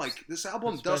album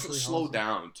doesn't Especially slow Halsey.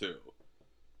 down too.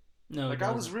 No, Like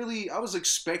it I was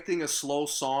expecting a slow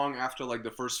song after like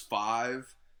the first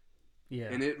 5. yeah,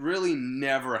 And it really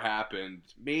never happened.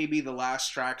 Maybe the last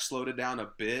track slowed it down a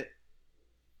bit.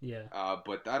 yeah,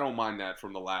 But I don't mind that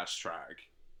from the last track.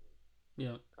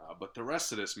 yeah, But the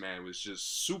rest of this, man, was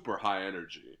just super high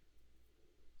energy.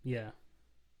 yeah,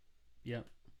 yeah.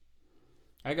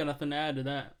 I got nothing to add to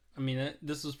that. I mean,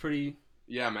 this was pretty.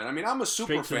 Yeah, man. I mean, I'm a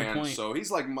super Straight to the fan, point. so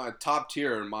he's like my top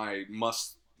tier and my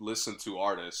must listen to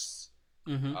artists.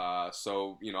 Mm-hmm.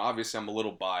 So, obviously I'm a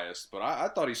little biased, but I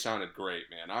thought he sounded great,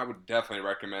 man. I would definitely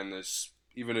recommend this,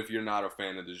 even if you're not a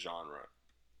fan of the genre.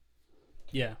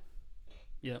 Yeah,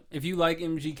 yeah. If you like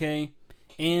MGK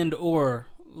and or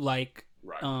like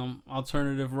Right.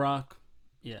 alternative rock,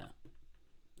 yeah,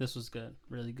 this was good,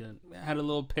 really good. It had a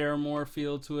little Paramore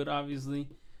feel to it, obviously.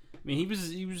 I mean,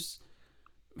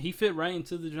 he fit right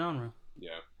into the genre.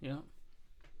 Yeah. Yeah.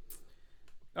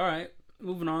 All right,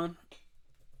 moving on.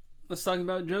 Let's talk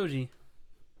about Joji.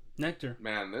 Nectar.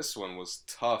 Man, this one was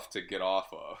tough to get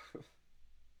off of.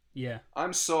 Yeah.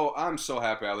 I'm so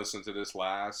happy I listened to this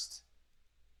last.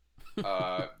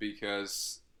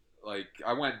 Because like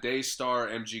I went Daystar,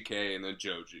 MGK, and then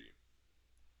Joji.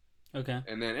 Okay.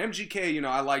 And then MGK,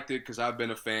 I liked it because I've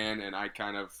been a fan and I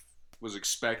kind of was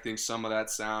expecting some of that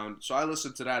sound. So I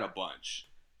listened to that a bunch.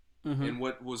 Mm-hmm. And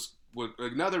what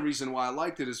another reason why I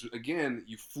liked it is, again,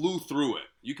 you flew through it.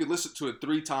 You could listen to it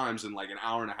 3 times in like an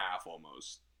hour and a half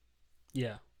almost.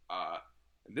 Yeah.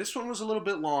 This one was a little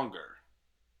bit longer.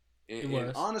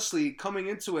 And honestly, coming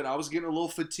into it, I was getting a little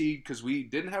fatigued because we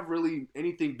didn't have really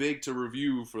anything big to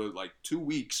review for like 2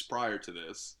 weeks prior to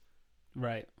this.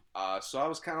 Right. So I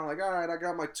was kind of like, all right, I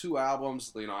got my 2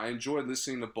 albums. I enjoyed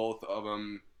listening to both of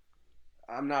them.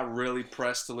 I'm not really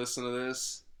pressed to listen to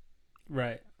this.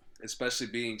 Right. Especially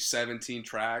being 17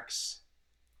 tracks.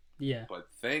 Yeah. But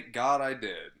thank God I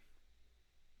did.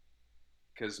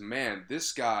 Because, man,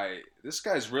 this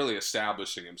guy's really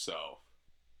establishing himself.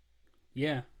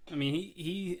 Yeah. I mean,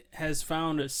 he has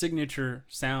found a signature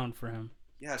sound for him.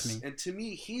 Yes, and to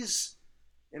me,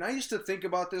 and I used to think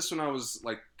about this when I was,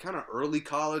 like, kind of early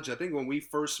college. I think when we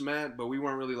first met, but we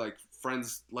weren't really, like,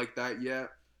 friends like that yet.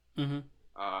 Mm-hmm.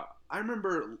 I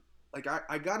remember, like,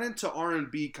 I got into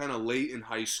R&B kind of late in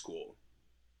high school.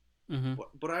 Mm-hmm.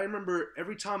 But I remember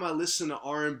every time I listened to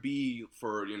R&B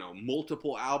for,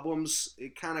 multiple albums,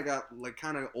 it kind of got, like,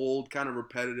 kind of old, kind of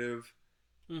repetitive.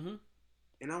 Mm-hmm.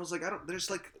 And I was like,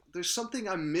 there's something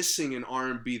I'm missing in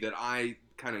R&B that I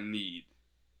kind of need.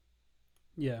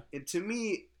 Yeah. And to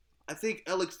me, I think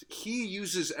he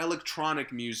uses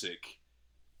electronic music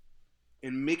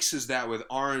and mixes that with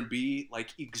R&B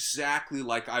like exactly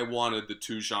like I wanted the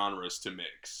 2 genres to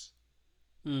mix.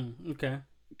 Okay.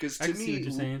 Because I to can see what me,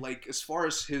 you're saying. like as far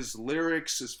as his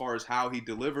lyrics, as far as how he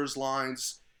delivers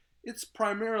lines, it's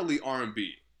primarily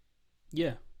R&B.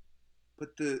 Yeah.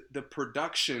 But the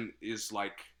production is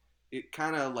like, it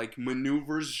kind of like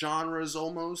maneuvers genres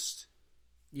almost.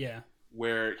 Yeah.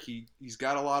 Where he's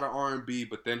got a lot of R&B,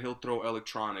 but then he'll throw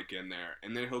electronic in there.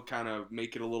 And then he'll kind of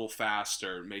make it a little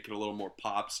faster, make it a little more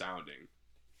pop sounding.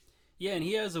 Yeah, and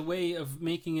he has a way of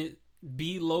making it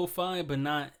be lo-fi, but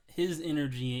not his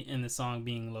energy in the song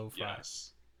being lo-fi.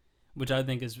 Yes. Which I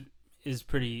think is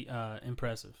pretty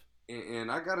impressive. And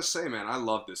I gotta say, man, I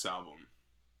love this album.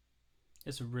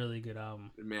 It's a really good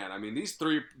album. Man, I mean, these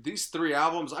three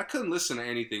albums, I couldn't listen to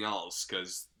anything else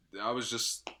because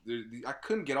I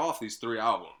couldn't get off these 3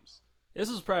 albums.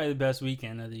 This was probably the best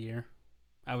weekend of the year,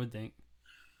 I would think.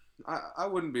 I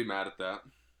wouldn't be mad at that.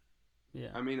 Yeah.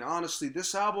 I mean, honestly,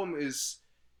 this album is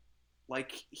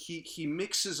like he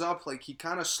mixes up, like he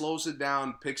kind of slows it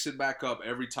down, picks it back up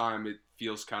every time it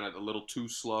feels kind of a little too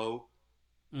slow.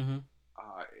 Mm-hmm.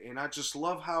 And I just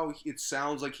love how it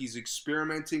sounds like he's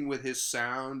experimenting with his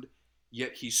sound,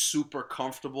 yet he's super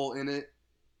comfortable in it.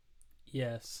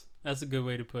 Yes, that's a good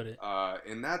way to put it.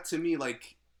 And that to me,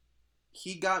 like,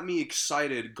 he got me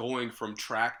excited going from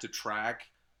track to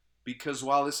track, because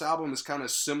while this album is kind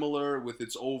of similar with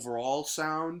its overall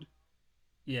sound,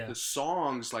 yeah, the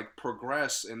songs like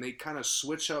progress and they kind of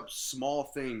switch up small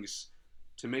things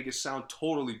to make it sound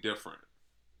totally different.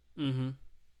 Mm-hmm.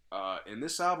 And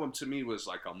this album to me was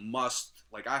like a must.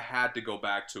 Like I had to go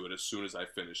back to it as soon as I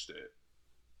finished it.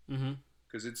 Mm-hmm.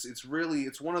 Because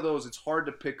it's one of those. It's hard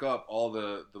to pick up all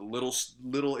the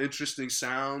little interesting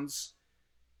sounds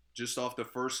just off the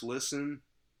first listen.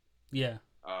 Yeah.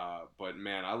 But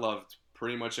man, I loved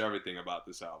pretty much everything about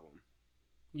this album.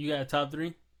 You got a top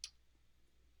 3?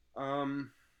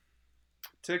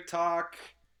 TikTok,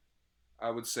 I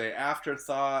would say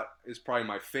Afterthought is probably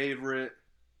my favorite.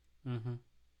 Mm-hmm.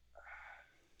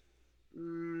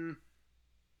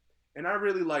 And I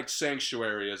really liked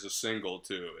Sanctuary as a single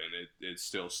too, and it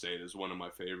still stayed as one of my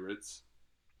favorites.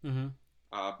 Mm-hmm.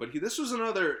 But this was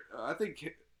another. I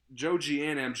think Joji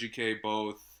and MGK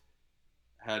both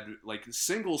had like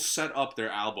singles set up their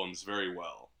albums very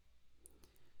well.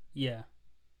 Yeah.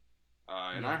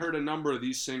 And I heard a number of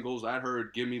these singles. I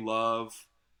heard "Give Me Love."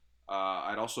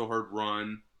 I'd also heard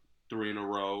 "Run" 3 in a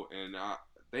row, and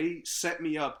they set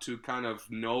me up to kind of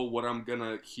know what I'm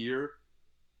gonna hear.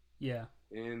 Yeah.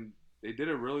 And they did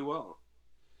it really well.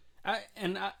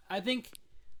 I think,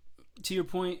 to your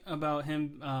point about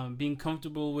him being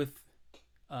comfortable with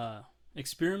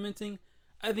experimenting,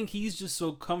 I think he's just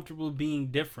so comfortable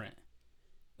being different.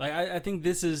 Like I think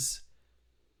this is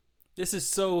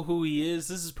so who he is.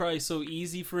 This is probably so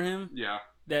easy for him. Yeah.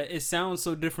 That it sounds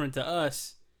so different to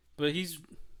us, but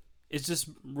it's just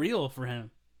real for him.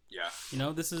 Yeah. You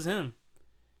know, this is him.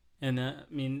 And I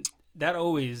mean, that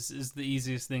always is the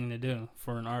easiest thing to do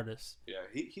for an artist. Yeah,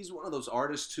 he's one of those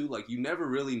artists too, like you never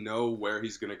really know where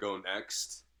he's going to go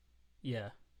next. Yeah.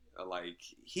 Like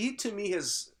he to me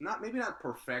has not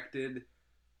perfected.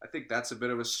 I think that's a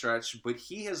bit of a stretch, but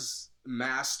he has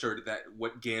mastered that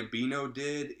what Gambino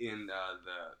did in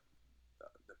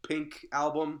the Pink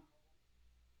album.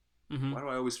 Mm-hmm. Why do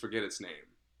I always forget its name?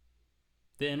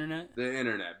 The Internet? The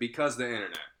Internet, because the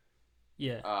Internet.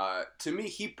 Yeah. To me,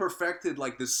 he perfected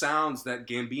like the sounds that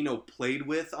Gambino played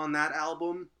with on that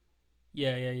album.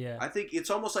 Yeah. I think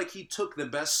it's almost like he took the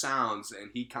best sounds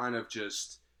and he kind of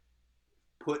just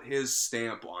put his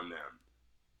stamp on them.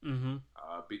 Mm-hmm.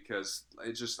 Because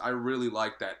I really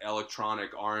like that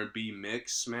electronic R&B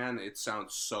mix, man. It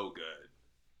sounds so good.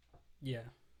 Yeah,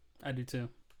 I do too.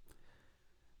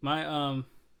 My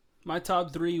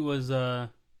top 3 was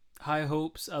High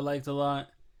Hopes. I liked a lot.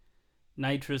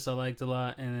 Nitrous I liked a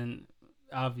lot, and then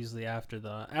obviously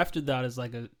Afterthought. Afterthought is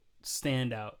like a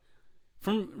standout.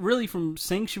 From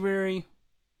Sanctuary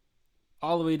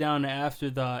all the way down to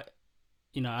Afterthought,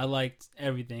 you know, I liked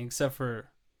everything except for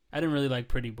I didn't really like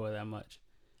Pretty Boy that much.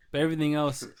 But everything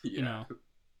else, yeah. You know.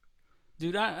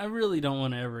 Dude, I really don't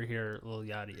want to ever hear Lil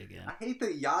Yachty again. I hate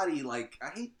that Yachty, I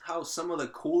hate how some of the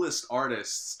coolest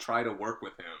artists try to work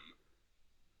with him.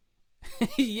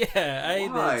 Yeah, I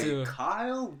hate that too.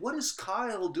 Kyle? What is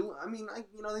Kyle doing? I mean,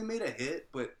 they made a hit,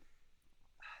 but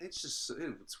it's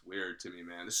weird to me,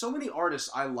 man. There's so many artists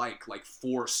I like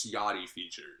force Yachty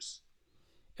features.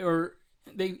 Or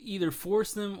they either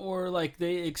force them or like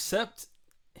they accept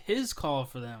his call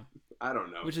for them. I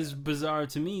don't know. Which is bizarre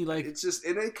to me. Like it's just,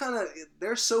 and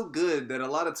they're so good that a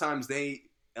lot of times they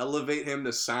elevate him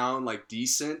to sound like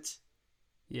decent.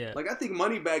 Yeah. Like I think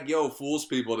Moneybagg Yo fools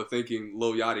people to thinking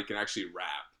Lil Yachty can actually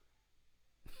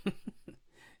rap.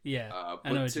 Yeah.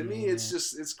 But to me, it's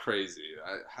just, it's crazy.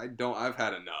 I've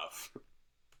had enough.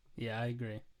 Yeah, I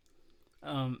agree.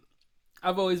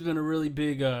 I've always been a really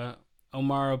big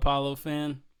Omar Apollo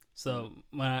fan. So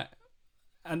when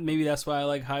maybe that's why I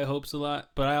like High Hopes a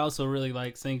lot, but I also really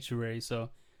like Sanctuary,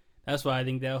 so that's why I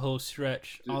think that whole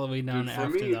stretch all the way down to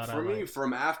Afterthought. For me,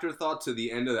 from Afterthought to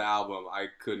the end of the album, I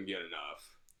couldn't get enough.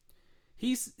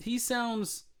 He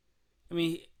sounds, I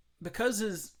mean, because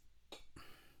his,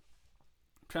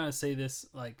 I'm trying to say this,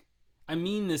 like, I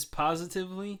mean this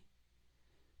positively,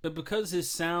 but because his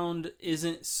sound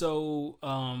isn't so,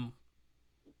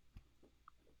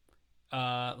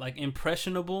 like,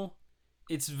 impressionable,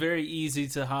 it's very easy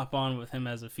to hop on with him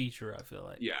as a feature, I feel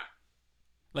like. Yeah.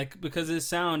 Like, because his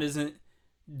sound isn't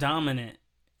dominant,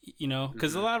 you know?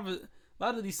 Because a lot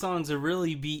of these songs are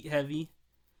really beat heavy.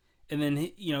 And then,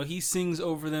 he sings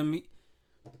over them.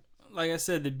 Like I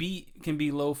said, the beat can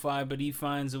be lo-fi, but he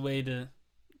finds a way to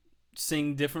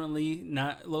sing differently,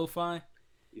 not lo-fi.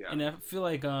 Yeah. And I feel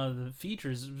like the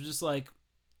features, just like,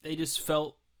 they just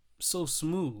felt so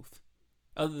smooth.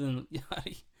 Other than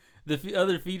the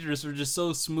other features were just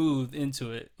so smooth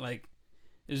into it. Like,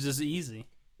 it was just easy.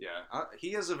 Yeah.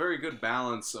 He has a very good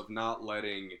balance of not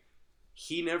letting...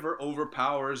 He never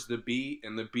overpowers the beat,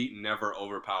 and the beat never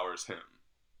overpowers him.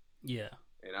 Yeah.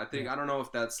 And I think, I don't know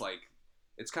if that's like...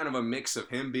 It's kind of a mix of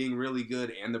him being really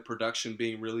good and the production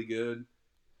being really good.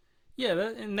 Yeah,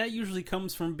 that usually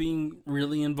comes from being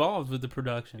really involved with the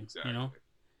production. Exactly. You know?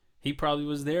 He probably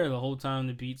was there the whole time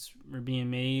the beats were being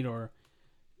made, or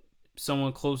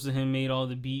someone close to him made all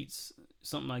the beats,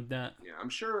 something like that. Yeah, I'm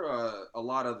sure a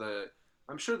lot of the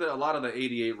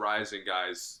 88 Rising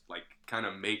guys like kind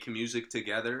of make music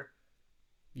together.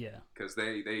 Yeah. Because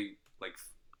they like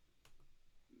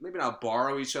maybe not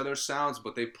borrow each other's sounds,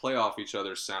 but they play off each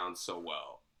other's sounds so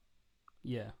well.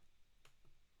 Yeah.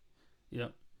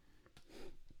 Yep.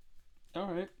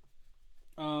 All right.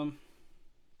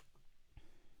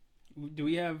 Do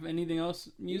we have anything else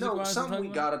music-wise? Something we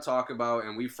got to talk about,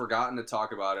 and we've forgotten to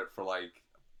talk about it for like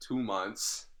 2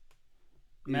 months.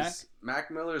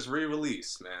 Mac Miller's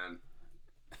re-release, man.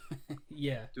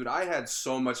 Yeah. Dude, I had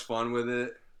so much fun with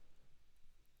it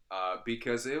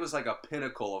because it was like a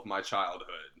pinnacle of my childhood.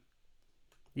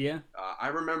 Yeah. I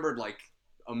remembered like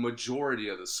a majority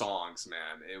of the songs,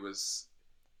 man. It was...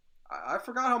 I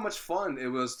forgot how much fun it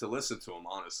was to listen to him,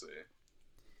 honestly.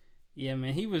 Yeah,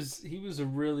 man, he was a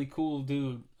really cool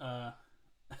dude, and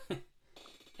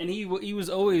he was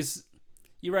always.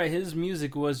 You're right. His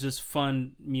music was just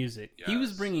fun music. Yes. He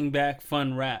was bringing back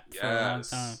fun rap for a long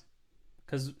time,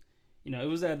 because it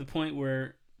was at the point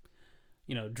where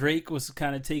Drake was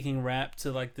kind of taking rap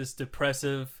to like this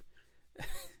depressive,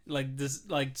 like this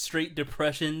like straight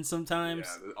depression sometimes.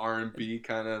 Yeah, the R&B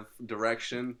kind of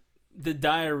direction. The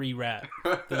diary rap,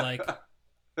 the like.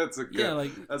 That's a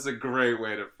good, that's a great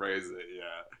way to phrase it.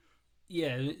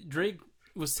 Yeah, Drake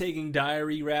was taking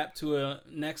diary rap to a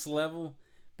next level,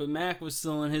 but Mac was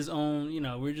still in his own.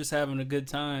 We're just having a good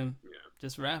time,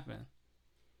 just rapping.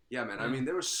 Yeah, man. I mean,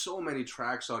 there were so many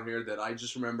tracks on here that I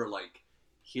just remember like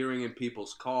hearing in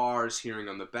people's cars, hearing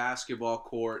on the basketball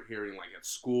court, hearing like at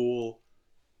school,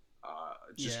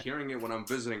 hearing it when I'm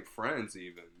visiting friends,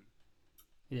 even.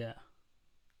 Yeah.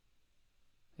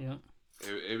 Yeah.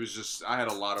 It was just, I had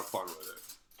a lot of fun with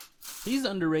it. He's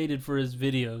underrated for his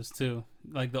videos, too.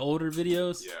 Like, the older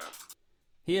videos. Yeah.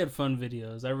 He had fun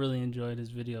videos. I really enjoyed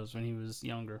his videos when he was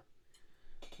younger.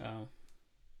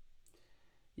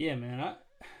 Yeah, man.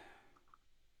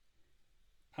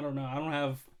 I don't know. I don't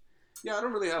have... Yeah, I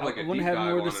don't really have, like, a deep dive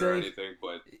on it or anything,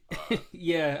 but...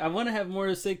 Yeah, I want to have more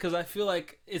to say, because I feel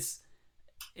like it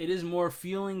is more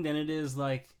feeling than it is,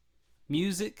 like,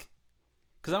 music.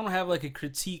 Because I don't have, like, a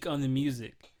critique on the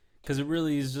music. Because it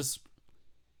really is just...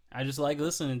 I just like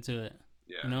listening to it.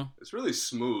 Yeah. It's really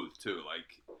smooth, too.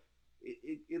 Like,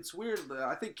 it's weird.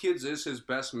 I think Kids is his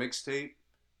best mixtape.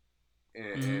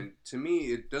 And to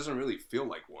me, it doesn't really feel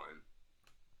like one.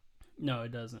 No,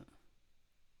 it doesn't.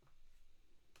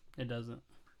 It doesn't.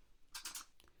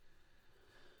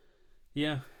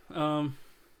 Yeah.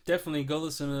 Definitely go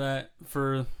listen to that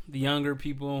for the younger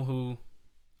people who...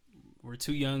 were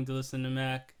too young to listen to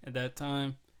Mac at that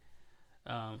time.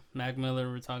 Mac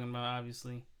Miller, we're talking about,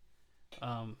 obviously.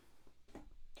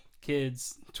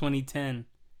 Kids, 2010.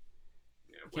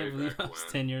 Yeah, I can't believe that was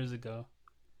 10 years ago.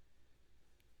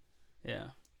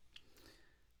 Yeah.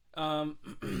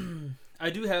 I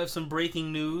do have some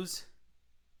breaking news.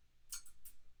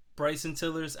 Bryson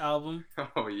Tiller's album.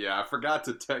 Oh, yeah. I forgot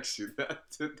to text you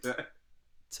that today.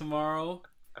 Tomorrow.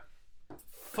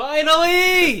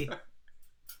 Finally!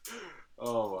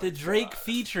 Oh, the Drake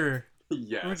feature.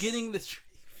 Yes. We're getting the Drake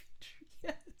feature.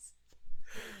 Yes.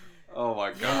 Oh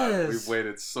my God. Yes. We've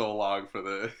waited so long for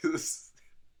this.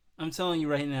 I'm telling you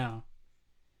right now.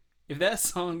 If that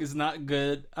song is not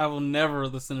good, I will never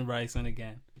listen to Bryson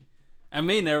again. I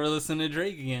may never listen to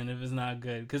Drake again if it's not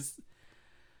good. Because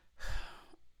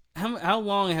how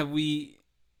long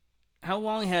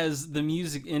has the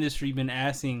music industry been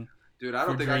asking? Dude, I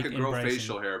don't think Drake I could grow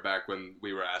facial hair back when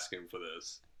we were asking for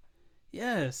this.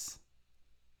 Yes.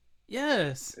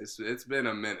 It's been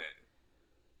a minute.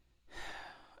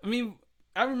 I mean,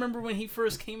 I remember when he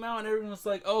first came out and everyone was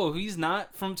like, oh, he's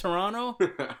not from Toronto?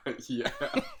 Yeah.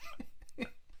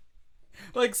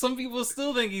 Like, some people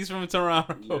still think he's from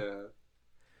Toronto.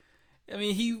 Yeah. I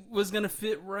mean, he was going to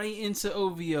fit right into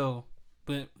OVO,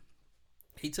 but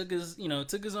he took his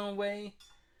own way.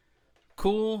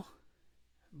 Cool.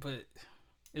 But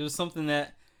it was something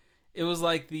that, it was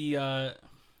like the, I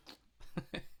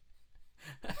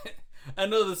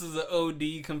know this is an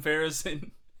OD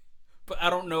comparison, but I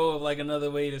don't know of like another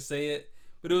way to say it.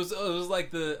 But it was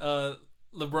like the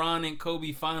LeBron and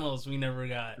Kobe finals we never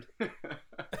got.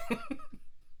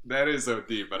 That is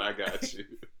OD, but I got you.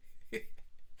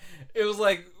 It was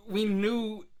like we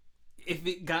knew if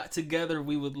it got together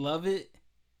we would love it,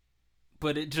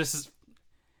 but it just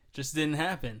didn't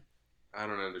happen. I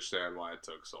don't understand why it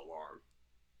took so long.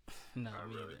 No, I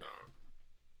really don't.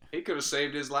 He could have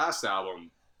saved his last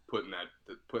album putting that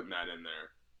in there.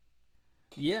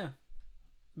 Yeah.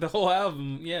 The whole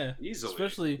album, yeah. Easily.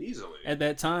 Especially at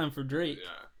that time for Drake.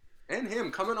 Yeah. And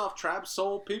him coming off Trap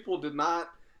Soul, people didn't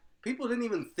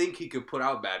even think he could put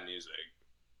out bad music.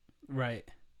 Right.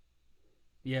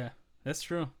 Yeah, that's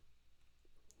true.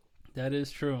 That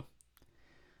is true.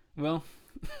 Well,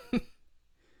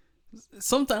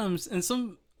 sometimes, and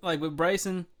some, like with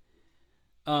Bryson,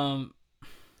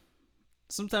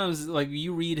 sometimes like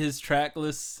you read his track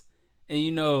list and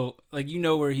you know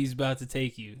where he's about to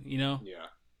take you, you know? Yeah.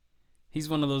 He's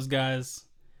one of those guys,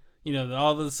 you know,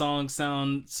 all the songs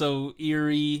sound so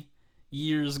eerie,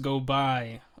 years go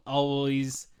by,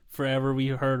 always, forever we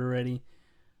heard already.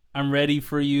 I'm ready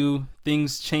for you,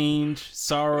 things change,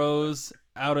 sorrows,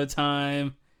 out of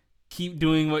time, keep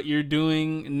doing what you're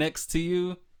doing, next to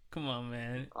you. Come on,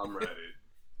 man. I'm ready.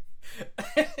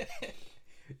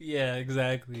 Yeah,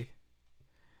 exactly.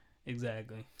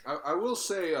 I will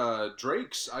say,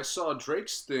 I saw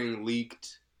Drake's thing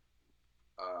leaked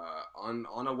on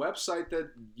a website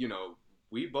that, you know,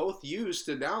 we both used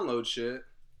to download shit.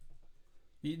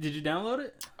 Did you download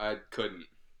it? I couldn't.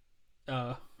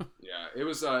 Oh. Yeah, it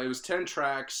was 10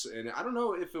 tracks, and I don't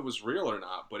know if it was real or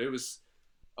not, but it was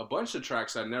a bunch of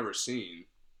tracks I'd never seen.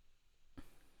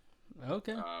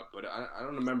 Okay. But I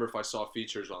don't remember if I saw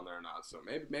features on there or not, so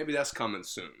maybe that's coming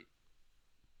soon.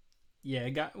 Yeah,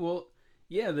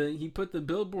 he put the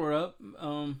billboard up,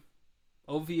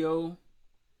 OVO.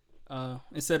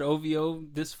 It said OVO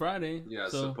this Friday. Yeah,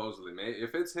 so. Supposedly.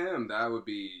 If it's him, that would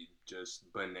be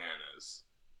just bananas.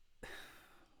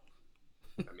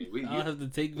 I mean, I'll have to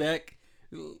take back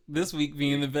this week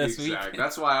being the best week.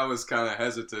 That's why I was kind of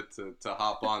hesitant to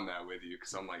hop on that with you,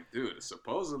 because I'm like, dude,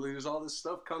 supposedly there's all this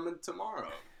stuff coming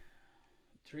tomorrow.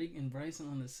 Drake and Bryson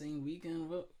on the same weekend?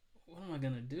 What am I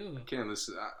going to do? I can't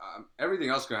listen. Everything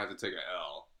else is going to have to take an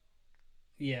L.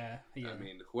 Yeah. I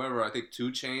mean, whoever, I think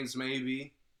 2 Chainz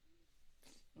maybe.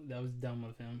 That was dumb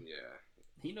with him. Yeah.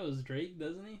 He knows Drake,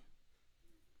 doesn't he?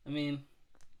 I mean,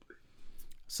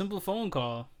 simple phone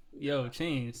call. Yo,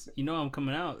 Chainz, you know I'm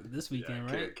coming out this weekend,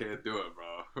 right? Can't do it,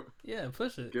 bro. Yeah,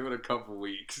 push it. Give it a couple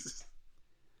weeks.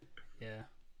 Yeah.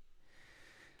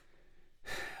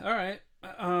 All right.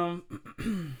 I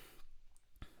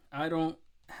don't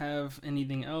have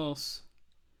anything else.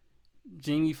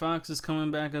 Jamie Foxx is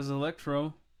coming back as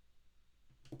Electro.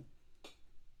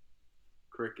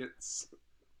 Crickets.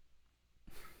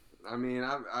 I mean,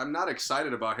 I'm not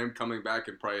excited about him coming back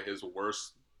in probably his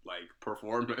worst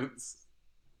performance.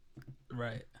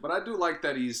 Right. But I do like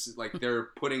that he's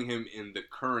they're putting him in the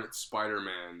current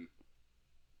Spider-Man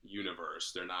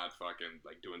universe. They're not fucking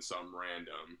doing something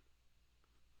random.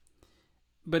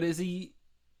 But is he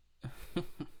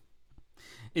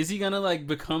gonna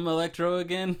become Electro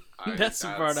again? That's the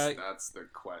part that's the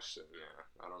question.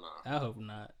 Yeah, I don't know. I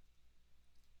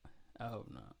hope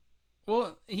not.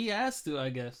 Well, he has to, I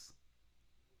guess.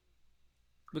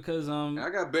 Because I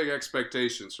got big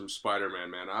expectations from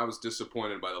Spider-Man, man. I was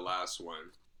disappointed by the last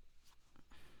one.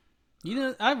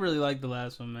 I really like the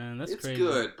last one, man. That's it's crazy.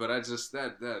 It's good, but I just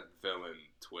that villain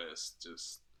twist,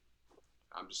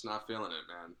 I'm just not feeling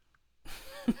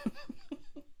it, man.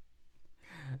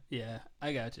 Yeah,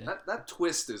 I got you. That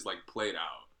twist is played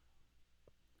out.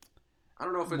 I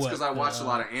don't know if it's because I watch a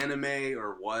lot of anime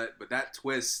or what, but that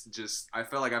twist I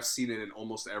feel like I've seen it in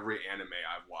almost every anime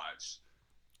I've watched.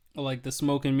 Like the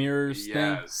smoke and mirrors thing?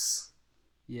 Yes.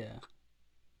 Yeah.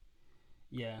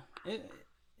 Yeah. It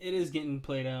is getting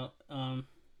played out. I'm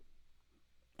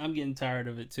getting tired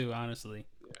of it too, honestly.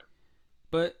 Yeah.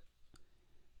 But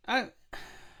I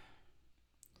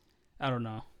don't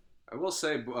know. I will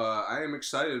say I am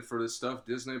excited for the stuff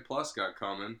Disney Plus got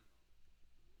coming.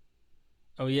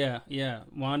 Oh yeah.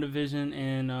 WandaVision,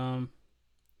 and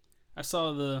I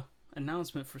saw the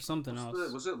announcement for something else.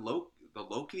 Was it the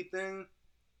Loki thing?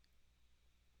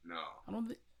 No. I don't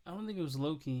think it was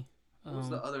Loki. What was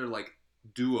the other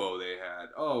duo they had?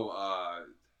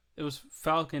 It was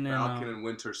Falcon and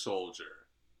Winter Soldier.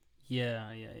 Yeah.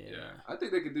 I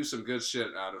think they could do some good shit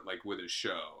out of with his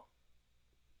show.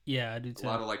 Yeah, I do too. A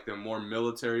lot of the more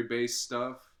military based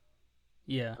stuff.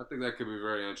 Yeah. I think that could be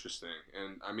very interesting.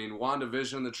 And I mean,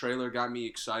 WandaVision, the trailer got me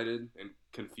excited and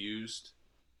confused,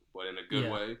 but in a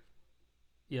good way.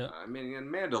 Yeah. I mean,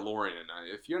 and Mandalorian,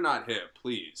 if you're not hip,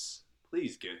 please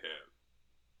get hip.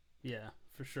 Yeah,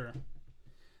 for sure.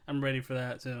 I'm ready for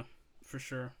that too, for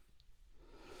sure.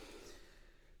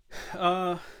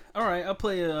 All right, I'll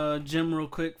play a gem real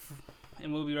quick,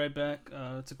 and we'll be right back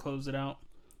to close it out.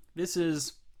 This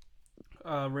is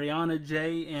Rihanna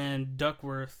J and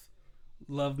Duckworth,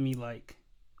 "Love Me Like."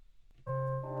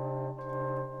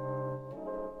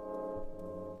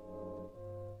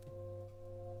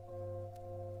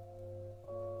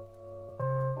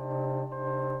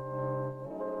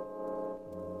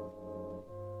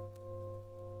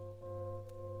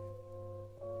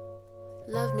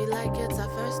 Love me like it's our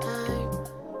first time.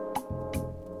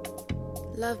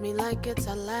 Love me like it's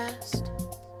our last.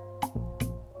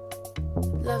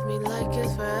 Love me like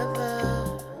it's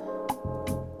forever.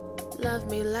 Love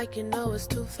me like you know it's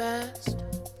too fast.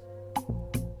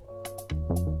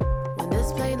 When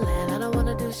this plane land, I don't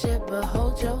wanna do shit but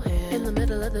hold your hand. In the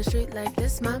middle of the street like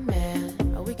this, my man.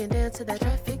 Or we can dance to that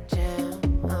traffic jam.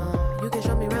 You can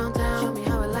show me round town, show me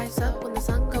how it lights up when the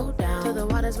sun go down. Till the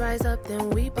waters rise up,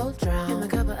 then we both drown. In the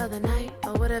cover of the night,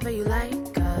 or whatever you like.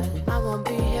 Cause I won't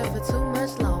be here for too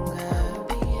much longer.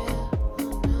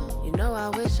 You know I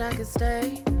wish I could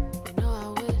stay. You know I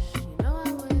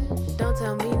wish. Don't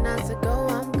tell me not to go,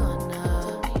 I'm gonna.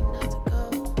 Tell me not to go.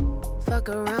 Fuck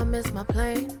around, miss my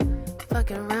plane.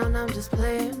 Fucking around, I'm just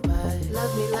playing. But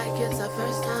love me like it's our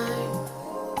first time.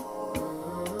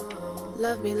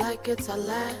 Love me like it's our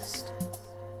last.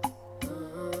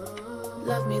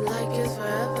 Love me like it's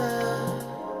forever.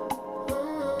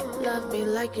 Love me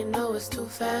like you know it's too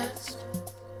fast.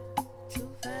 Too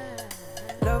fast.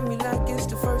 Love me like it's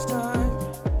the first time.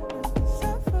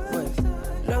 Wait.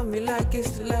 Love me like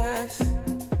it's the last.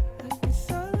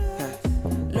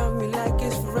 Love me like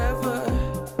it's forever.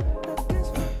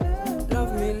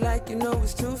 Love me like you know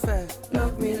it's too fast.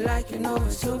 Love me like you know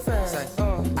it's too fast.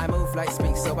 I move like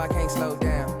speed, so I can't slow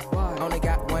down. Only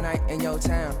got one night in your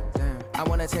town. I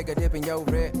wanna take a dip in your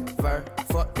river.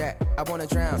 Fuck that, I wanna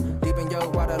drown deep in your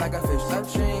water like a fish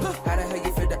upstream. How the hell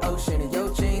you fit the ocean in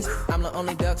your jeans? I'm the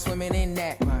only duck swimming in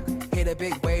that. Hit a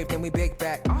big wave, then we big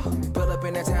back. Pull up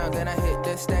in the town, then I hit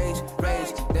the stage.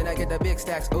 Rage, then I get the big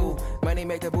stacks. Ooh, money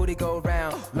make the booty go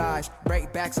round. Lies,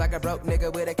 break backs like a broke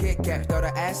nigga with a Kit Kat. Throw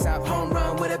the ass out, home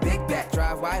run with a big bat.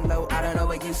 Drive wide low, I don't know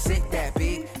where you sit that.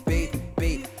 Beat.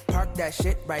 Park that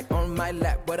shit right on my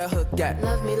lap. Where the hook at?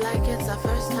 Love me like it's our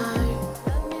first time.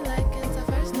 Love me like it's our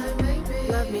first time, baby.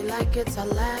 Love me like it's our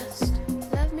last.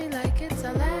 Love me like it's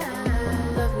our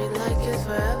last. Love me like it's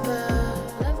forever.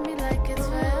 Love me like it's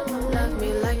forever. Love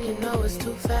me like you know it's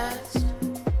too fast.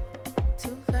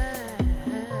 Too fast.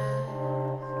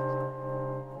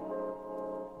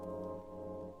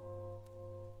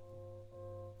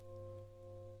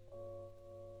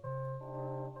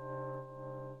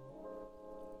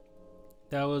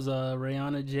 That was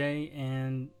Rihanna J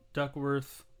and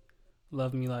Duckworth,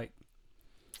 Love Me Like.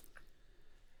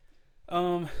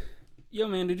 Yo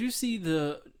man, did you see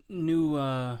the new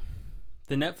the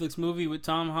Netflix movie with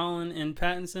Tom Holland and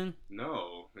Pattinson?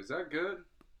 No, is that good?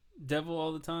 Devil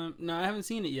All the Time? No, I haven't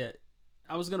seen it yet.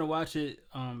 I was gonna watch it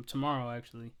tomorrow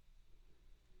actually.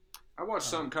 I watched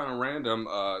something kind of random,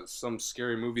 some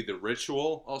scary movie, The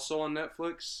Ritual, also on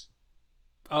Netflix.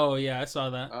 Oh yeah, I saw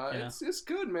that. Yeah. It's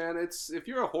good, man. It's if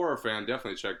you're a horror fan,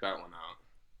 definitely check that one out.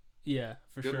 Yeah,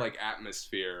 for Good, sure. like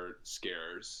atmosphere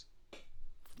scares.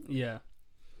 Yeah.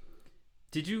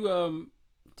 Did you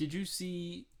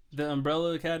see the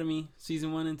Umbrella Academy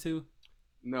season 1 and 2?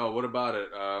 No, what about it?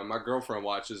 My girlfriend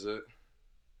watches it.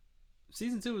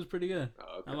 Season 2 was pretty good.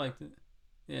 Oh, okay. I liked it.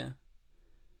 Yeah.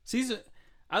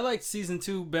 I liked season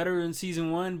 2 better than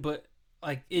season 1, but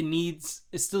like it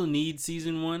still needs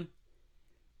season 1.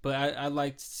 But I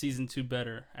liked season 2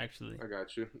 better, actually. I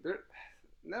got you.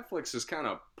 Netflix is kind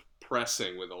of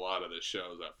pressing with a lot of the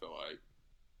shows, I feel like.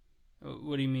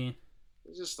 What do you mean?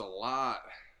 There's just a lot.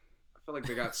 I feel like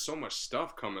they got so much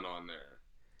stuff coming on there.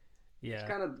 Yeah. It's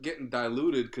kind of getting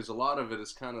diluted because a lot of it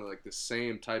is kind of like the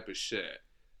same type of shit.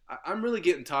 I'm really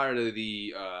getting tired of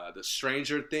the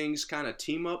Stranger Things kind of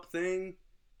team up thing.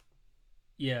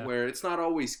 Yeah. Where it's not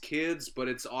always kids, but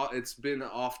it's been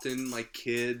often like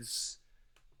kids.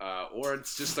 Or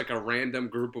it's just like a random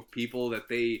group of people that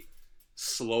they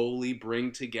slowly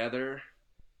bring together.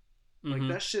 Like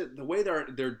that shit, the way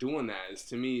they're doing that is,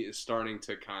 to me, is starting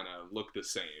to kind of look the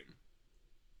same.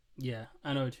 Yeah,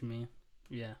 I know what you mean.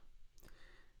 Yeah.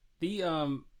 The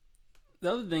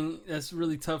other thing that's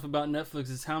really tough about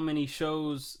Netflix is how many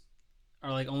shows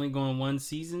are like only going one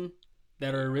season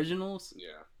that are originals.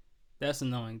 Yeah. That's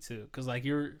annoying too, cuz like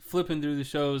you're flipping through the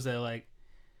shows that like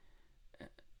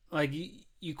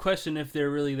you question if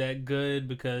they're really that good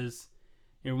because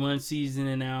you're one season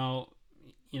and out,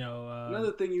 you know.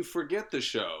 Another thing, you forget the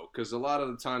show because a lot of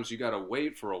the times you got to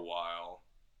wait for a while.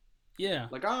 Yeah.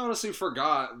 Like, I honestly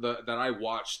forgot that I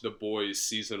watched The Boys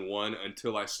season 1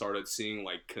 until I started seeing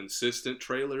like consistent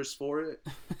trailers for it.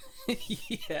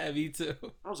 Yeah, me too.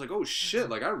 I was like, oh shit,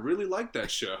 like I really like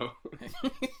that show.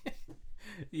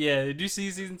 Yeah, did you see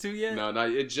season 2 yet? No,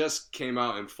 it just came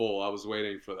out in full. I was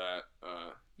waiting for that.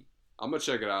 I'm gonna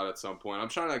check it out at some point. I'm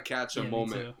trying to catch a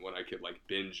moment when I could like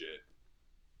binge it.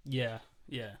 Yeah.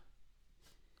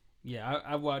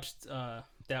 I watched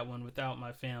that one without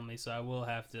my family, so I will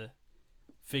have to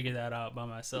figure that out by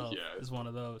myself. Yeah, it's one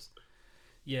of those.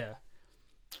 Yeah,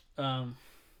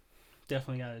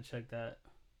 definitely gotta check that.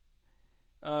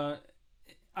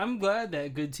 I'm glad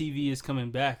that good TV is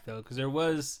coming back though, because there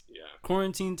was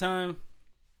quarantine time,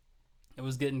 It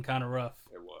was getting kind of rough.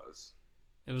 It was.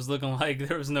 It was looking like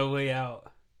there was no way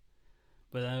out.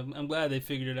 But I'm glad they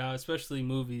figured it out, especially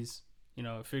movies,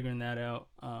 figuring that out.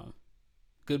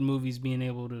 Good movies being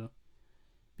able to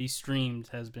be streamed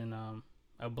has been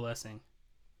a blessing.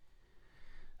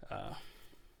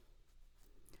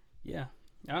 Yeah.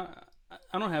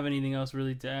 I don't have anything else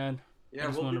really to add. Yeah,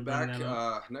 we'll be back.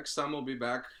 Next time we'll be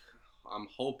back. I'm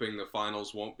hoping the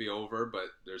finals won't be over, but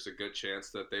there's a good chance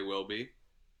that they will be.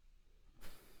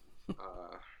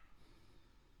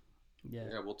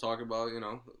 Yeah, we'll talk about,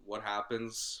 what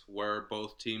happens, where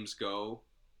both teams go.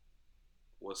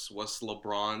 What's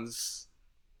LeBron's,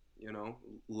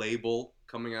 label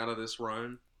coming out of this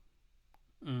run.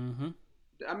 Mm-hmm.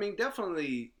 I mean,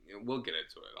 definitely, we'll get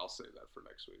into it. I'll save that for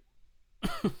next week.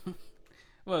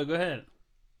 Well, go ahead.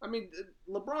 I mean,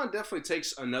 LeBron definitely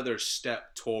takes another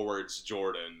step towards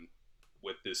Jordan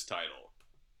with this title.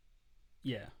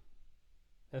 Yeah.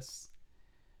 That's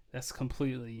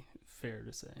completely fair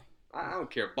to say. I don't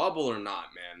care, bubble or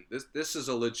not, man. This is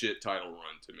a legit title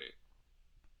run to me.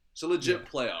 It's a legit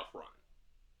playoff run.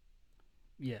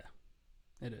 Yeah,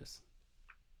 it is.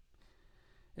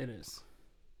 It is.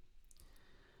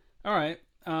 All right,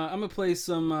 I'm gonna play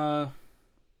some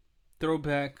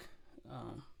throwback.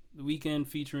 The Weeknd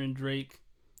featuring Drake.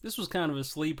 This was kind of a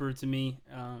sleeper to me.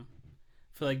 I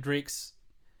feel like Drake's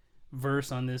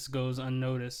verse on this goes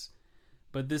unnoticed,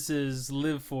 but this is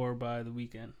 "Live For" by The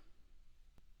Weeknd.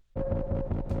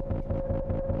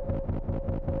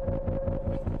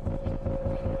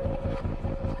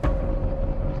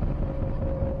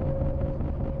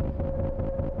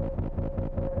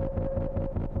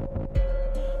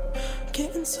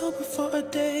 Getting sober for a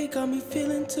day got me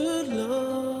feeling too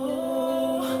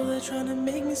low. They're trying to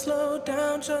make me slow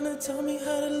down, trying to tell me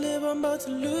how to live. I'm about to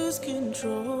lose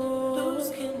control. Well,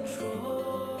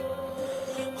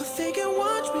 they can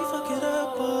watch me fuck it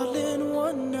up all in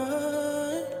one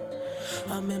night.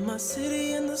 I'm in my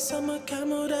city in the summer,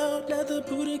 camoed out, leather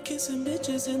booty, kissing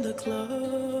bitches in the club.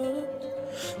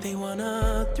 They want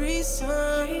a threesome,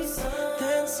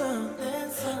 then some.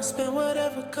 Spend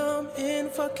whatever come in,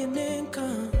 fucking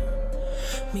income.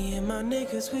 Me and my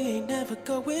niggas, we ain't never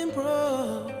going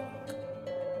broke.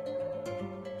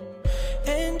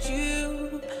 And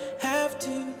you have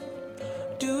to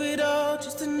do it all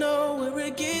just to know where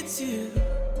it gets you.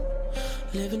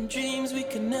 Living dreams we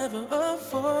can never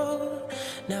afford.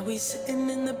 Now we sitting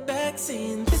in the back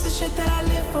saying, this is shit that I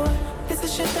live for. This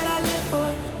is shit that I live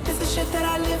for. This is shit that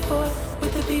I live for.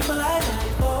 With the people I die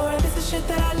for. This is shit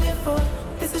that I live for.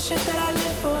 This is shit that I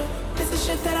live for. This is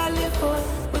shit that I live for.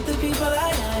 With the people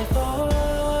I die for.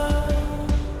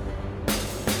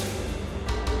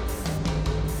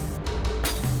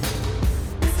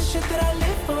 This is shit that I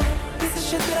live for. This is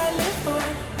shit that I live for.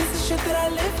 This is shit that I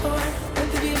live for.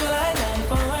 With the people I die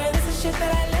for. This is shit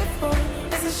that I live for.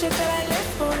 This is shit that I live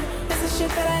for. This is shit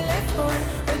that I live for.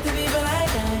 With the people I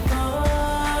die for.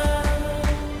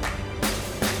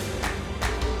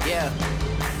 Yeah.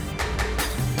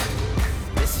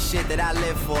 This is shit that I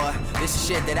live for. This is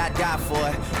shit that I die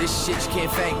for. This is shit you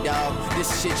can't fake, dog.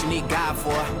 This is shit you need God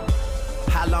for.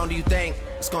 How long do you think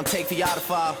it's gonna take for y'all to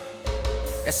fall?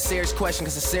 That's a serious question,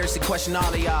 cause I seriously question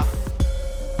all of y'all.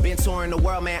 Been touring the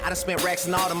world, man, I done spent racks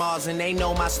in all the malls. And they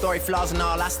know my story, flaws and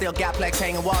all. I still got plex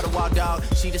hanging wall to wall, dog.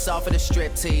 She just offered a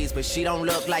strip tease, but she don't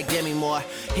look like Demi Moore.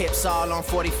 Hips all on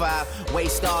 45,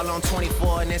 waist all on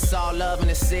 24. And it's all love in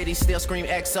the city, still scream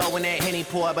XO when that Henny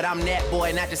pour. But I'm that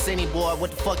boy, not just any boy.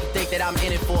 What the fuck you think that I'm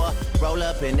in it for? Roll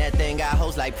up in that thing, got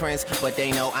hoes like Prince, but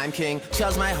they know I'm king.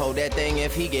 Chubbs might hold that thing,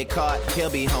 if he get caught, he'll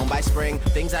be home by spring.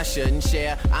 Things I shouldn't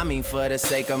share, I mean for the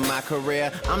sake of my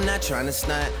career. I'm not trying to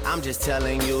stunt, I'm just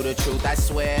telling you the truth. I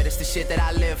swear, this the shit that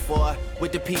I live for.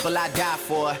 With the people I die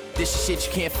for. This is shit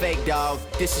you can't fake, dog.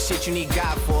 This is shit you need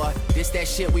God for. This that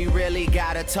shit we really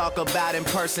gotta talk about in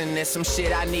person. There's some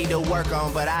shit I need to work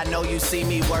on, but I know you see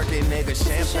me working, nigga.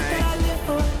 Champagne.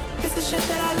 This is shit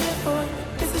that I live for.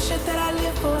 This is shit that I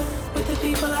live for. With the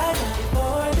people I die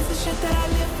for. This is shit that I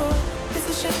live for. This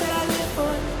is shit that I live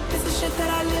for. This is shit that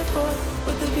I live for.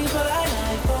 With the people I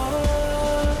die for.